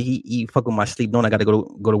 he fuck with my sleep. Don't I got to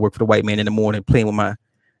go to work for the white man in the morning, playing with my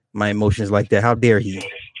emotions like that? How dare he?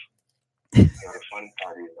 The funny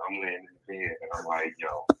part is, I'm laying in bed and I'm like,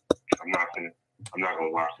 yo, I'm not gonna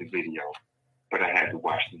watch the video, but I had to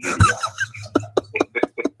watch the video.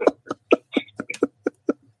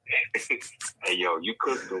 Hey yo, you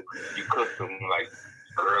cooked them like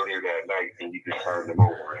earlier that night, and you just turned them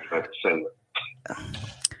over and let them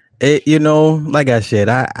It, like I said,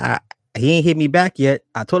 I he ain't hit me back yet.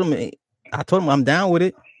 I told him I'm down with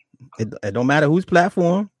it. It don't matter whose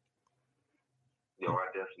platform. Yo, I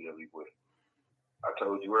definitely would. I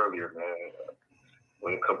told you earlier, man.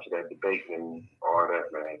 When it comes to that debate and all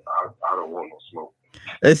that, man, I don't want no smoke.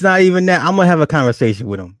 It's not even that. I'm gonna have a conversation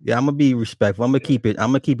with him. Yeah, I'm gonna be respectful. I'm gonna keep it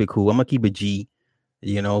cool. I'm gonna keep it G.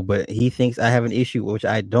 But he thinks I have an issue, which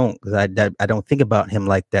I don't, because I don't think about him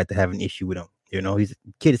like that to have an issue with him. He's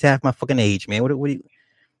kid is half my fucking age, man. What do you?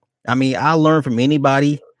 I mean, I'll learn from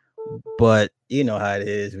anybody, but you know how it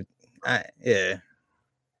is. Yeah.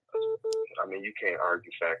 I mean, you can't argue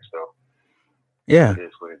facts, though. Yeah. It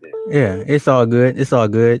is what it is. Yeah, it's all good. It's all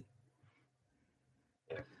good.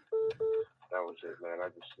 Yeah. That was it, man. I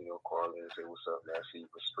just call in and say what's up, man. I see you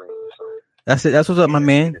for streaming. So that's it. That's what's up, my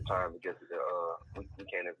man. We can't ever get the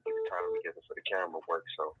time together for the camera work,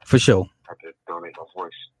 so for sure. I have to donate my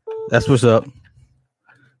voice. That's what's up.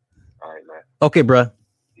 All right, man. Okay, bro.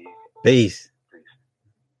 Peace.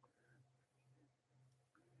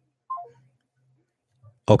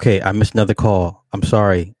 Okay, I missed another call. I'm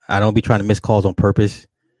sorry. I don't be trying to miss calls on purpose.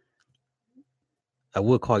 I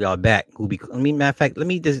will call y'all back. Matter of fact, let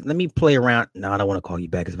me play around. No, I don't want to call you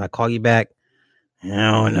back, because if I call you back,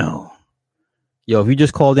 no. Yo, if you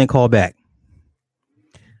just called in, call back.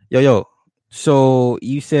 Yo. So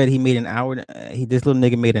you said he made an hour. This little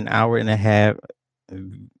nigga made an hour and a half.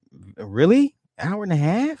 Really? Hour and a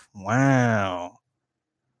half? Wow.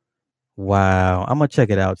 I'm gonna check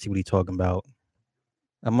it out. See what he's talking about.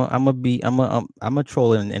 I'm gonna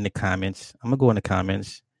troll in the comments. I'm gonna go in the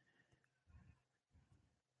comments.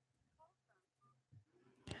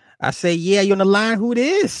 I say, yeah, you on the line? Who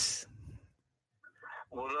this?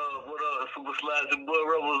 What up? Super Slides and Blood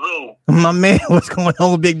Rebel Zoo. My man, what's going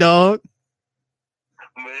on, big dog?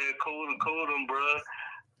 Man, cool, bro.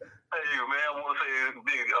 Hey, man, I want to say a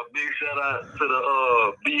big shout out to the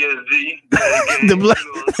BSG.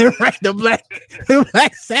 the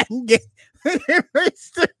black satin gang.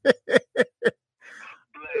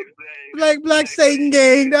 Black Satan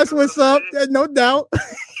gang. That's what's up. No doubt.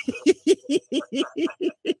 Hey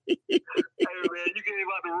man, you gave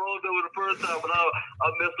out the wrong number the first time, but I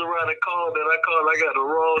messed around and called. I got the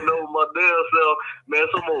wrong number my damn self. Man,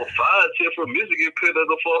 some old fire tip from Michigan pinned up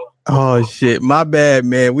the phone. Oh shit, my bad,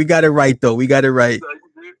 man. We got it right though. You good, man.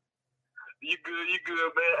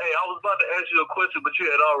 Hey, I was about to ask you a question, but you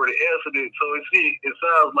had already answered it. So it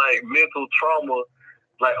sounds like mental trauma,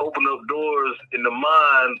 like open up doors in the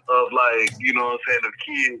mind of the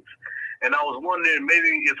kids. And I was wondering, maybe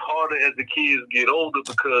it's harder as the kids get older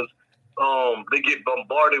because they get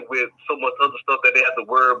bombarded with so much other stuff that they have to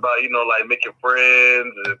worry about, like making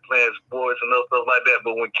friends and playing sports and other stuff like that.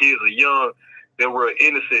 But when kids are young, they were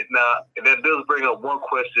innocent. Now, and that does bring up one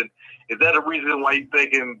question. Is that a reason why you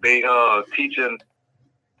thinking they teaching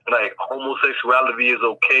like homosexuality is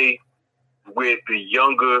okay with the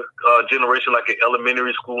younger generation, like in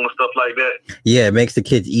elementary school and stuff like that? Yeah, it makes the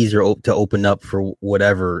kids easier to open up for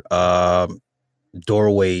whatever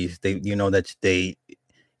doorways because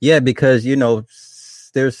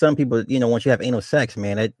there's some people, once you have anal sex,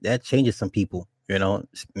 man, that changes some people,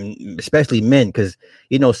 especially men, because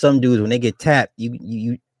some dudes, when they get tapped,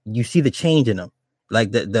 you see the change in them,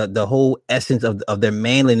 like the whole essence of their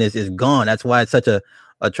manliness is gone. That's why it's such a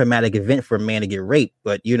traumatic event for a man to get raped.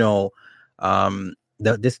 But the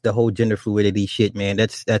whole gender fluidity shit, man,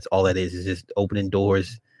 that's all it is just opening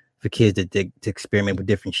doors for kids to experiment with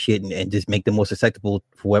different shit and just make them more susceptible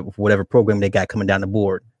for whatever program they got coming down the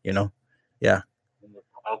board, Yeah. Okay.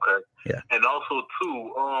 Yeah. And also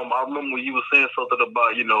too, I remember when you were saying something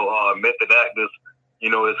about, method actors,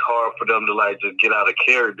 it's hard for them to like just get out of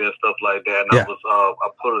character and stuff like that. And yeah.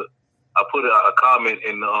 I put a comment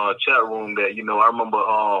in the chat room that, I remember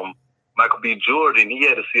Michael B. Jordan, he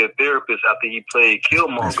had to see a therapist after he played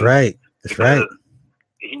Killmonger. That's right.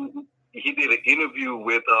 He did an interview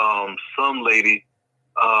with some lady,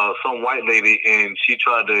 some white lady, and she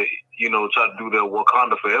tried to do the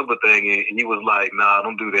Wakanda Forever thing, and he was like, "Nah,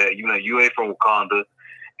 don't do that. You ain't from Wakanda."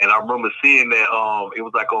 And I remember seeing that it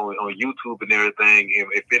was like on YouTube and everything.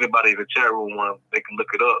 If anybody in the chat room wants, they can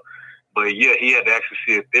look it up. But yeah, he had to actually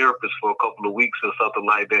see a therapist for a couple of weeks or something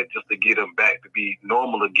like that just to get him back to be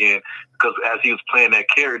normal again. Because as he was playing that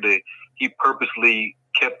character, he purposely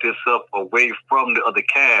kept himself away from the other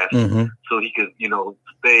cast so he could,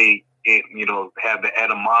 stay and, have the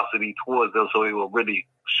animosity towards them so it will really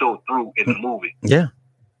show through in the movie. Yeah.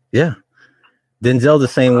 Yeah. Denzel the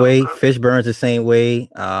same way. Fishburne's the same way.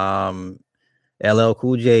 LL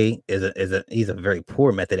Cool J he's a very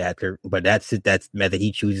poor method actor, but that's method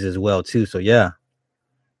he chooses as well too. So yeah.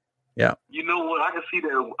 You know what? I can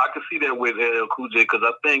see that with LL Cool J because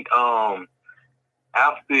I think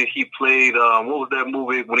after he played what was that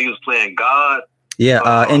movie when he was playing God?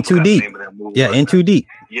 Yeah, In Too Deep. Yeah, In Too Deep.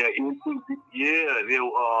 Yeah, In Too Deep. Yeah,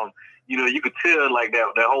 you could tell like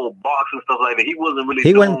that whole box and stuff like that. He wasn't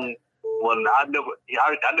really known. Well, I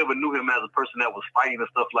never knew him as a person that was fighting and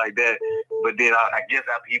stuff like that. But then I guess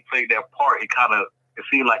after he played that part, it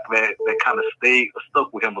seemed like that kind of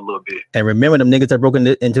stuck with him a little bit. And remember them niggas that broke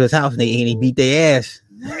into his house and he beat their ass.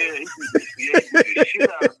 Yeah, he beat the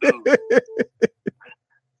shit out of dude.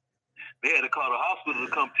 They had to call the hospital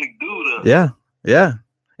to come pick dude up. Yeah.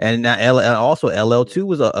 And now also LL too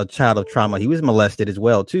was a child of trauma. He was molested as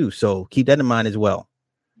well too. So keep that in mind as well.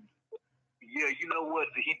 Yeah, you know what?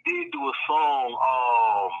 He did do a song.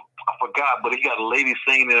 I forgot, but he got a lady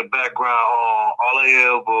singing in the background. All I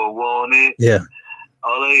ever wanted. Yeah.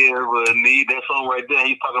 All I ever need. That song right there.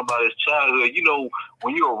 He's talking about his childhood.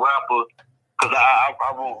 When you're a rapper, because I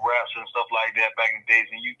wrote raps and stuff like that back in the days,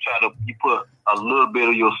 and you put a little bit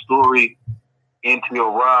of your story into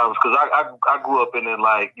your rhymes. Because I grew up in the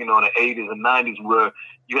 80s and 90s where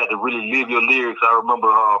you had to really live your lyrics. I remember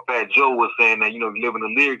Fat Joe was saying that, living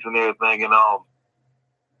the lyrics and everything.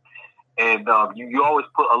 And you always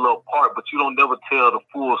put a little part, but you don't never tell the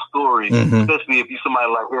full story. Especially if you're somebody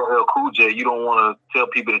like LL Cool J, you don't want to tell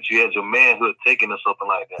people that you had your manhood taken or something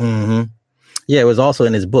like that. Yeah, it was also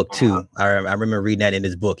in his book too. I remember reading that in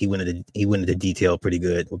his book. He went into detail pretty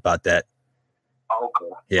good about that. Okay.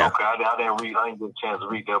 Yeah. Okay. I didn't get a chance to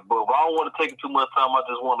read that book. But I don't want to take too much time. I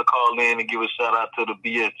just want to call in and give a shout out to the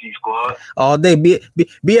BSG squad. All day,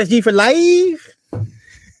 BSG for life.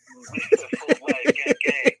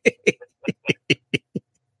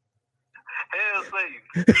 Hell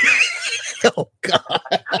save. Oh God.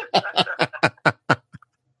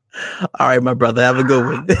 All right, my brother. Have a good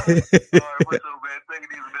one. All right, what's up, man? Take it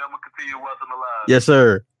easy, man. I'm gonna continue watching the live. Yes,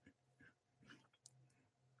 sir.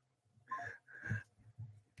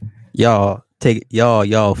 Y'all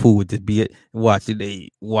fool with this be it.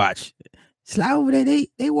 Watch. Sly over there,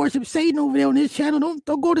 they worship Satan over there on this channel.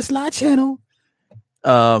 Don't go to Sly channel.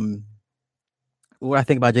 What I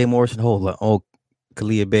think about Jay Morrison, hold up. Oh,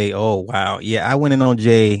 Kalia Bay. Oh wow. Yeah, I went in on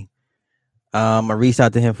Jay. I reached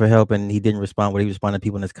out to him for help and he didn't respond. When he responded to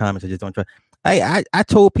people in his comments, I just don't try. I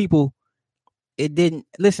told people it didn't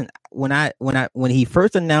listen when he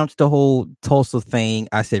first announced the whole Tulsa thing.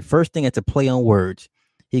 I said first thing, it's a play on words.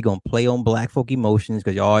 He gonna play on black folk emotions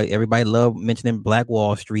because everybody love mentioning Black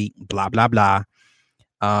Wall Street, blah blah blah.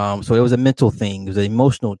 So it was a mental thing. It was an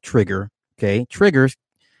emotional trigger. Okay, triggers.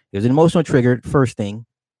 It was an emotional trigger. First thing.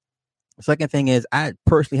 Second thing is I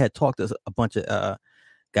personally had talked to a bunch of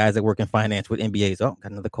guys that work in finance with MBAs. Oh,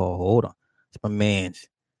 got another call. Hold on, it's my man's.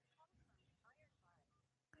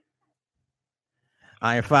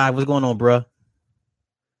 Iron 5, what's going on, bro?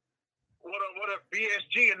 What up,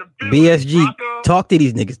 BSG in the building? BSG, talk to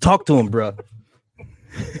these niggas. Talk to them, bro. What up,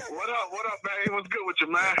 man? What's good with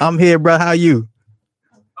you, man? I'm here, bro. How you?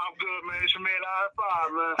 I'm good, man. It's your man, Iron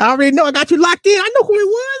 5, man. I already know. I got you locked in. I know who it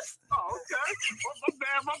was. Oh, okay.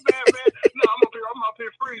 My bad, man. No, I'm up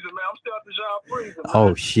here freezing, man. I'm still at the job freezing, man.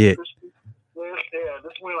 Oh, shit. Yeah,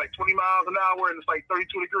 this wind like 20 miles an hour and it's like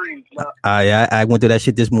 32 degrees. I went through that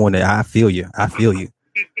shit this morning. I feel you. Hey, no,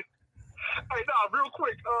 real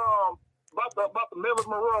quick, about the Marilyn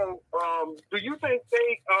Monroe, do you think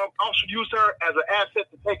they also used her as an asset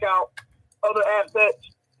to take out other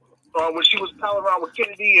assets when she was palling around with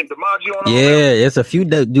Kennedy and DiMaggio and all that? It's a few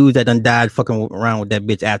dudes that done died fucking around with that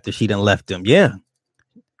bitch after she done left them. Yeah,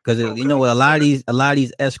 because you know a lot of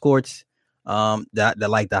these escorts, that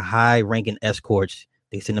like the high ranking escorts,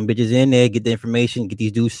 they send them bitches in there, get the information, get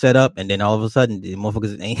these dudes set up, and then all of a sudden the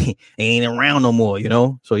motherfuckers ain't around no more, you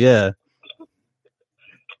know. So yeah.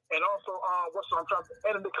 And also, I'm trying to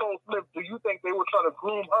Anna Nicole Smith. Do you think they were trying to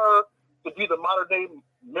groom her to be the modern day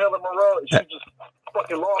Marilyn Monroe? And she just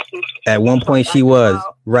fucking lost it. At one point, she was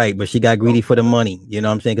right, but she got greedy for the money. You know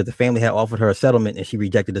what I'm saying? Because the family had offered her a settlement, and she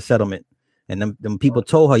rejected the settlement. And them people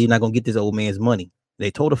told her, "You're not gonna get this old man's money."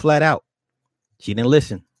 They told her flat out. She didn't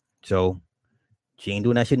listen. So she ain't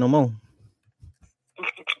doing that shit no more. I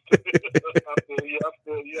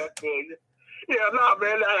feel you. Yeah, no,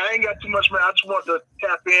 man, I ain't got too much, man. I just want to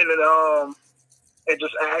tap in and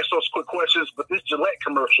just ask those quick questions. But this Gillette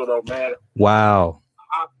commercial, though, man. Wow.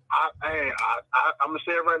 I'm gonna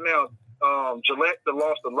say it right now. Gillette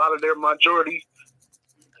lost a lot of their majority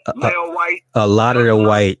male white. A lot of the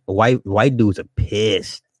white dudes are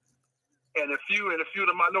pissed. And a few of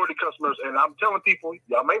the minority customers. And I'm telling people,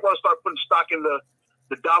 y'all may want to start putting stock in the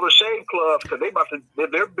Dollar Shave Club because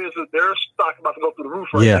their business, their stock about to go through the roof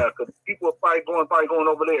right now because people are probably going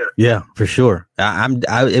over there. Yeah, for sure.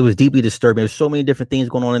 It was deeply disturbing. There's so many different things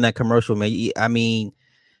going on in that commercial, man. I mean,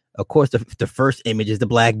 of course, the first image is the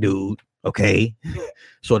black dude. Okay,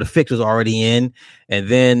 so the fix was already in, and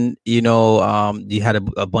then you had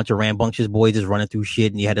a bunch of rambunctious boys just running through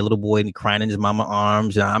shit, and you had a little boy crying in his mama's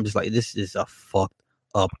arms, and I'm just like, this is a fucked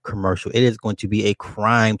up commercial. It is going to be a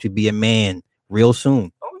crime to be a man real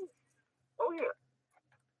soon. Oh yeah.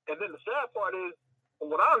 And then the sad part is,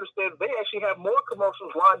 from what I understand, they actually have more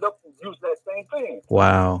commercials lined up using that same thing.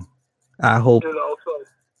 Wow. I hope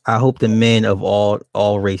the men of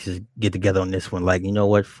all races get together on this one. Like, you know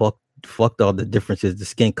what? Fuck all the differences, the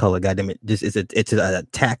skin color. Goddamn it! It's an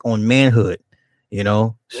attack on manhood.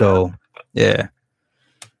 So yeah.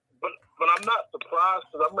 But I'm not surprised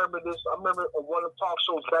because I remember one of the talk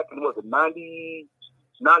shows back in 90,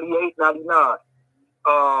 98, 99.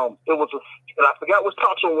 It was and I forgot what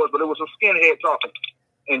talk show it was, but it was a skinhead talking,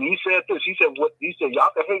 and he said this. He said, y'all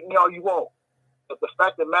can hate me all you want, but the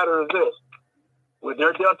fact of the matter is this: when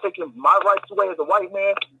they're done taking my rights away as a white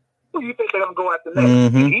man, who do you think they're gonna go after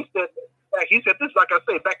next? Mm-hmm. He said this, like I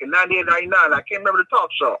say, back in 98, 99. I can't remember the talk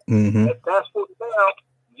show. Mm-hmm. And fast forward now,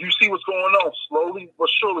 you see what's going on. Slowly but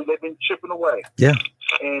surely, they've been chipping away. Yeah.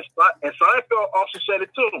 And Seinfeld also said it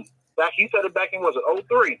to them. He said it back in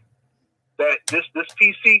 2003 that this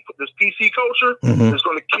PC culture is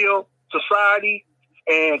going to kill society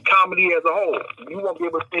and comedy as a whole. You won't be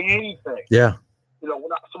able to say anything. Yeah. When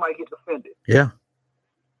somebody gets offended. Yeah.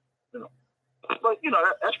 But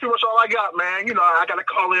that's pretty much all I got, man. I got to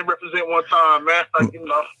call in and represent one time, man.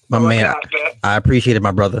 My man, I appreciate it,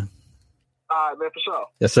 my brother. All right, man, for sure.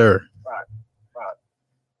 Yes, sir. All right.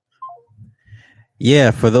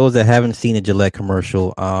 Yeah, for those that haven't seen the Gillette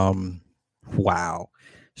commercial, wow,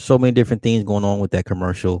 so many different things going on with that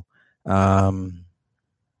commercial. As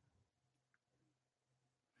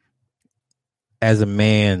a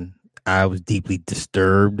man, I was deeply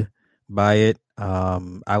disturbed by it.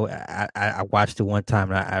 I watched it one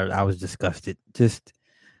time and I was disgusted.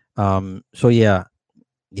 So yeah,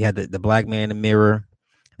 you had the black man in the mirror.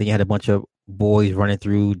 Then you had a bunch of boys running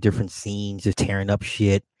through different scenes, just tearing up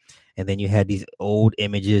shit. And then you had these old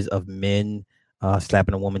images of men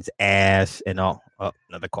slapping a woman's ass and all. Oh,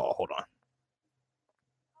 another call. Hold on.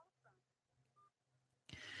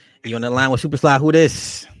 You on the line with Super Sly? Who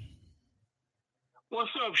this?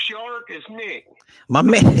 What's up, Shark? It's Nick. My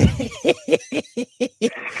man.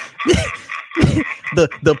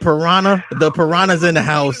 the piranha's in the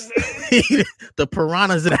house. The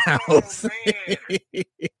piranha's in the house.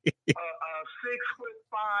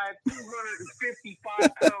 6'5",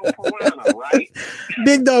 255-pound piranha, right?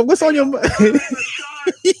 Big dog, what's on your mind?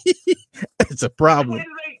 It's a problem. And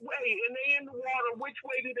they in the water. Which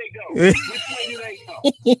way do they go? Which way do they go?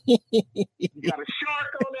 You got a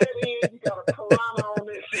shark on that end. You got a piranha on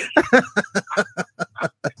this end.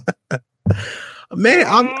 Man,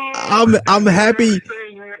 I'm happy.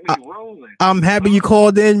 I'm happy you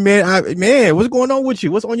called in, man. Man, what's going on with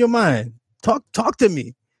you? What's on your mind? Talk to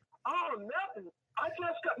me. Oh, nothing. I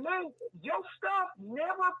just got, man, your stuff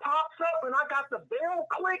never pops up, and I got the bell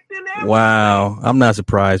clicked in there. Wow, I'm not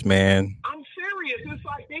surprised, man. I'm serious. It's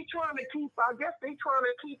like they trying to keep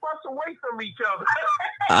us away from each other.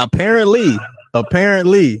 Apparently.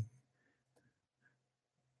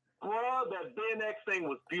 Bro, that Ben X thing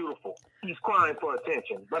was beautiful. He's crying for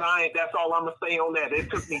attention, but that's all I'm gonna say on that.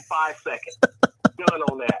 It took me 5 seconds. Done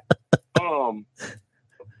on that.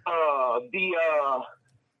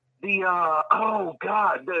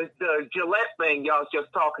 The Gillette thing y'all was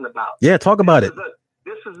just talking about. Yeah, talk about it.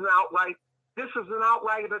 This is an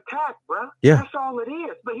outright attack, bro. Yeah. That's all it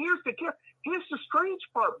is. But here's the strange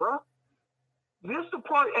part, bro. This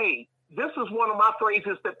is one of my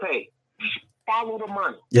phrases that pay. Follow the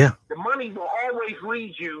money. Yeah. The money will always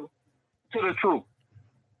lead you to the truth.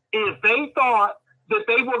 If they thought that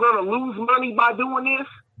they were going to lose money by doing this,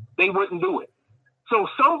 they wouldn't do it. So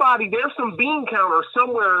there's some bean counter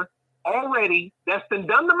somewhere already that's been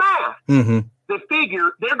done the math. Mm-hmm. That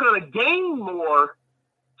figure they're going to gain more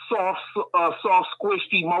soft,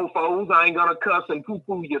 squishy mofos. I ain't gonna cuss and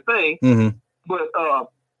poo-poo your thing, but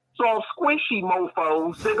soft, squishy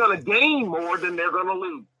mofos, they're gonna gain more than they're gonna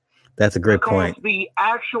lose. That's a great point. The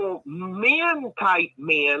actual men-type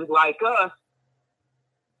men like us,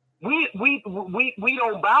 we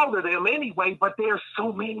don't bow to them anyway. But there's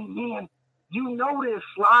so many men. You know this,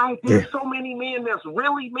 Sly. There's so many men that's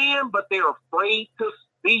really men, but they're afraid to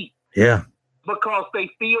speak. Yeah. Because they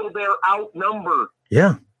feel they're outnumbered.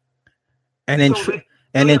 Yeah. And in truth,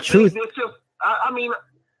 it's just, I mean,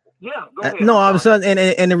 yeah. Go ahead. No, I'm saying,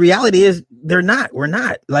 and the reality is, they're not. We're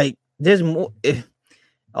not. Like, there's more.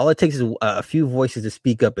 All it takes is a few voices to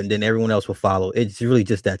speak up, and then everyone else will follow. It's really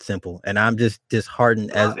just that simple. And I'm just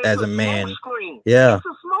disheartened as a man. Yeah. It's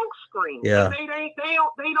a smoke screen. Yeah. They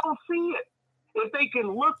don't see it. If they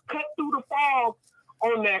can cut through the fog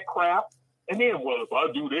on that crap, and then, well, if I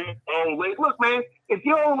do that, old lady, look, man, if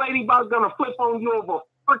your old lady about gonna flip on you over a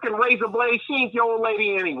freaking razor blade, she ain't your old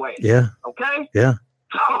lady anyway. Yeah. Okay. Yeah.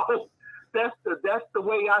 So that's the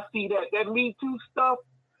way I see that. That Me Too stuff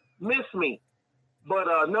miss me. But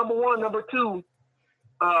number one, number two,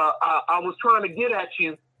 I was trying to get at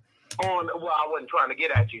you on. Well, I wasn't trying to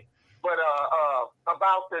get at you, but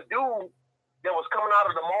about the dude that was coming out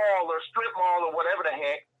of the mall or strip mall or whatever the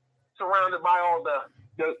heck, surrounded by all the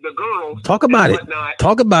girls. Talk about it.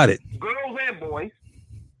 Talk about it. Girls and boys.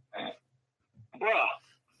 Bruh,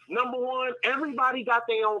 number one, everybody got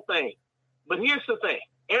their own thing. But here's the thing.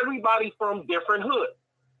 Everybody from different hoods.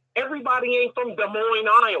 Everybody ain't from Des Moines,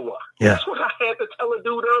 Iowa. Yeah. That's what I had to tell a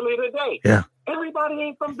dude earlier today. Yeah. Everybody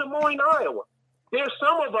ain't from Des Moines, Iowa. There's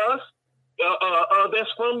some of us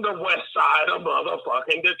that's from the west side of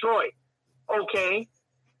motherfucking Detroit. Okay?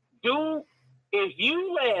 Dude, if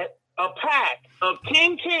you let a pack of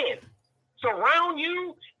 10 kids surround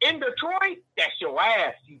you in Detroit, that's your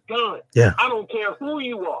ass. You done. Yeah. I don't care who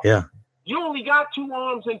you are. Yeah. You only got 2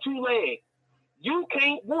 arms and 2 legs. You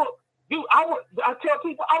can't walk. Dude, I tell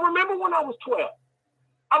people, I remember when I was 12.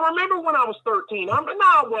 I remember when I was 13. I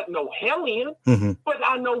wasn't no hellion, but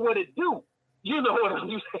I know what it do. You know what I'm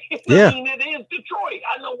saying? Yeah. I mean, it is Detroit.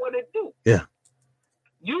 I know what it do. Yeah.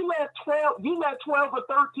 You let 12 or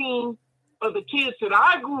 13 of the kids that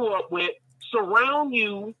I grew up with surround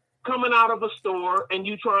you coming out of a store and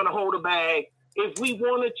you trying to hold a bag. If we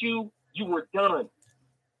wanted you, you were done.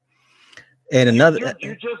 And another,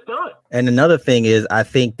 you're just done. And another thing is, I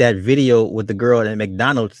think that video with the girl at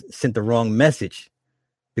McDonald's sent the wrong message,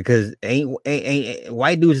 because ain't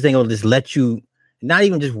white dudes ain't gonna just let you. Not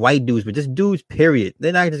even just white dudes, but just dudes. Period.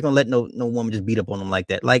 They're not just gonna let no woman just beat up on them like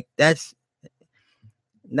that. Like, that's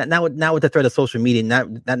not with the threat of social media. Not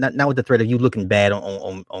with the threat of you looking bad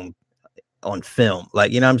on film.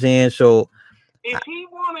 Like, you know what I'm saying? So if he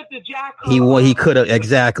wanted to jack up, he could have,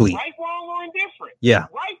 exactly. Right, wrong, or indifferent. Yeah.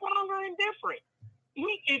 Right, wrong, or indifferent.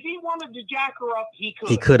 If he wanted to jack her up, he could.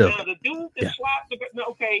 He could have. Now, the dude that slapped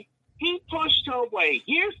okay, he pushed her away.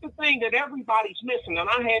 Here's the thing that everybody's missing, and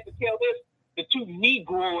I had to tell this the 2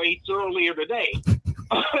 Negroids earlier today.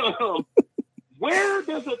 Where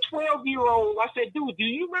does a 12-year-old? I said, dude, do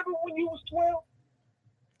you remember when you was 12?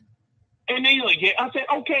 And they like, yeah. I said,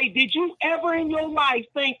 okay, did you ever in your life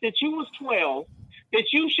think that you was 12, that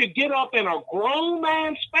you should get up in a grown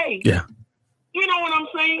man's face? Yeah. You know what I'm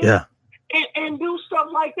saying? Yeah. And do stuff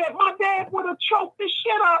like that. My dad would have choked the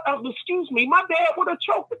shit out of, my dad would have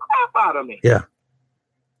choked the crap out of me. Yeah.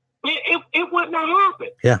 It wouldn't have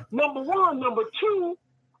happened. Yeah. Number one. Number two,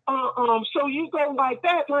 so you go like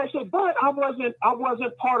that. And I said, but I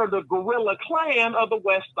wasn't part of the guerrilla clan of the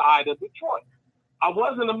west side of Detroit. I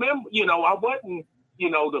wasn't a member, I wasn't,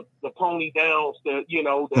 the Pony Downs, the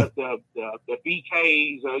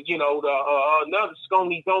BKs, another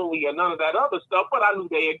Sconies only, or none of that other stuff, but I knew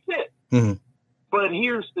they exist. Mm-hmm. But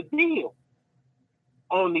here's the deal.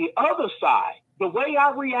 On the other side, the way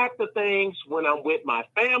I react to things when I'm with my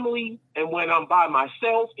family and when I'm by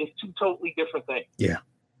myself is 2 totally different things. Yeah.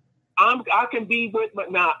 I can be with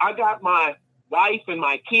now I got my wife and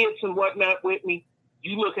my kids and whatnot with me.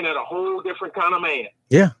 You looking at a whole different kind of man.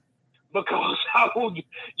 Yeah. Because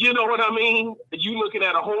you know what I mean? You looking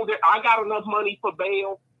at a whole I got enough money for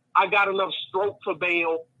bail. I got enough stroke for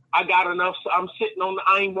bail. I got enough. I'm sitting on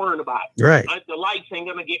I ain't worrying about it. Right. The lights ain't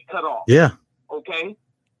going to get cut off. Yeah. Okay.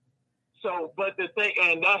 So, but the thing,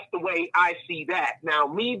 and that's the way I see that. Now,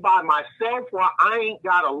 me by myself, where I ain't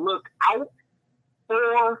got to look out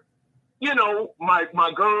for,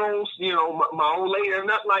 my girls, my old lady or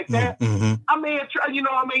nothing like that. Mm-hmm. I may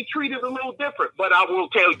treat it a little different, but I will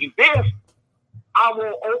tell you this. I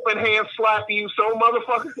will open hand slap you so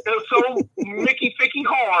Mickey Ficky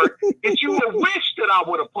hard that you will wish that I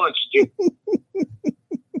would have punched you.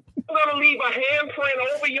 leave a handprint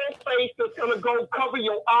over your face that's gonna go cover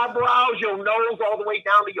your eyebrows, your nose, all the way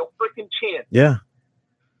down to your freaking chin. Yeah.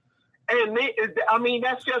 And I mean,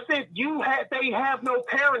 that's just it. They have no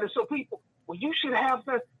parenting, so people. Well, you should have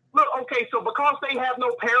the look. Okay, so because they have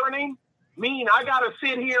no parenting, I gotta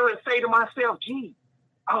sit here and say to myself, "Gee,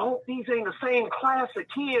 I hope these ain't the same class of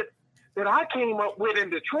kids that I came up with in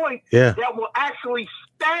Detroit that will actually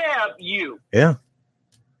stab you. Yeah.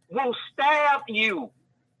 Will stab you,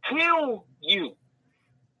 kill you.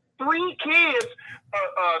 3 kids,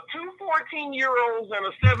 2 14-year-olds and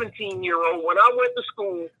a 17-year-old, when I went to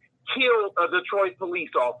school, killed a Detroit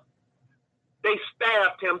police officer. They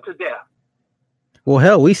stabbed him to death. Well,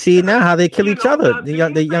 hell, we see now how they kill each other.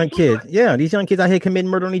 The young kids. Yeah, these young kids out here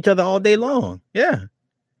committing murder on each other all day long. Yeah.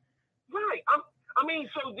 Right. I mean,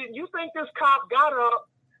 so did you think this cop got up,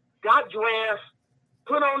 got dressed,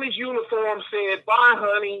 put on his uniform, said, "Bye,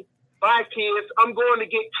 honey, bye, kids. I'm going to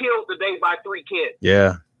get killed today by 3 kids."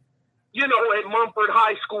 Yeah. At Mumford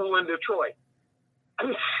High School in Detroit.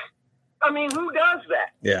 I mean, who does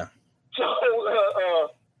that? Yeah. So,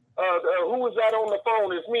 who was that on the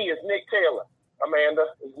phone? It's me. It's Nick Taylor. Amanda,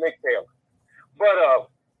 it's Nick Taylor.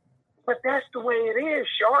 But that's the way it is,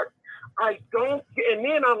 Shark. I don't. And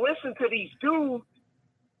then I listen to these dudes.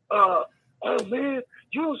 Oh man,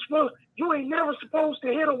 you ain't never supposed to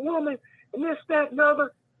hit a woman, and this, that, and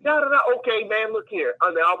other. Da da da. Okay, man, look here.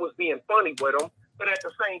 I was being funny with them, but at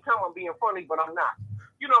the same time, I'm being funny, but I'm not.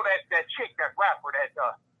 You know that chick, that rapper, that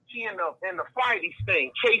she in the fighties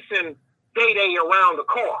thing, chasing Day around the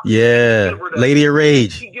car. Yeah, Lady of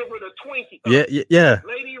Rage. She give her the Twinkie. Yeah.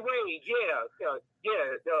 Lady of Rage. Yeah.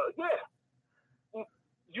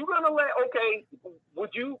 You gonna okay?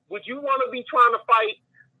 Would you want to be trying to fight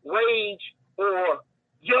Rage or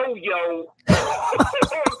Yo-Yo or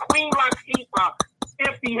Queen Latifah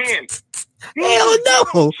empty-handed? Hell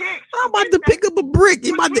no! I'm about to pick up a brick.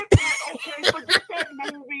 Forget that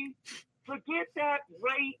movie. Forget that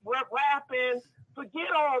rapping.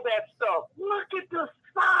 Forget all that stuff. Look at the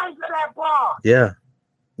size of that bra. Yeah.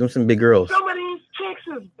 There's some big girls. Some of these chicks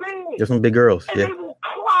is big. There's some big girls. And they will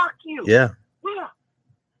clock you. Yeah. Look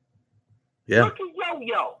at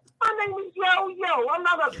Yo-Yo. My name is Yo-Yo.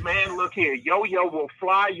 Another man, look here. Yo-Yo will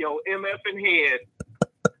fly your MFing head.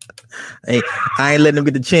 Hey, I ain't letting them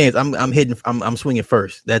get the chance. I'm swinging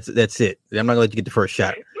first. That's it. I'm not gonna let you get the first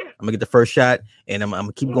shot. I'm gonna get the first shot, and I'm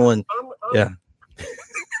gonna keep going. Yeah.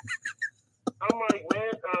 I'm like,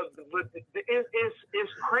 man,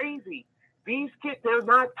 it's crazy. These kids, they're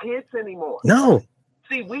not kids anymore. No.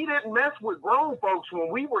 See, we didn't mess with grown folks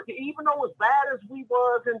when we were, even though as bad as we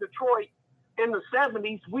was in Detroit in the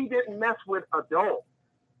 70s, we didn't mess with adults.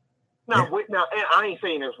 Now, I ain't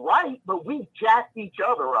saying it's right, but we jacked each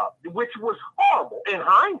other up, which was horrible. In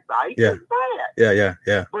hindsight, it's bad.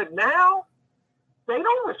 Yeah. But now, they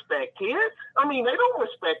don't respect kids. I mean, they don't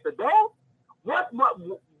respect adults. What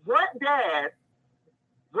dad,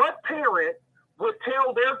 what parent would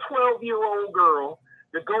tell their 12-year-old girl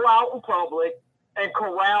to go out in public and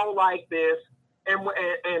corral like this and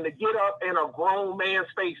to get up in a grown man's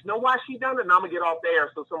face? Know why she done it? And I'm going to get off the air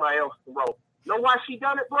so somebody else can roll. Know why she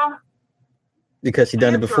done it, bro? Because she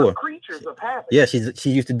done it before. Creatures of habit. Yeah, she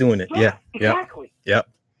used to doing it. Yeah. Exactly. Yep.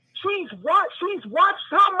 She's watched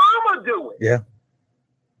her mama do it. Yeah.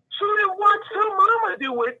 She didn't watch her mama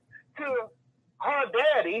do it to her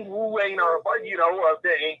daddy, who ain't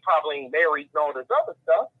they probably ain't married and all this other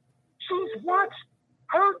stuff. She's watched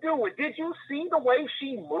her do it. Did you see the way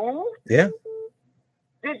she moved? Yeah.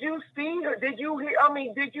 Did you see her? Did you hear? I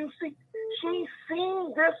mean, did you see? She's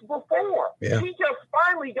seen this before. Yeah. She just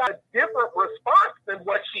finally got a different response than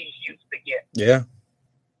what she used to get. Yeah.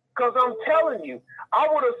 Because I'm telling you,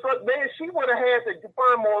 she would have had to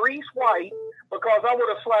find Maurice White, because I would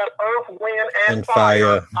have slapped Earth, Wind, and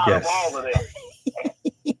Fire out of all of them.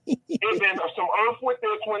 There's been some Earth with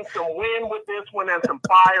this one, some Wind with this one, and some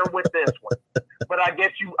Fire with this one. But I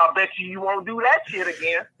bet you won't do that shit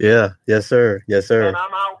again. Yeah. Yes, sir. And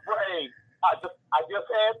I'm outraged. I just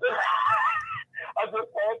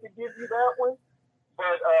had to give you that one.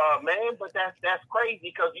 But man, that's crazy,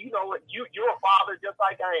 because you're a father just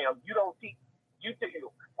like I am. You don't teach. I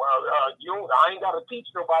ain't got to teach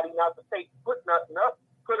nobody not to put up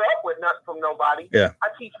with nothing from nobody. Yeah. I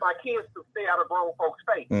teach my kids to stay out of grown folks'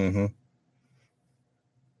 face. Mm-hmm.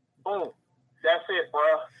 Boom. That's it, bro.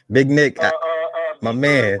 Big Nick, my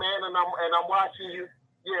man. And I'm watching you.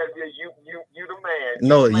 Yeah, you the man.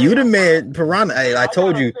 No, you the man. Piranha. Hey, I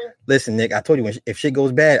told you. Listen, Nick, I told you, if shit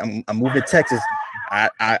goes bad, I'm moving to Texas.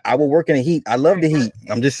 I will work in the heat. I love the heat.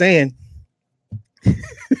 I'm just saying. Hey,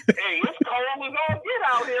 it's cold as all get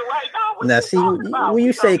out here right now. Now, see, when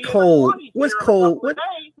you say cold, what's cold?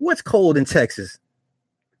 What's cold in Texas?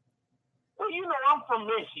 Well, you know, I'm from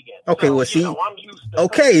Michigan. Okay, so, well, see, I'm used to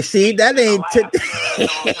okay, see, that ain't.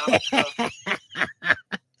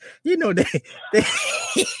 You know they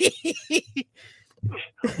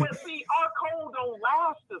Well, see, our cold don't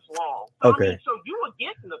last this long. So, Okay. I mean, so you will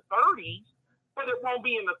get in the 30s, but it won't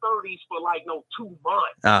be in the 30s for like 2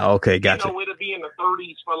 months. Okay, gotcha. You know, it'll be in the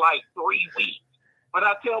 30s for like 3 weeks. But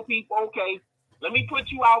I tell people, okay, let me put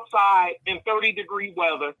you outside in 30-degree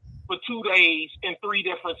weather for 2 days in 3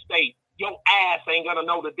 different states. Your ass ain't gonna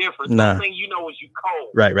know the difference. Nah. The thing you know is you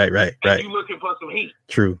cold. Right. And you looking for some heat.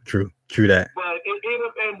 True that. But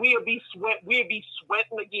we'll be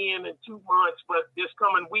sweating again in 2 months. But this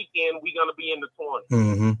coming weekend, we're gonna be in the 20s.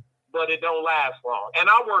 Mm-hmm. But it don't last long. And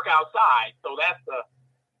I work outside, so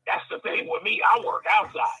that's the thing with me. I work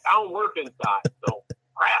outside. I don't work inside. So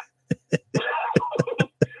crap.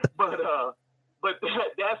 But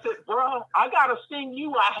that's it, bro. I gotta send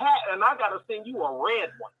you a hat, and I gotta send you a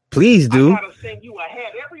red one. Please do. I gotta send you a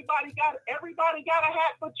hat. Everybody got a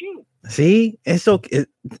hat but you. See, it's okay.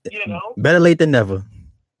 You know, Better late than never.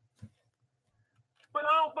 But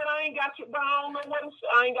I ain't got you. But I don't know what it's.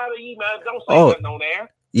 I ain't got an email. Don't say nothing on there.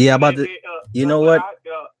 Yeah, about the. You know what?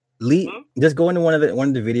 Leave. Just go into one of the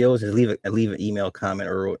videos and leave an email comment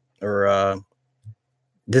or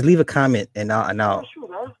just leave a comment and I'll get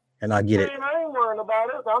it. Man, I ain't worrying about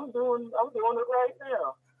it. I'm doing it right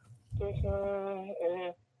now.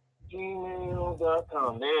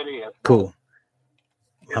 Gmail.com. There it is. Cool.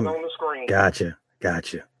 It's on the screen. Gotcha.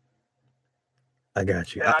 I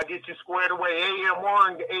got you. And I get you squared away. AM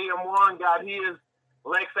Warren got his.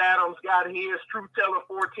 Lex Adams got his. Truth Teller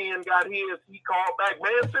 410 got his. He called back.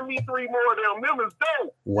 Man, send me 3 more of them. Them is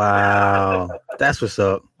dope. Wow. That's what's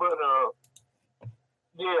up. But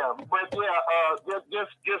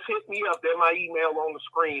just hit me up. There's my email on the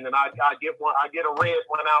screen, and I get one. I get a red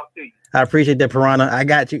one out to you. I appreciate that, Piranha. I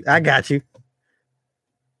got you. All right,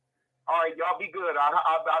 y'all be good.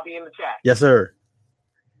 I'll be in the chat. Yes, sir.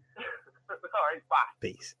 All right, bye.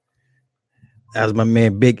 Peace. That was my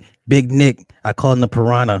man, Big Nick. I call him the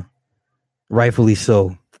Piranha, rightfully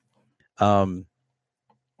so. I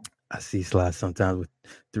see Sly sometimes with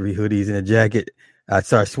 3 hoodies and a jacket. I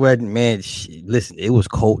start sweating, man. Listen, it was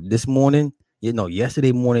cold this morning. You know,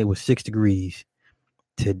 yesterday morning it was 6 degrees.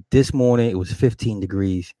 To this morning it was 15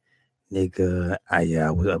 degrees. Nigga,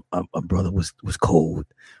 my brother was cold.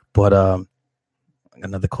 But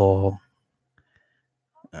another call.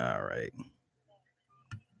 All right.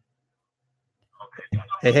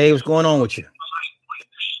 Hey, what's going on with you?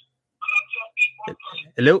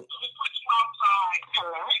 Hello.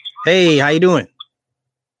 Hey, how you doing?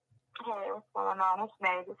 Hey, what's going on? It's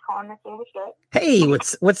May. Just calling to see what's up. Hey,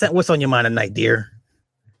 what's on your mind tonight, dear?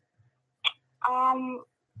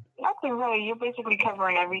 Nothing really. You're basically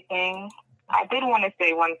covering everything. I did want to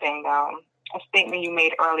say one thing though. A statement you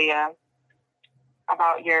made earlier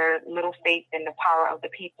about your little faith in the power of the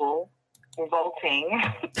people voting.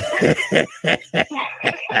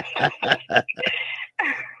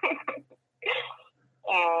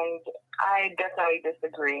 And I definitely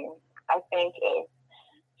disagree. I think if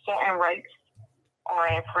certain rights are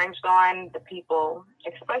infringed on the people,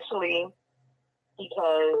 especially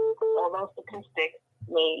because although statistics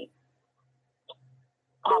may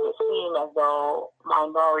have it seem as though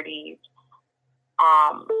minorities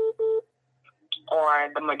or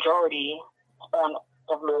the majority on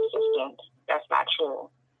government assistance, that's not true.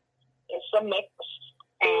 It's a mix,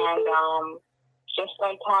 and just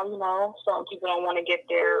like how, you know, some people don't want to get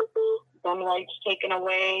their gun rights taken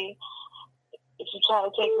away. If you try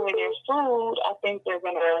to take away their food, I think they're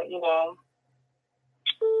gonna, you know,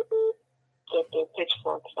 get their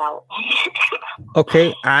pitchforks out.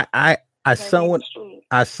 Okay, I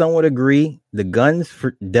somewhat agree. The guns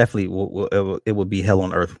definitely it will be hell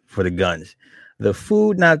on earth for the guns. The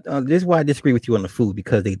food, not this is why I disagree with you on the food,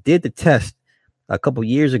 because they did the test a couple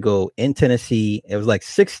years ago in Tennessee. It was like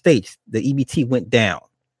 6 states. The EBT went down.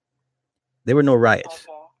 There were no riots.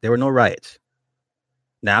 Okay. There were no riots.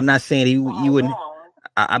 Now I'm not saying you wouldn't.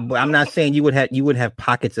 I'm not saying you would have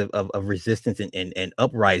pockets of resistance and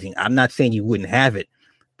uprising. I'm not saying you wouldn't have it,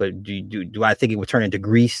 but do I think it would turn into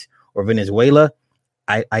Greece or Venezuela?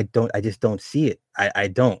 I don't. I just don't see it. I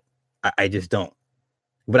don't. I just don't.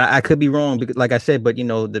 But I could be wrong, because, like I said, but you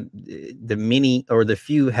know, the many or the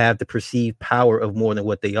few have the perceived power of more than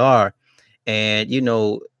what they are, and you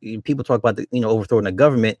know, people talk about overthrowing the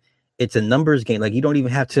government. It's a numbers game. Like, you don't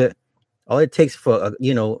even have to. All it takes for a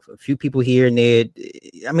few people here and there.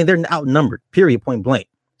 I mean, they're outnumbered. Period. Point blank.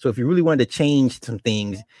 So if you really wanted to change some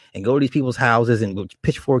things and go to these people's houses and with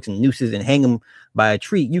pitchforks and nooses and hang them by a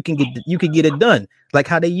tree, you can get it done, like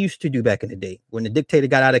how they used to do back in the day when the dictator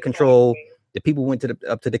got out of control. The people went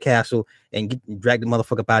up to the castle and dragged the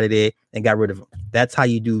motherfucker up out of there and got rid of him. That's how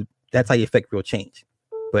you affect real change.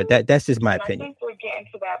 But that's just my opinion. I think we're getting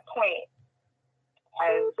to that point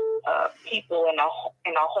as people in a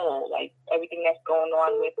whole, like everything that's going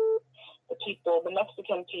on with the people, the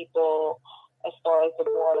Mexican people, as far as the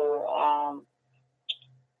border,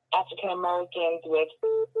 African Americans with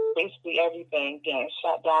basically everything getting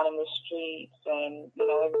shot down in the streets, and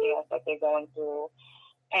everything else that they're going through,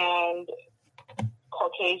 and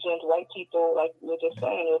Caucasians, white people, like we were just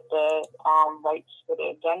saying, with the rights for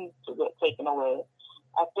their guns to get taken away.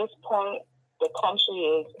 At this point, the country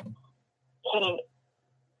is hitting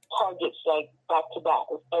targets like back to back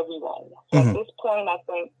with everyone. So at this point, I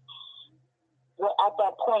think we're at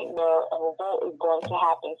that point where a revolt is going to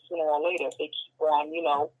happen sooner or later if they keep on,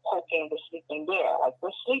 poking the sleeping bear. Like,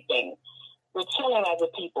 we're sleeping. We're chilling as a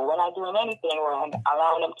people. We're not doing anything. We're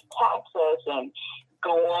allowing them to tax us and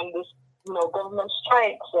go on this, government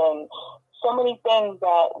strikes and so many things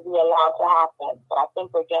that we allow to happen. But I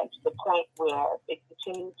think we're getting to the point where they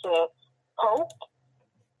continue to poke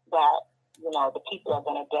that, the people are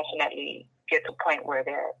going to definitely get to a point where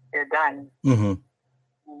they're done. Mm-hmm.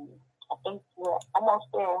 I think we're almost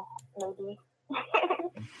there, maybe.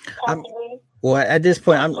 Well, at this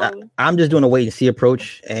point, I'm just doing a wait and see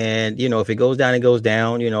approach, and if it goes down, it goes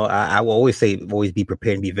down. I will always be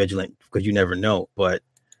prepared and be vigilant because you never know. But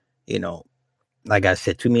like I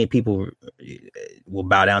said, too many people will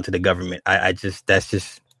bow down to the government. I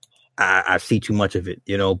see too much of it,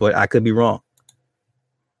 but I could be wrong.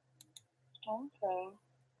 Okay,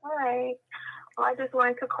 all right. Well, I just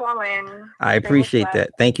wanted to call in. I appreciate that.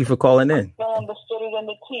 Thank you for calling in. The city and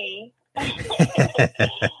the tea. All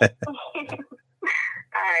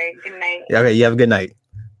right. Good night. Okay. You have a good night.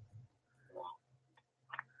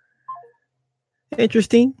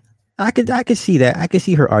 Interesting. I could see that. I could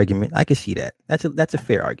see her argument. I could see that. That's a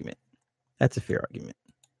fair argument. That's a fair argument.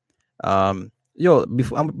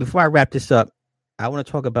 Before I wrap this up, I want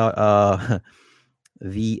to talk about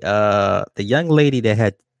the young lady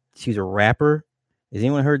that she's a rapper. Has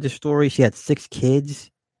anyone heard this story? She had 6 kids,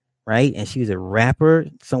 right? And she was a rapper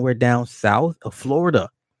somewhere down south of Florida.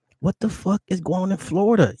 What the fuck is going on in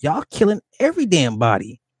Florida? Y'all killing every damn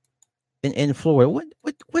body in Florida.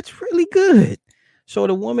 What's really good? So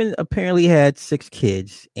the woman apparently had 6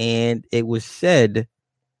 kids, and it was said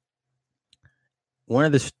one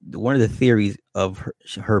of the theories of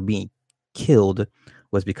her being killed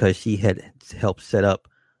was because she had helped set up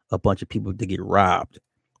a bunch of people to get robbed.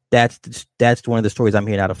 That's one of the stories I'm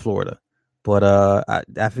hearing out of Florida. But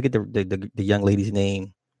I forget the young lady's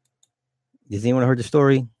name. Has anyone heard the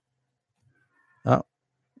story? Oh,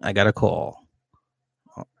 I got a call.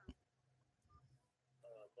 Oh.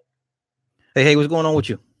 Hey, what's going on with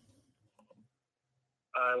you?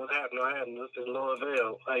 What's happening? This is Lord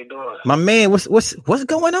Vale. How you doing? My man, what's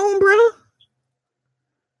going on, brother?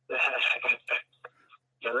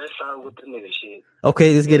 Now let's start with the nigga shit.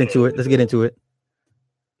 Okay, let's get into it.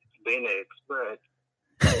 Benex, but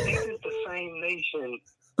this is the same nation.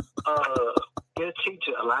 Their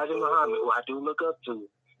teacher, Elijah Muhammad, who I do look up to,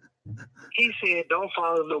 he said, "Don't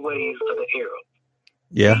follow the ways of the Arab."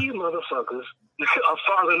 Yeah. These motherfuckers are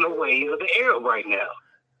following the ways of the Arab right now.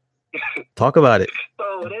 Talk about it.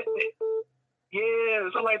 So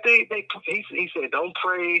like he said, don't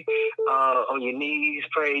pray on your knees,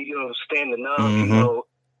 pray, standing up, Mm-hmm.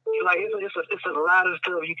 Like it's a lot of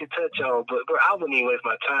stuff you can touch on, but I wouldn't even waste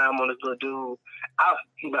my time on this little dude. I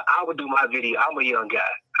would do my video. I'm a young guy.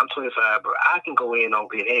 I'm 25, bro. I can go in on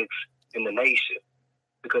BNX in the nation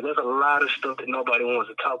because there's a lot of stuff that nobody wants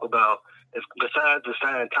to talk about. Besides the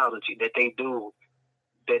Scientology that they do,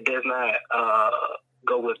 that does not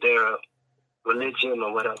go with their religion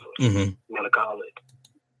or whatever you want to call it.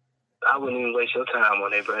 I wouldn't even waste your time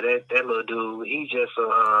on it, bro. That little dude, he just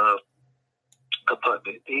a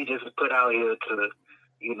puppet. He just put out here to,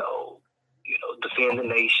 defend the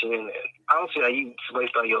nation. And I don't see how you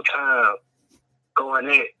waste all your time going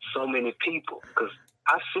at so many people. Because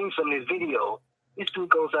I've seen some of this video. This dude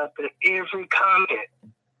goes out there every comment.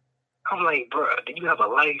 I'm like, bro, do you have a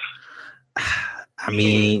life? I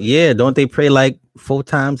mean, yeah, don't they pray like 4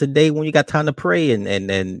 times a day when you got time to pray and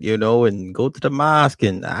go to the mosque?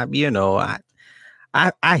 And I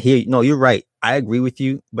hear you. No, you're right. I agree with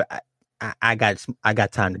you, but I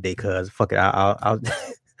got time today, cuz fuck it. I'll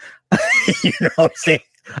you know what I'm saying?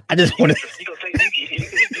 I just want to. You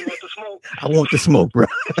want the smoke? I want the smoke, bro.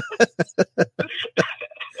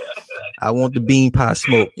 I want the bean pie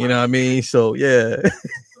smoke. You know what I mean? So yeah. I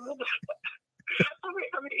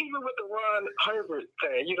mean, even with the Ron Herbert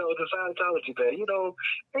thing, you know, the Scientology thing, you know,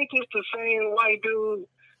 ain't this the same white dude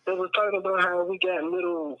that was talking about how we got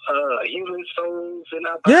little human souls in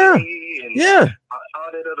our body and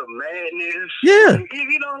all that other madness? Yeah.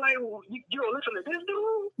 You know, like, you don't listen to this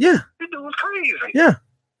dude? Yeah. This dude was crazy. Yeah.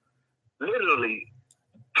 Literally.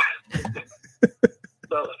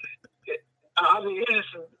 So, I mean, it's just,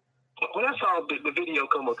 when I saw the video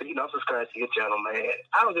come up, because, you know, I'm subscribed to your channel, man,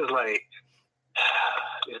 I was just like,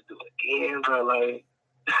 just do it again, bro. Like,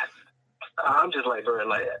 I'm just like, bro,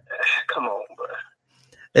 like, come on, bro.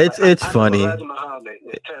 It's funny.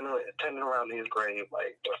 Turning around in his grave,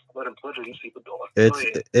 like, what are these people doing?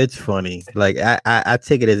 It's funny. Like, I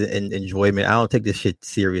take it as an enjoyment. I don't take this shit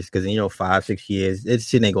serious because, you know, 5-6 years, it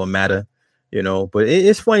shit ain't gonna matter, you know. But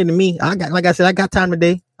it's funny to me. Like I said, I got time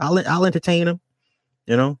today. I'll entertain him,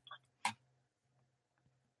 you know.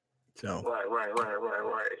 So right.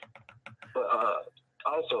 But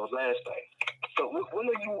also, last thing. So when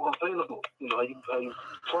are you available? You know, are you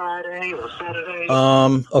Friday or Saturday?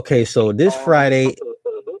 Okay, so this Friday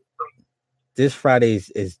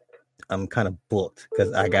is I'm kind of booked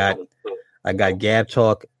because I got Gab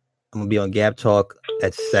Talk. I'm gonna be on Gab Talk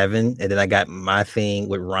at 7, and then I got my thing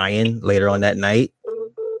with Ryan later on that night.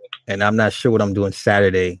 And I'm not sure what I'm doing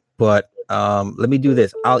Saturday, but let me do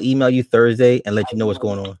this. I'll email you Thursday and let you know what's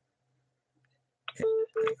going on.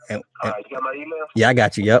 All right, you got my email? Yeah, I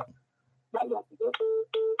got you. Yep. All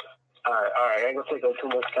right. I ain't gonna take up too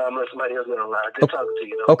much time. Let somebody else get online. Good talking to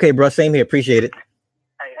you, though. Okay, bro. Same here. Appreciate it. Hey,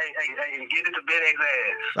 get it to Ben X's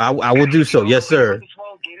ass. I will do so. Yes, sir. Get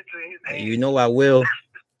it to his ass. You know I will. All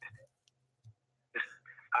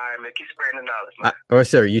right, man. Keep spreading the knowledge, man. Or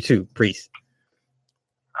sir, you too. Priest.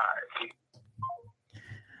 All right.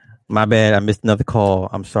 My bad. I missed another call.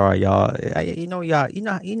 I'm sorry, y'all. You know how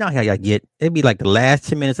y'all get. It'd be like the last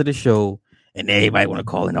 10 minutes of the show, and everybody want to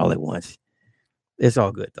call in all at once. It's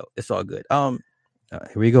all good though. It's all good. Here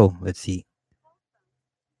we go. Let's see.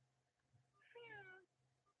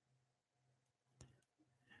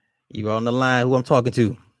 You on the line? Who I'm talking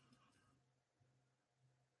to?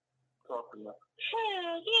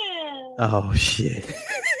 Oh shit!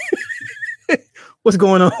 What's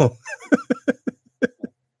going on?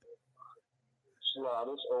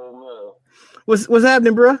 What's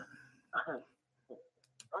happening, bro? I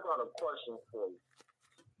got a question for you.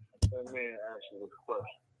 Let me ask you this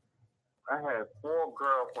question. I had 4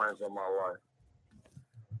 girlfriends in my life,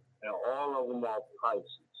 and all of them are Pisces.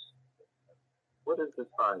 What is the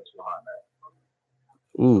science behind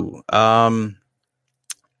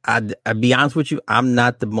that? I'd be honest with you. I'm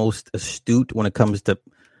not the most astute when it comes to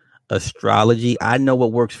astrology. I know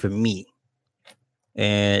what works for me,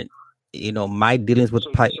 and you know my dealings with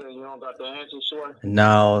Pisces. You don't got the answer, sure?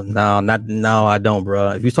 No, I don't,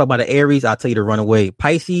 bro. If you talk about the Aries, I'll tell you to run away.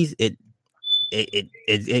 Pisces, it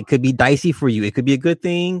could be dicey for you. It could be a good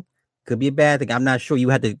thing, could be a bad thing. I'm not sure. You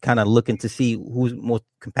had to kind of look into see who's most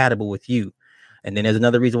compatible with you. And then there's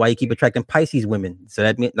another reason why you keep attracting Pisces women. So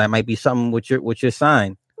that might be something with your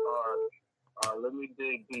sign. Let me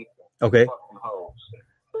dig deeper. Okay.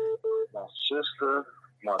 My sister,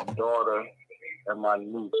 my daughter, and my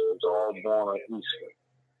niece was all born on Easter.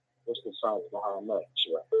 What's the science behind that?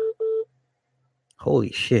 Sure.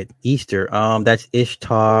 Holy shit, Easter. That's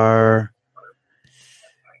Ishtar.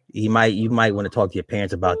 You might want to talk to your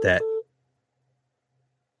parents about that.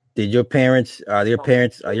 Did your parents are your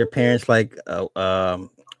parents like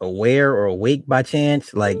aware or awake by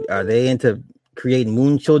chance? Like, are they into creating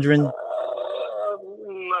moon children? No,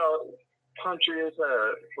 country is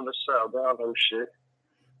from the south. They don't know shit.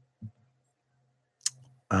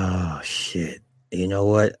 Oh shit! You know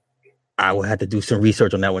what? I will have to do some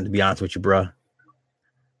research on that one, to be honest with you, bro.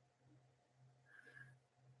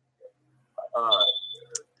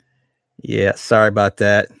 Yeah, sorry about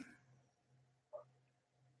that.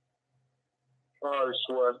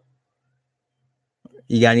 Sure.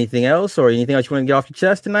 You got anything else, or anything else you want to get off your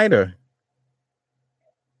chest tonight, or?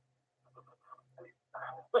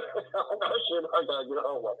 I gotta get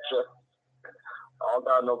off my chest. I don't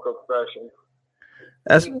got no confession.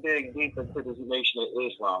 That's Let me dig deep into this Nation of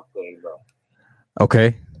Islam thing, though.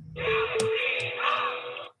 Okay.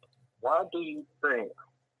 Why do you think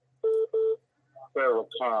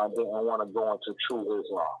Farrakhan didn't want to go into true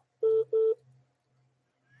Islam?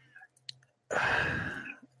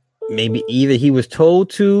 Maybe either he was told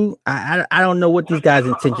to. I don't know what these guys'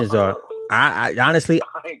 intentions are. I honestly,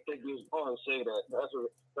 I didn't think he was going to say that.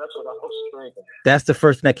 That's what I was thinking. That's the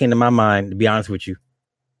first thing that came to my mind, to be honest with you.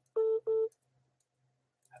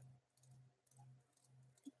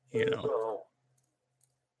 You know. So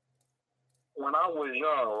when I was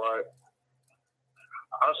young, right,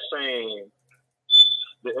 I seen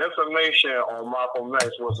the information on Malcolm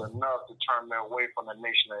X was enough to turn me away from the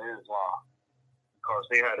Nation of Islam because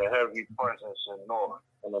they had a heavy presence in North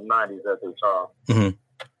in the 90s at the time. Mm-hmm.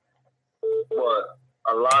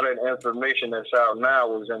 But a lot of the information that's out now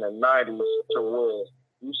was in the 90s to where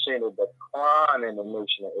you seen a decline in the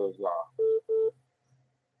Nation of Islam.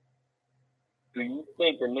 Do you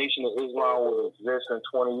think the Nation of Islam will exist in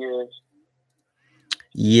 20 years?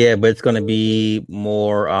 Yeah, but it's going to be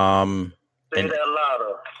more. Say that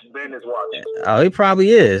louder. Ben is watching. Oh, it probably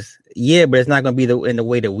is. Yeah, but it's not going to be in the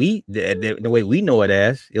way that the way we know it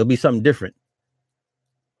as. It'll be something different.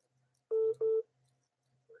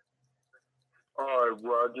 All right,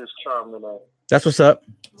 bro. I just chimed in. That's what's up.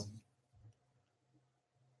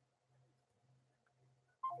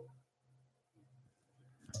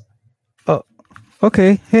 Oh,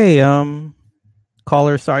 okay. Hey,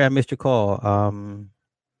 caller. Sorry, I missed your call.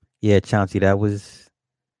 Yeah, Chauncey, that was.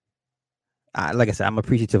 Like I said, I'm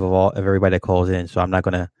appreciative of everybody that calls in, so I'm not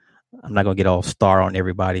gonna get all star on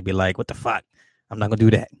everybody. Be like, what the fuck? I'm not gonna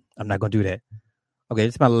do that. Okay,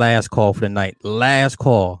 this is my last call for the night. Last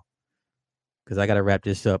call, because I gotta wrap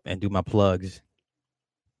this up and do my plugs.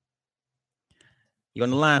 You on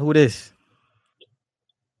the line? Who this?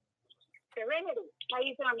 Serenity. How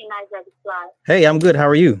you doing tonight, Brother Fly? Hey, I'm good. How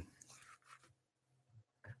are you?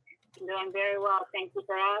 Doing very well. Thank you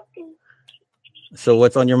for asking. So,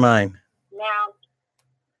 what's on your mind? Now,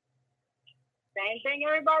 same thing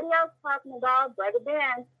everybody else talking about, Brother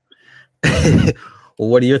Ben. Well,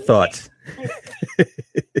 what are your thoughts?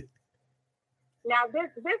 Now, this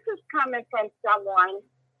is coming from someone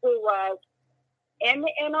who was in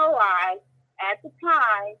the NOI at the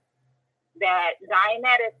time that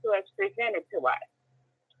Dianetics was presented to us.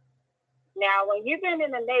 Now, when you've been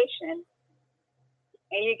in the Nation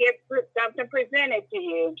and you get something presented to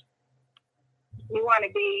you, you want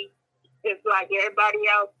to be just like everybody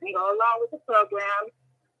else and go along with the program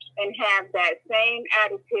and have that same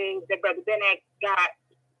attitude that Brother Ben X got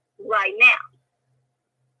right now.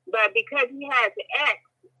 But because he has the X,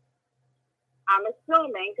 I'm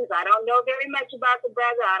assuming, because I don't know very much about the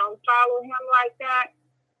brother, I don't follow him like that,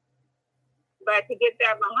 but to get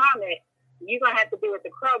that Muhammad, you're going to have to be with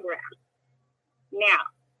the program. Now,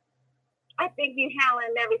 I think you're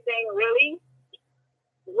handling everything really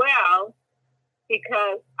well,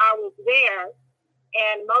 because I was there,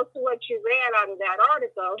 and most of what you read out of that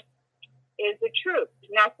article is the truth.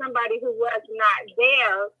 Now, somebody who was not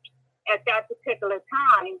there at that particular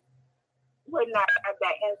time would not have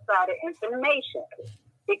that insider information,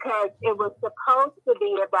 because it was supposed to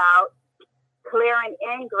be about clearing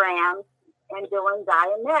engrams and doing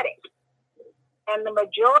Dianetics. And the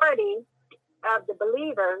majority of the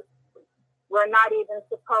believers were not even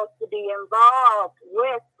supposed to be involved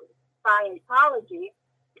with Scientology,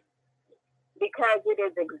 because it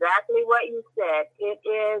is exactly what you said. It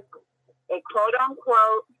is a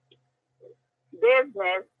quote-unquote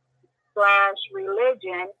business /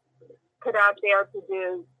 religion put out there to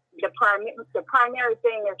do the primary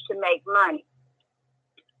thing is to make money.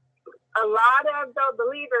 A lot of those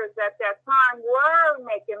believers at that time were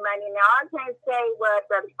making money. Now, I can't say what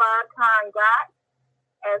Brother Farrakhan got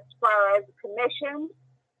as far as commission,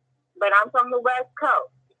 but I'm from the West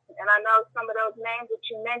Coast. And I know some of those names that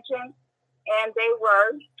you mentioned, and they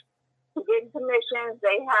were getting commissions.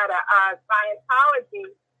 They had a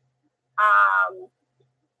Scientology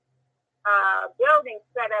building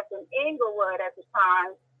set up in Inglewood at the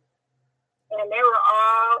time, and they were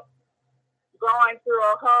all going through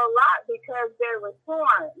a whole lot because they were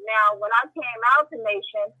torn. Now, when I came out to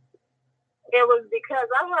Nation, it was because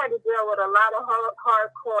I had to deal with a lot of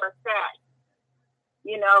hardcore facts.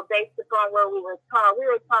 You know, based upon where we were taught. We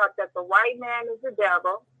were taught that the white man is the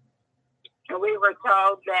devil, and we were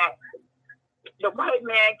told that the white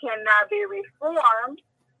man cannot be reformed,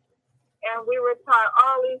 and we were taught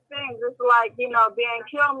all these things. It's like, you know, being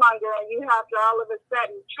Killmonger, and you have to all of a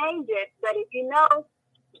sudden change it. But if you know,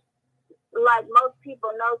 like most people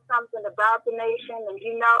know something about the Nation, and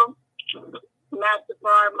you know Master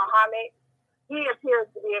Fard Muhammad, he appears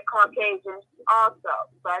to be a Caucasian also,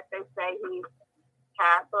 but they say he's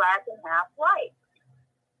half black and half white.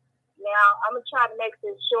 Now, I'm going to try to make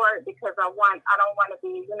this short because I don't want to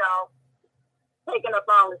be, you know, taking up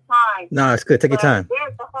all the time. No, it's good. Take your time.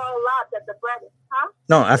 There's a whole lot that the brother,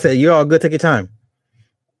 No, I said, you're all good. Take your time.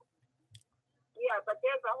 Yeah, but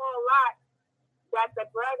there's a whole lot that the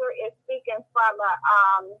brother is speaking from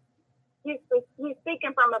he's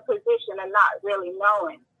speaking from a position and not really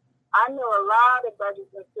knowing. I know a lot of brothers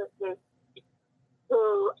and sisters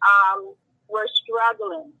who were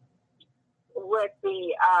struggling with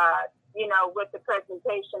the, with the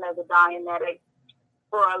presentation of the Dianetics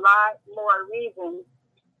for a lot more reasons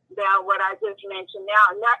than what I just mentioned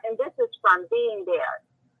now. And this is from being there.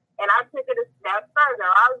 And I took it a step further.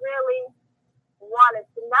 I really wanted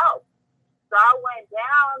to know. So I went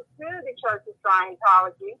down to the Church of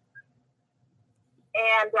Scientology,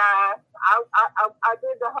 and I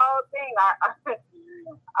did the whole thing.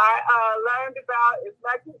 I learned about as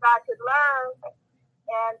much as I could learn.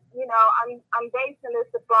 And, I'm basing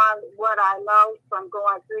this upon what I know from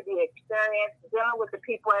going through the experience, dealing with the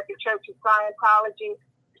people at the Church of Scientology,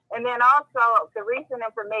 and then also the recent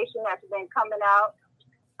information that's been coming out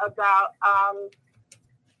about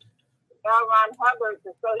L. Ron Hubbard's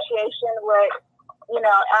association with,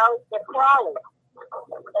 Aleister Crowley.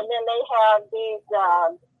 And then they have these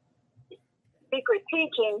secret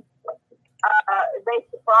teachings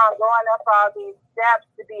based upon going up all these steps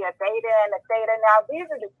to be a beta and a theta. Now, these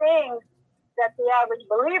are the things that the average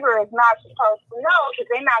believer is not supposed to know, because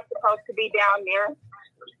they're not supposed to be down there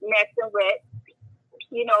messing with,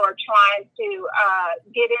 or trying to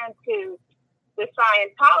get into the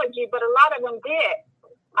Scientology, but a lot of them did.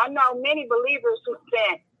 I know many believers who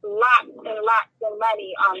spent lots and lots of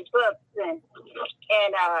money on books and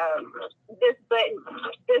this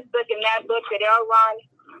book and that book that L. Ron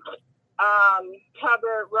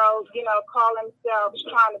Hubbard wrote, call themselves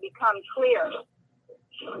trying to become clear.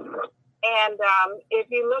 And if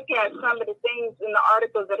you look at some of the things in the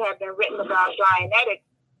articles that have been written about Dianetics,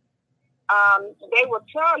 they will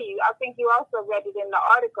tell you, I think you also read it in the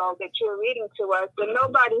article that you're reading to us, that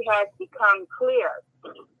nobody has become clear.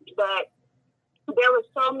 But there were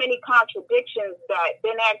so many contradictions that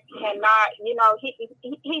Ben X cannot, he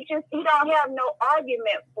don't have no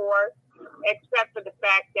argument for, except for the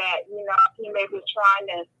fact that, he may be trying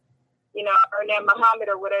to, earn that Muhammad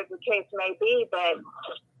or whatever the case may be. But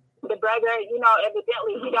the brother,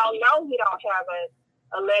 evidently he don't know, he don't have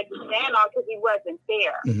a leg to stand on because he wasn't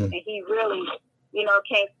there. Mm-hmm. And he really,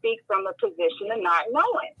 can't speak from a position of not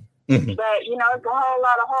knowing. Mm-hmm. But, it's a whole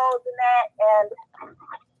lot of holes in that. And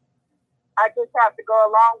I just have to go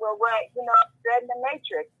along with what, said in the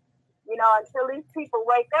Matrix. Until these people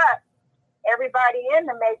wake up, everybody in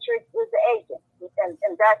the Matrix is the agent.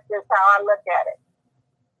 And that's just how I look at it.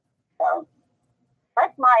 So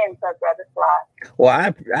that's my input, Brother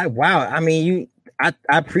Sly. Well, I mean, I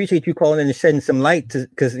appreciate you calling in and shedding some light,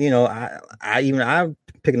 because I'm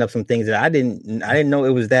picking up some things that I didn't know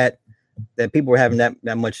it was that people were having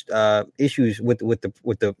that much issues with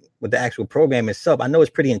the actual program itself. I know it's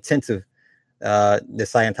pretty intensive, the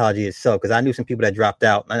Scientology itself, because I knew some people that dropped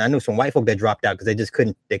out. I knew some white folk that dropped out because they just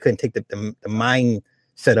couldn't take the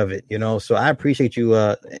mindset of it, So I appreciate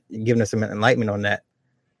you giving us some enlightenment on that.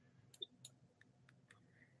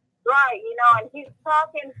 Right, and he's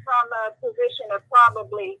talking from a position of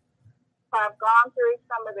probably have gone through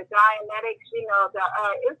some of the Dianetics,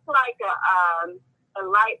 it's like a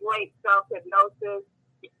lightweight self-hypnosis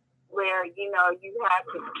where, you have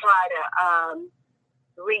to try to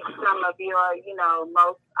reach some of your,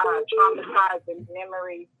 most traumatizing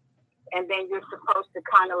memories. And then you're supposed to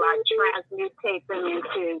kind of like transmutate them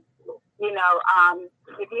into,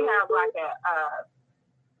 if you have like a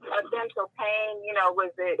dental pain, was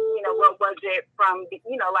it, what was it from,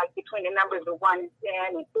 like between the numbers of 1 and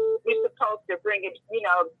 10, and you're supposed to bring it,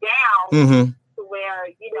 down mm-hmm. to where,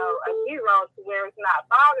 a 0 to where it's not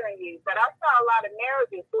bothering you. But I saw a lot of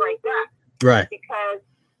marriages break up. Right. Because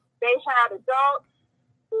they had adults,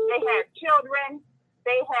 they had children,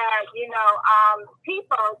 they had,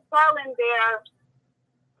 people telling their,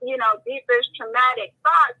 deepest traumatic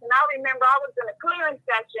thoughts. And I remember I was in a clearing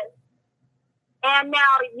session. And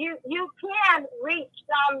now you can reach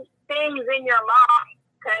some things in your mind,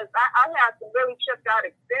 because I had some really tripped out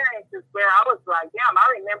experiences where I was like, damn, I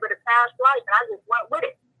remember the past life, and I just went with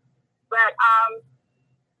it. But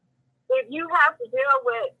if you have to deal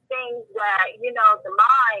with things that, the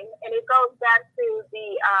mind, and it goes back to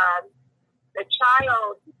the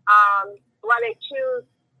child, why they choose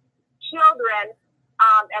children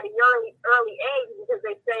at an early age, because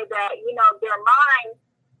they say that, their mind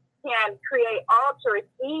can create alters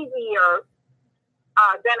easier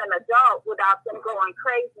than an adult without them going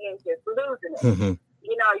crazy and just losing it. Mm-hmm.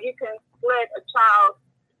 You can split a child's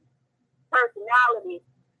personality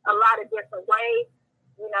a lot of different ways.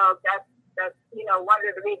 That's one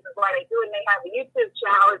of the reasons why they do it. And they have a YouTube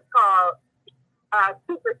channel. It's called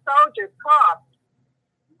Super Soldiers Talk,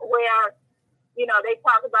 where they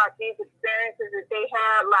talk about these experiences that they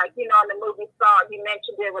had, like, in the movie Saw, you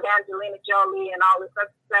mentioned it with Angelina Jolie and all this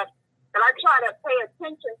other stuff. And I try to pay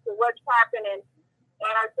attention to what's happening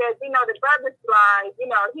And I said, you know, the brother slide, you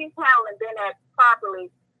know, he's handling Bennett properly,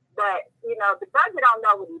 but, you know, the brother don't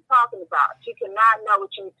know what he's talking about. You cannot know what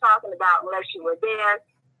you're talking about unless you were there.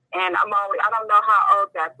 And I don't know how old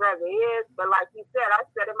that brother is, but like you said, I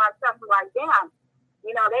said to myself, like, damn,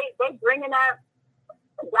 you know, they bringing up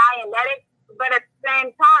Dianetics, but at the same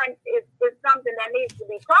time, it's something that needs to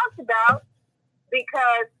be talked about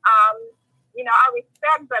because, you know, I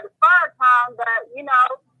respect Brother Farrakhan, but, you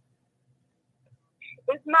know,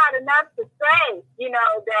 it's not enough to say, you know,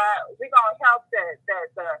 that we're going to help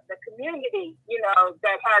the community, you know,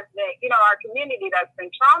 that has been, you know, our community that's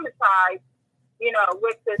been traumatized, you know,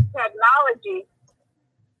 with this technology,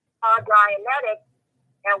 Dianetics,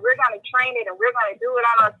 and we're going to train it and we're going to do it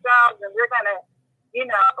on ourselves and we're going to, you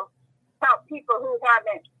know, help people who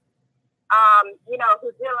haven't, you know,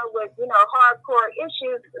 who's dealing with, you know, hardcore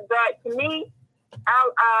issues. But to me,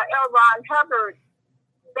 L. Ron Hubbard's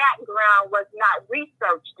background was not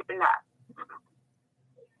researched enough.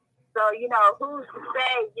 So, you know, who's to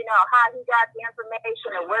say, you know, how he got the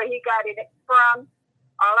information and where he got it from?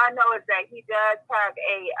 All I know is that he does have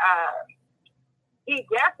he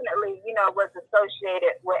definitely, you know, was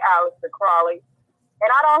associated with Aleister Crowley. And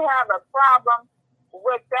I don't have a problem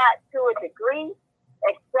with that to a degree,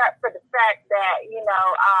 except for the fact that, you know,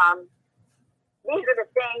 these are the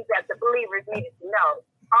things that the believers needed to know.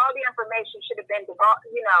 All the information should have been,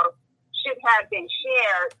 you know, should have been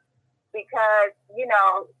shared because, you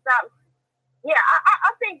know,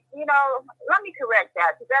 I think, you know, let me correct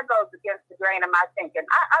that because that goes against the grain of my thinking.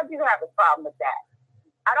 I do have a problem with that.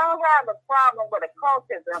 I don't have a problem with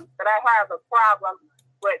occultism, but I have a problem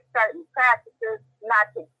with certain practices,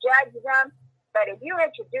 not to judge them. But if you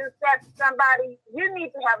introduce that to somebody, you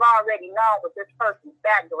need to have already known what this person's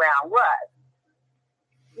background was.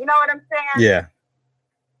 You know what I'm saying? Yeah.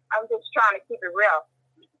 I'm just trying to keep it real.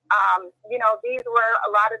 You know, these were a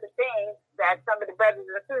lot of the things that some of the brothers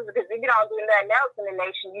and sisters, because if you don't do nothing else in the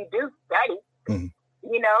nation, you do study. Mm-hmm.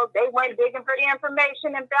 You know, they went digging for the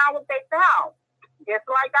information and found what they found, just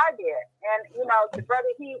like I did. And, you know, the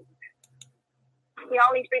brother, he's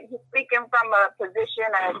speaking from a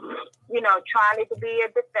position of, you know, trying to be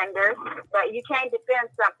a defender, but you can't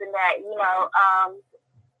defend something that, you know,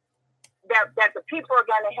 that the people are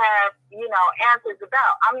going to have, you know, answers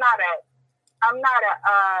about. I'm not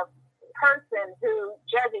a person who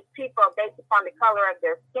judges people based upon the color of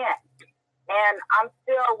their skin. And I'm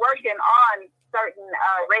still working on certain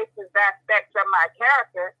racist aspects of my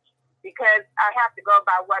character because I have to go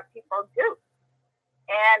by what people do.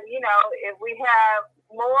 And, you know, if we have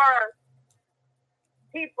more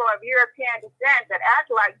people of European descent that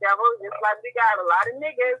act like devils, just like we got a lot of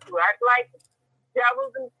niggas who act like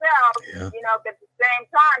devils themselves, you know, but at the same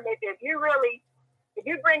time, if you're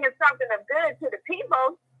bringing something of good to the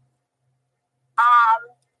people,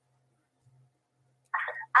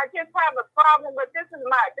 I just have a problem with this was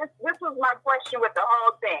my question with the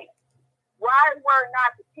whole thing. Why were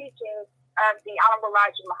not the teachings of the Honorable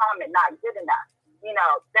Elijah Muhammad not good enough? You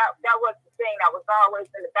know, that was the thing that was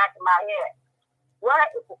always in the back of my head.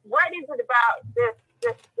 What is it about this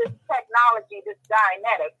technology, this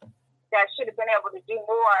Dianetics, that should have been able to do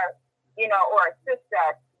more, you know, or assist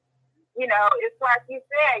us? You know, it's like you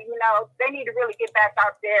said, you know, they need to really get back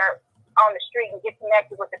out there on the street and get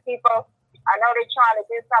connected with the people. I know they're trying to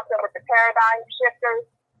do something with the paradigm shifters,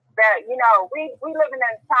 but, you know, we live in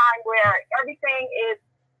a time where everything is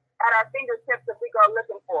at our fingertips if we go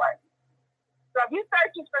looking for it. So if you're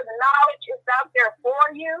searching for the knowledge, it's out there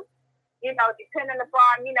for you, you know, depending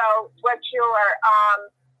upon, you know, what your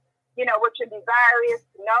desire is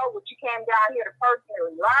to know, what you came down here to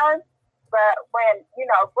personally learn. But when, you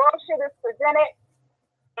know, bullshit is presented,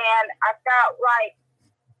 and I felt like,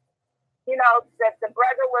 you know, that the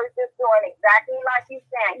brother was just doing exactly like you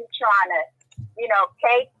said. He's trying to, you know,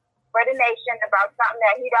 cake for the nation about something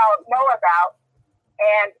that he don't know about.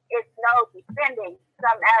 And it's no defending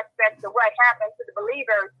some aspects of what happened to the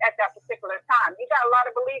believers at that particular time. You got a lot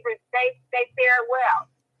of believers, they fared well.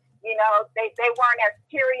 You know, they weren't as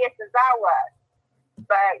curious as I was.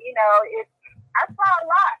 But, you know, I saw a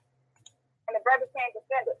lot. And the brother can't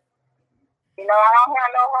defend it. You know, I don't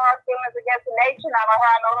have no hard feelings against the nation. I don't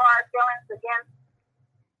have no hard feelings against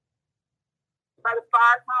Brother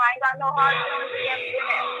Farrakhan. I ain't got no hard feelings against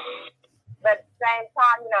him. But at the same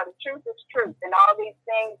time, you know, the truth is truth. And all these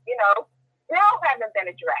things, you know, still haven't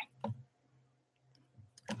been addressed.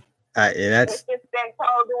 It's just been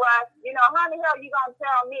told to us, you know, how the hell you going to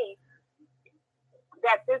tell me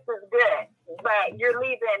that this is good, but you're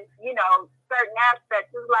leaving, you know, certain aspects.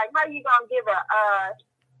 It's like, how are you going to give a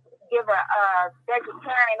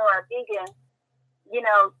vegetarian or a vegan,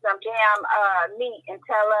 some damn meat and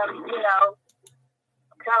tell them,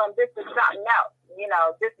 this is something else.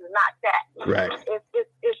 This is not that. Right. It's just,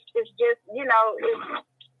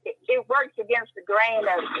 it works against the grain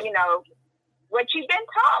of, what you've been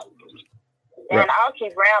taught. And Right. I'll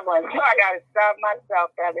keep rambling until I got to stop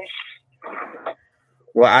myself, brother.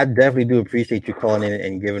 Well, I definitely do appreciate you calling in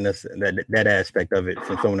and giving us that aspect of it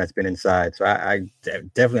from someone that's been inside. So I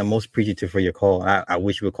definitely am most appreciative for your call. I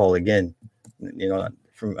wish you would call again,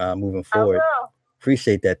 from moving forward. I will.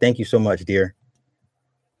 Appreciate that. Thank you so much, dear.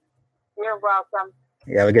 You're welcome.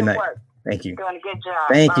 You have a good night. work. Thank you. Doing a good job.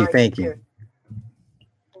 Thank you. All right, Thank you you. too.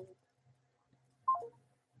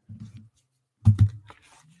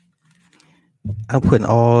 I'm putting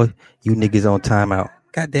all you niggas on timeout.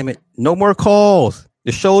 God damn it. No more calls.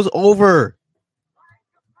 The show's over.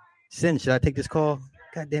 Sin, should I take this call?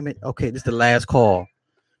 God damn it. Okay, this is the last call.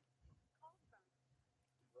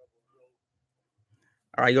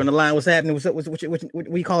 All right, you on the line. What's happening? What's up? What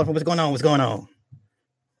you calling for? What's going on? What's going on?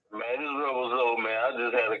 Man, this is Rebel Zoe, man. I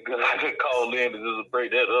just had a good call in to just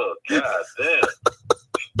break that up. God damn.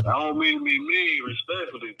 I don't mean to be mean,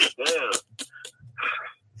 respectfully, but damn.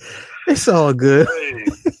 It's all good. Hey,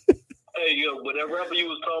 yo, but that rapper you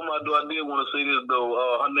was talking about, though, I did want to say this, though.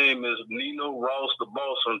 Her name is Nino Ross, the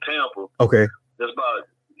boss from Tampa. Okay. That's about,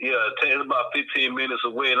 it's about 15 minutes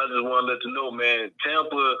away, and I just want to let you know, man,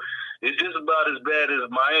 Tampa is just about as bad as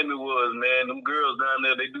Miami was, man. Them girls down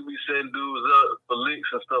there, they do be setting dudes up for licks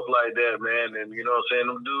and stuff like that, man. And you know what I'm saying?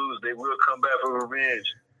 Them dudes, they will come back for revenge.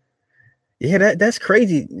 Yeah, that's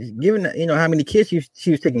crazy. Given how many kids she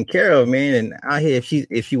was taking care of, man, and out here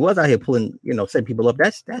if she was out here pulling, setting people up,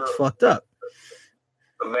 that's fucked up.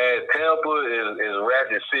 Man, Tampa is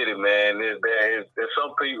Ratchet City, man. There's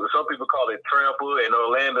some people call it Trampa, and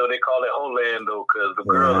Orlando they call it Orlando because the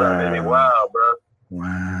girls out there they wild, bro.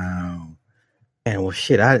 Wow. And well,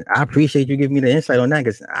 shit, I appreciate you giving me the insight on that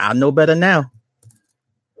because I know better now.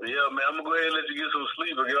 Yeah, man, I'm gonna go ahead and let you get some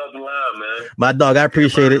sleep or get off the line, man. My dog, I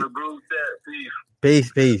appreciate it.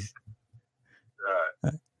 Peace. Peace. All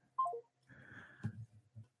right.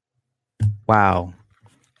 Wow.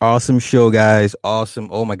 Awesome show, guys. Awesome.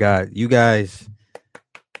 Oh my God. You guys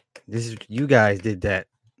did that.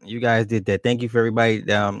 You guys did that. Thank you for everybody.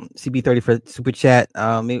 CB30 for super chat.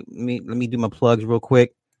 Let me do my plugs real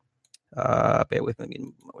quick. Bear with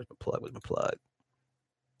me. Where's my plug?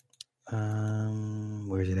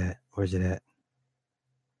 Where's it at?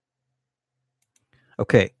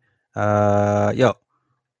 Okay.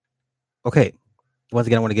 Okay. Once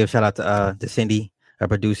again, I want to give a shout out to Cindy, our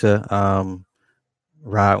producer.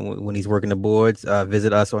 Rod, when he's working the boards,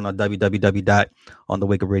 visit us on our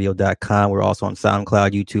www.onthewakeupradio.com. We're also on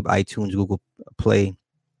SoundCloud, YouTube, iTunes, Google Play,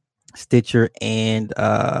 Stitcher, and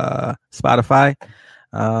Spotify.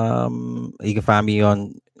 You can find me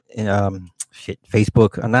on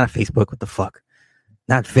Facebook. I'm not Facebook. What the fuck?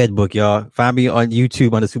 Not Fedbook, y'all. Find me on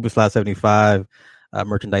YouTube under SuperSly75.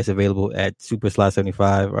 Merchandise available at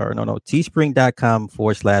SuperSly75 or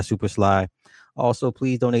teespring.com/SuperSly. Also,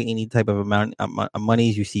 please donate any type of amount of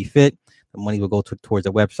monies you see fit. The money will go towards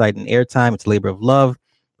the website and airtime. It's a labor of love,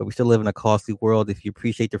 but we still live in a costly world. If you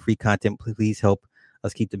appreciate the free content, please help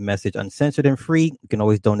us keep the message uncensored and free. You can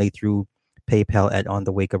always donate through PayPal at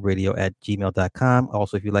onthewakeupradio@gmail.com.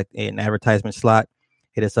 Also, if you like an advertisement slot,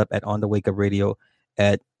 hit us up at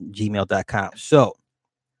onthewakeupradio@gmail.com. So,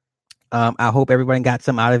 I hope everybody got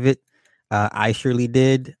some out of it. I surely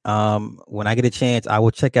did. When I get a chance, I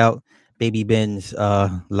will check out Baby Ben's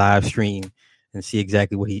live stream and see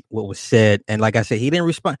exactly what was said. And like I said, he didn't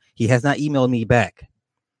respond. He has not emailed me back.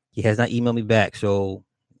 So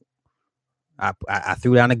I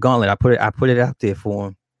threw down the gauntlet. I put it out there for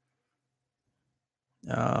him.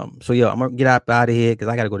 So I'm gonna get out of here because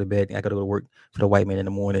I gotta go to bed. I gotta go to work for the white man in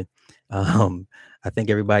the morning. I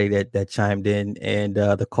thank everybody that chimed in and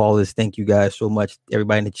the callers. Thank you guys so much.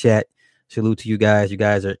 Everybody in the chat. Salute to you guys. You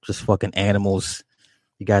guys are just fucking animals.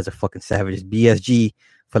 You guys are fucking savages. BSG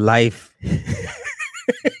for life.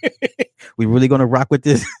 We really gonna rock with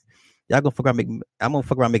this? Y'all gonna fuck around? I'm gonna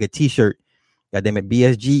fuck around, make a T-shirt. God damn it,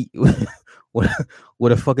 BSG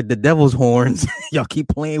with a fucking the devil's horns. Y'all keep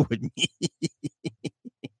playing with me.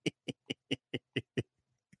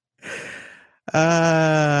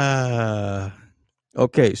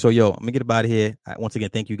 Okay, so I'm gonna get about here. Once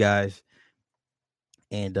again, thank you guys.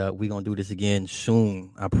 And we're going to do this again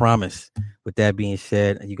soon. I promise. With that being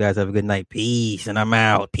said, you guys have a good night. Peace. And I'm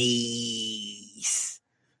out. Peace.